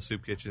lot of the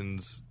soup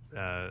kitchens,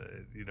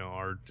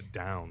 are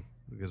down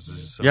because there's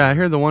just so Yeah, I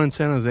hear the one in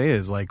San Jose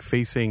is like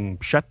facing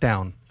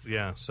shutdown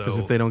yeah. So because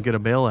if they don't get a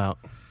bailout.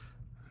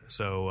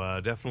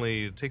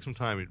 definitely take some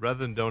time rather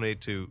than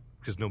donate to.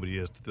 Because nobody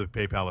is to the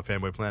PayPal at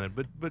Fanboy Planet,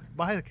 but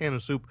buy a can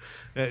of soup,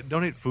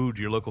 donate food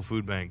to your local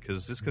food bank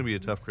because it's going to be a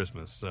tough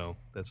Christmas. So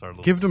that's our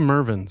little Give them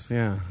Mervin's.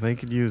 Yeah, they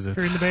could use it. If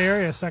you're in the Bay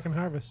Area, Second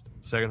Harvest.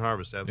 second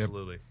harvest.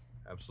 Absolutely,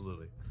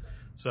 absolutely.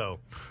 So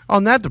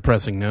On that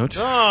depressing note,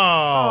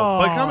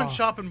 but come and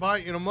shop and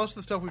buy. Most of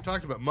the stuff we've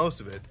talked about, most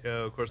of it,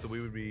 of course, that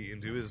we would be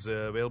into is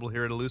available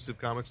here at Elusive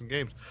Comics and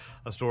Games,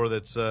 a store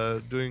that's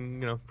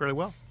doing fairly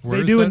well. Where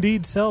They is do that?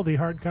 indeed sell the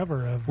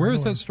hardcover of. Where is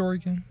Wonder that store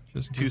again?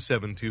 Just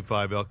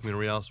 2725 El Camino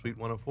Real, Suite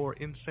 104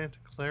 in Santa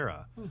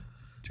Clara.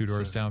 2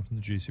 doors down from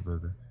the Juicy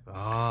Burger.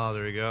 Ah,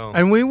 there you go.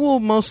 and we will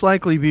most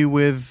likely be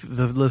with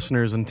the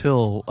listeners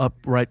until up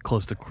right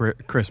close to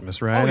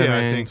Christmas, right? Oh, yeah,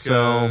 I mean, think,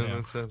 so.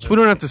 that's- So we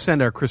don't have to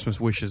send our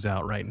Christmas wishes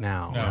out right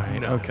now, right?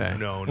 No, Okay.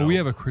 No. Well, we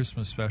have a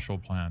Christmas special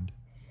planned,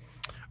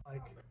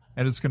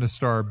 and it's going to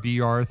star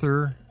B.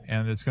 Arthur,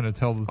 and it's going to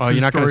tell the. Oh, true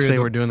you're not going to story of say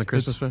the- we're doing the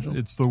Christmas it's- special?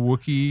 It's the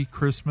Wookiee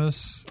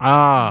Christmas,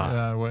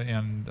 Ah.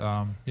 and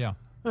yeah,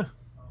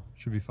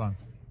 should be fun.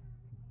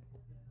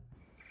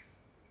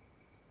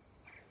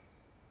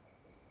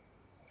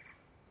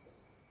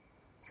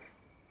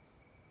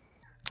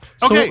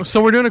 Okay.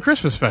 So we're doing a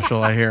Christmas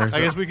special, I hear. I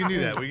guess we can do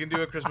that. We can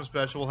do a Christmas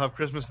special. We'll have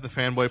Christmas at the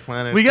Fanboy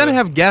Planet. We got to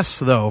have guests,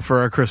 though, for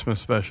our Christmas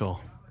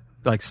special.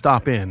 Like,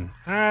 stop in.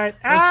 All right.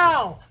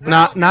 Ow!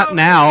 Not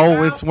now.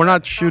 We're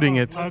not shooting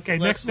it. Okay,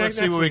 Let's next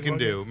see what we week can we'll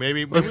do.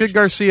 Maybe Let's get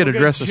Garcia to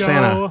dress as Joe.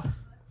 Santa.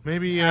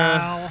 Maybe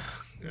Al.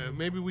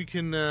 maybe we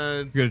can.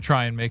 We're going to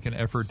try and make an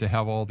effort to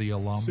have all the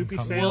alum Soupy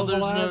come. Sales Well,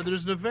 alive?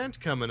 there's an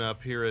event coming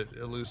up here at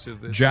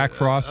Elusive. It's Jack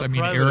Frost, I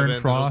mean, private Aaron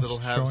event Frost That'll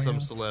have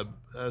showing some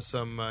up?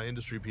 some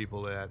industry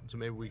people at. So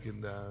maybe we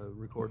can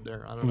record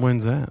there. I don't know.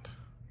 When's that?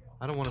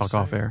 I don't want to Talk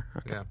off air.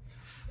 Okay. Yeah.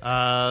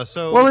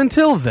 So Well,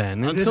 until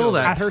then, Until until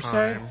that At her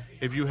say? time.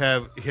 if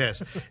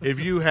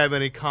you have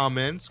any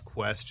comments,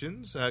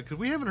 questions, because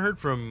we haven't heard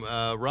from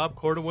Rob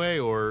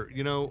Cordaway or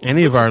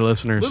Any of our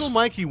listeners. little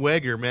Mikey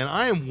Wager, man,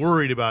 I am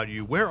worried about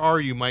you. Where are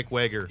you, Mike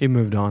Wager? He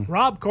moved on.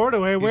 Rob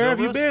Cordaway, where have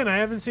over you us? been? I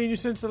haven't seen you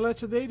since the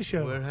Let's Data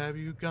show. Where have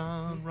you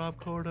gone,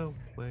 Rob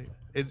Cordaway?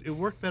 It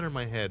worked better in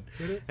my head.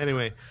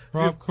 Anyway,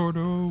 Rob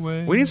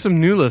Cordaway. We need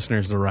some new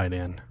listeners to write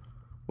in.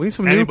 We need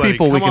some Anybody, new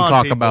people we come can on,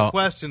 talk people. about.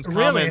 Questions,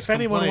 Really, comments, if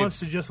anyone complaints. wants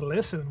to just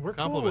listen, we're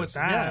cool with compliments.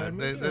 that. Yeah, I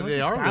mean, they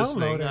just are download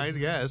listening, it. I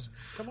guess.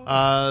 Come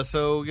on.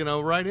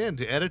 So, write in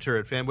to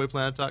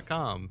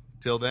editor@fanboyplanet.com.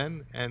 Till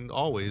then, and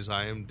always,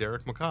 I am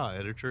Derek McCaw,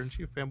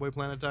 editor-in-chief of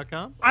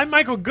fanboyplanet.com. I'm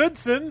Michael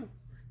Goodson.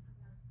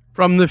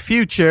 From the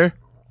future,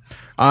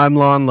 I'm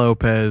Lon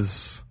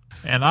Lopez.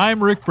 And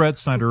I'm Rick Brett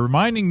Snyder,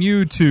 reminding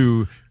you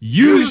to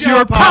use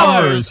your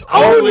powers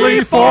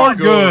only for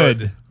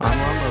good. I'm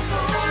Lon Lopez.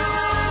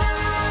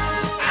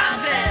 I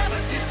never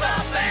give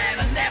up and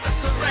I never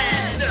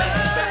surrender.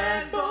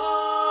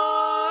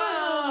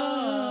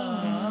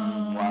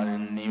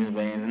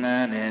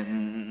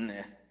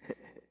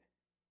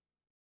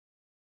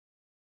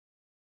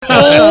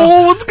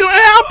 Oh, what's going to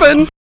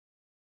happen?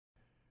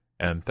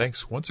 And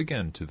thanks once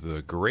again to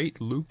the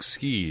great Luke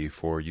Ski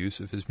for use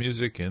of his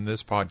music in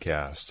this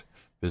podcast.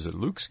 Visit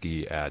Luke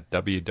Ski at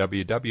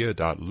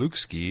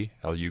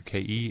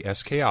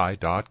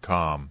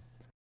www.lukeski.com.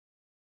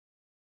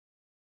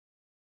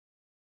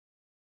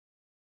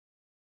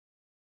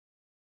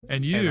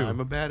 And And I'm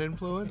a bad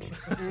influence.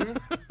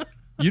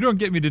 you don't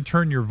get me to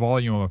turn your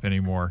volume up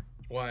anymore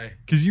Why?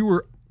 because you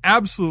were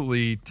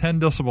absolutely 10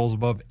 decibels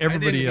above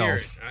everybody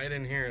else. I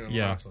didn't hear it on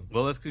Yeah. the last one.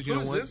 Well, that's because you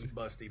know what? Who's this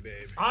busty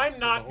babe? I'm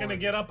not going to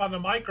get up on the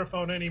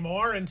microphone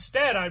anymore.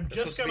 Instead, I'm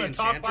just supposed to going be to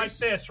talk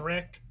Enchantress? like this,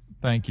 Rick.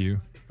 Thank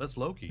you. That's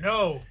Loki.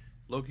 No,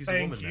 Loki's a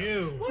thank woman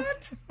you.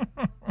 What?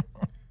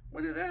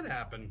 When did that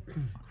happen? now.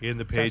 In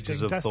the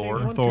pages of testing, Thor.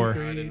 1, 2, Thor.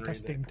 3,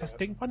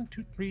 testing, 1,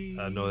 2, 3.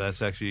 No,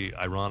 that's actually,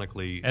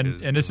 ironically...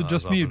 And is it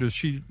just me, or Oz does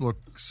she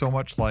look so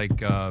much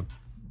like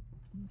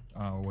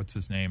what's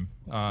his name?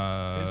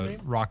 name?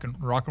 Rock and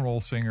roll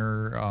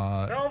singer.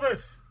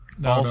 Elvis.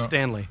 Paul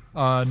Stanley.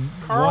 Carl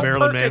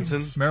Marilyn Perkins.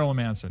 Manson? Marilyn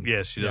Manson.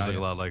 Yes, she does Yeah, look yeah.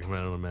 a lot like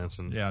Marilyn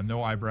Manson. Yeah,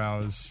 no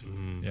eyebrows.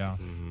 Yeah,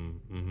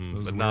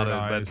 Those But not, weird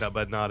eyes.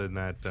 but not in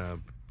that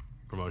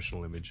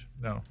promotional image.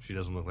 No. She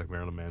doesn't look like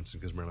Marilyn Manson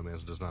because Marilyn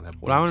Manson does not have.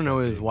 What I want to know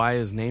is why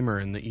is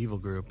Namor in the evil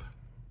group?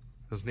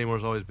 Because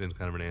Namor's always been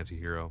kind of an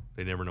anti-hero.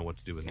 They never know what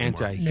to do with Namor.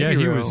 Anti-hero, Yeah,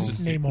 he was-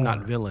 Namor.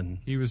 not villain.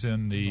 He was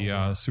in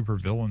the super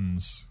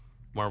villains.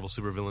 Marvel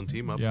supervillain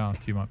team up. Yeah,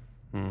 team up.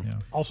 Yeah.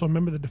 Also,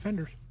 remember the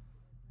Defenders.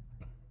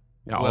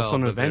 Yeah, also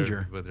an but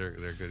Avenger. But they're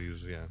good. He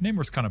was, yeah.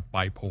 Namor's kind of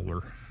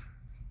bipolar.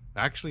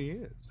 Actually, he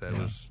is. That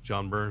was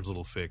John Byrne's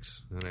little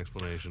fix and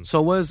explanation.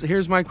 So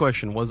here's my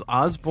question: was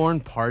Osborn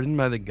pardoned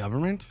by the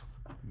government?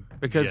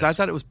 Because I Yes.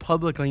 thought it was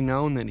publicly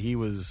known that he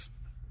was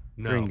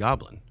No, Green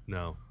Goblin.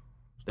 no.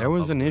 There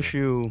was an publicly.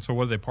 issue So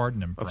what did they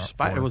pardon him for? of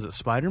was it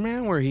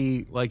Spider-Man where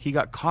he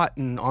got caught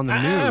on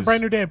the news?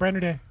 Brand new day, brand new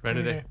day. Brand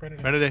new day.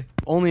 Brand new day.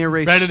 Only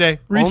erased Brand new day.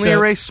 only Reset.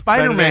 erased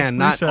Brand new day. Spider-Man,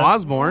 not Reset.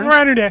 Osborn.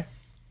 Brand new day.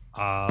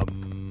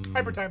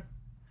 Hyper time.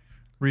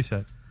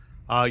 Reset.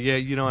 Yeah,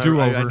 I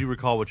Do-over. do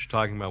recall what you're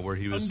talking about, where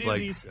he was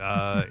like,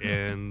 Undizzies.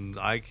 and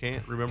I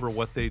can't remember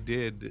what they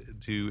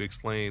did to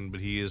explain, but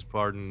he is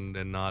pardoned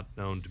and not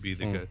known to be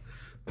the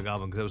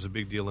Goblin, because that was a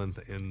big deal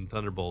in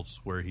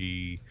Thunderbolts, where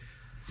he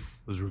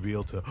was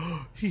revealed to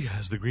he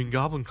has the Green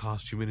Goblin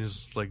costume in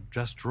his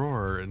dress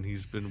drawer, and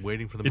he's been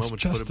waiting for the It's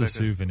moment to put just it a back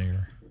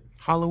souvenir.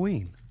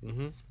 Halloween.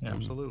 in.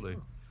 Absolutely.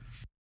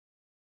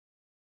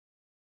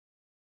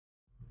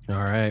 All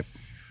right.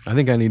 I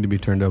think I need to be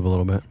turned up a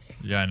little bit.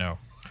 Yeah, I know.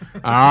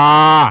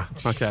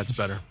 Okay, that's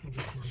better.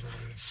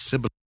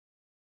 Siblings.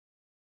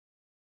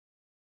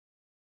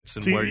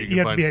 And So where you can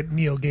have to find be a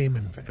Neil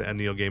Gaiman fan. a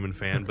Neil Gaiman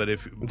fan, but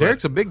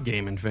Derek's a big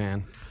gaming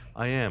fan.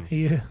 I am.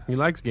 He He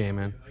likes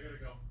gaming.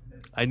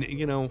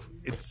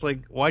 It's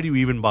like, why do you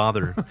even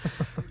bother?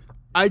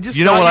 I just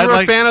You know thought what you I'd were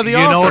like. a fan of the you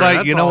author. know what I.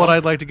 that's You know all. what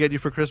I'd like to get you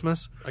for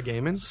Christmas? A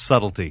gaming?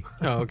 Subtlety.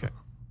 Oh, okay.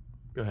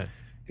 Go ahead.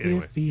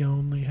 Anyway, If he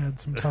only had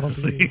some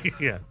subtlety.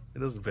 yeah, it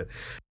doesn't fit.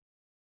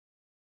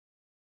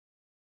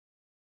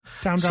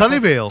 Town Dropper.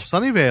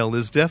 Sunnyvale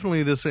is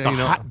definitely this The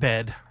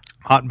hotbed.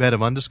 hotbed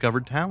of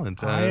undiscovered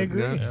talent. I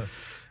agree.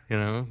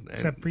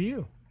 Except for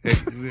you.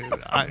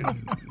 I,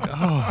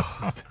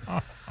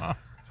 A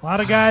lot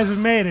of guys have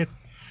made it.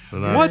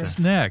 What's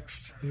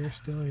next? You're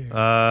still here.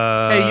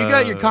 Hey, you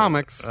got your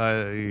comics.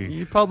 I-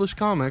 You publish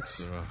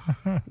comics.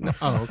 No,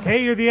 oh, okay.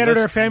 Hey, you're the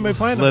editor of Fanboy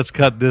Planet. let's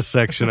cut this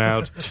section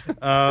out.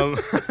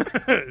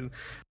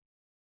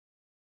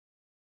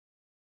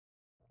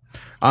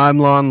 I'm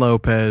Lon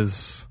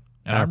Lopez.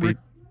 And I'm Happy Rick-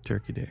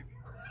 Turkey Day.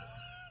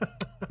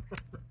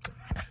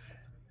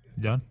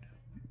 Done?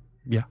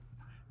 Yeah.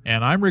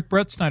 And I'm Rick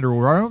Brett Snyder.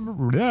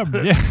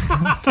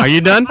 Yeah. Are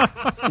you done?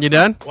 You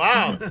done?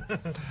 Wow.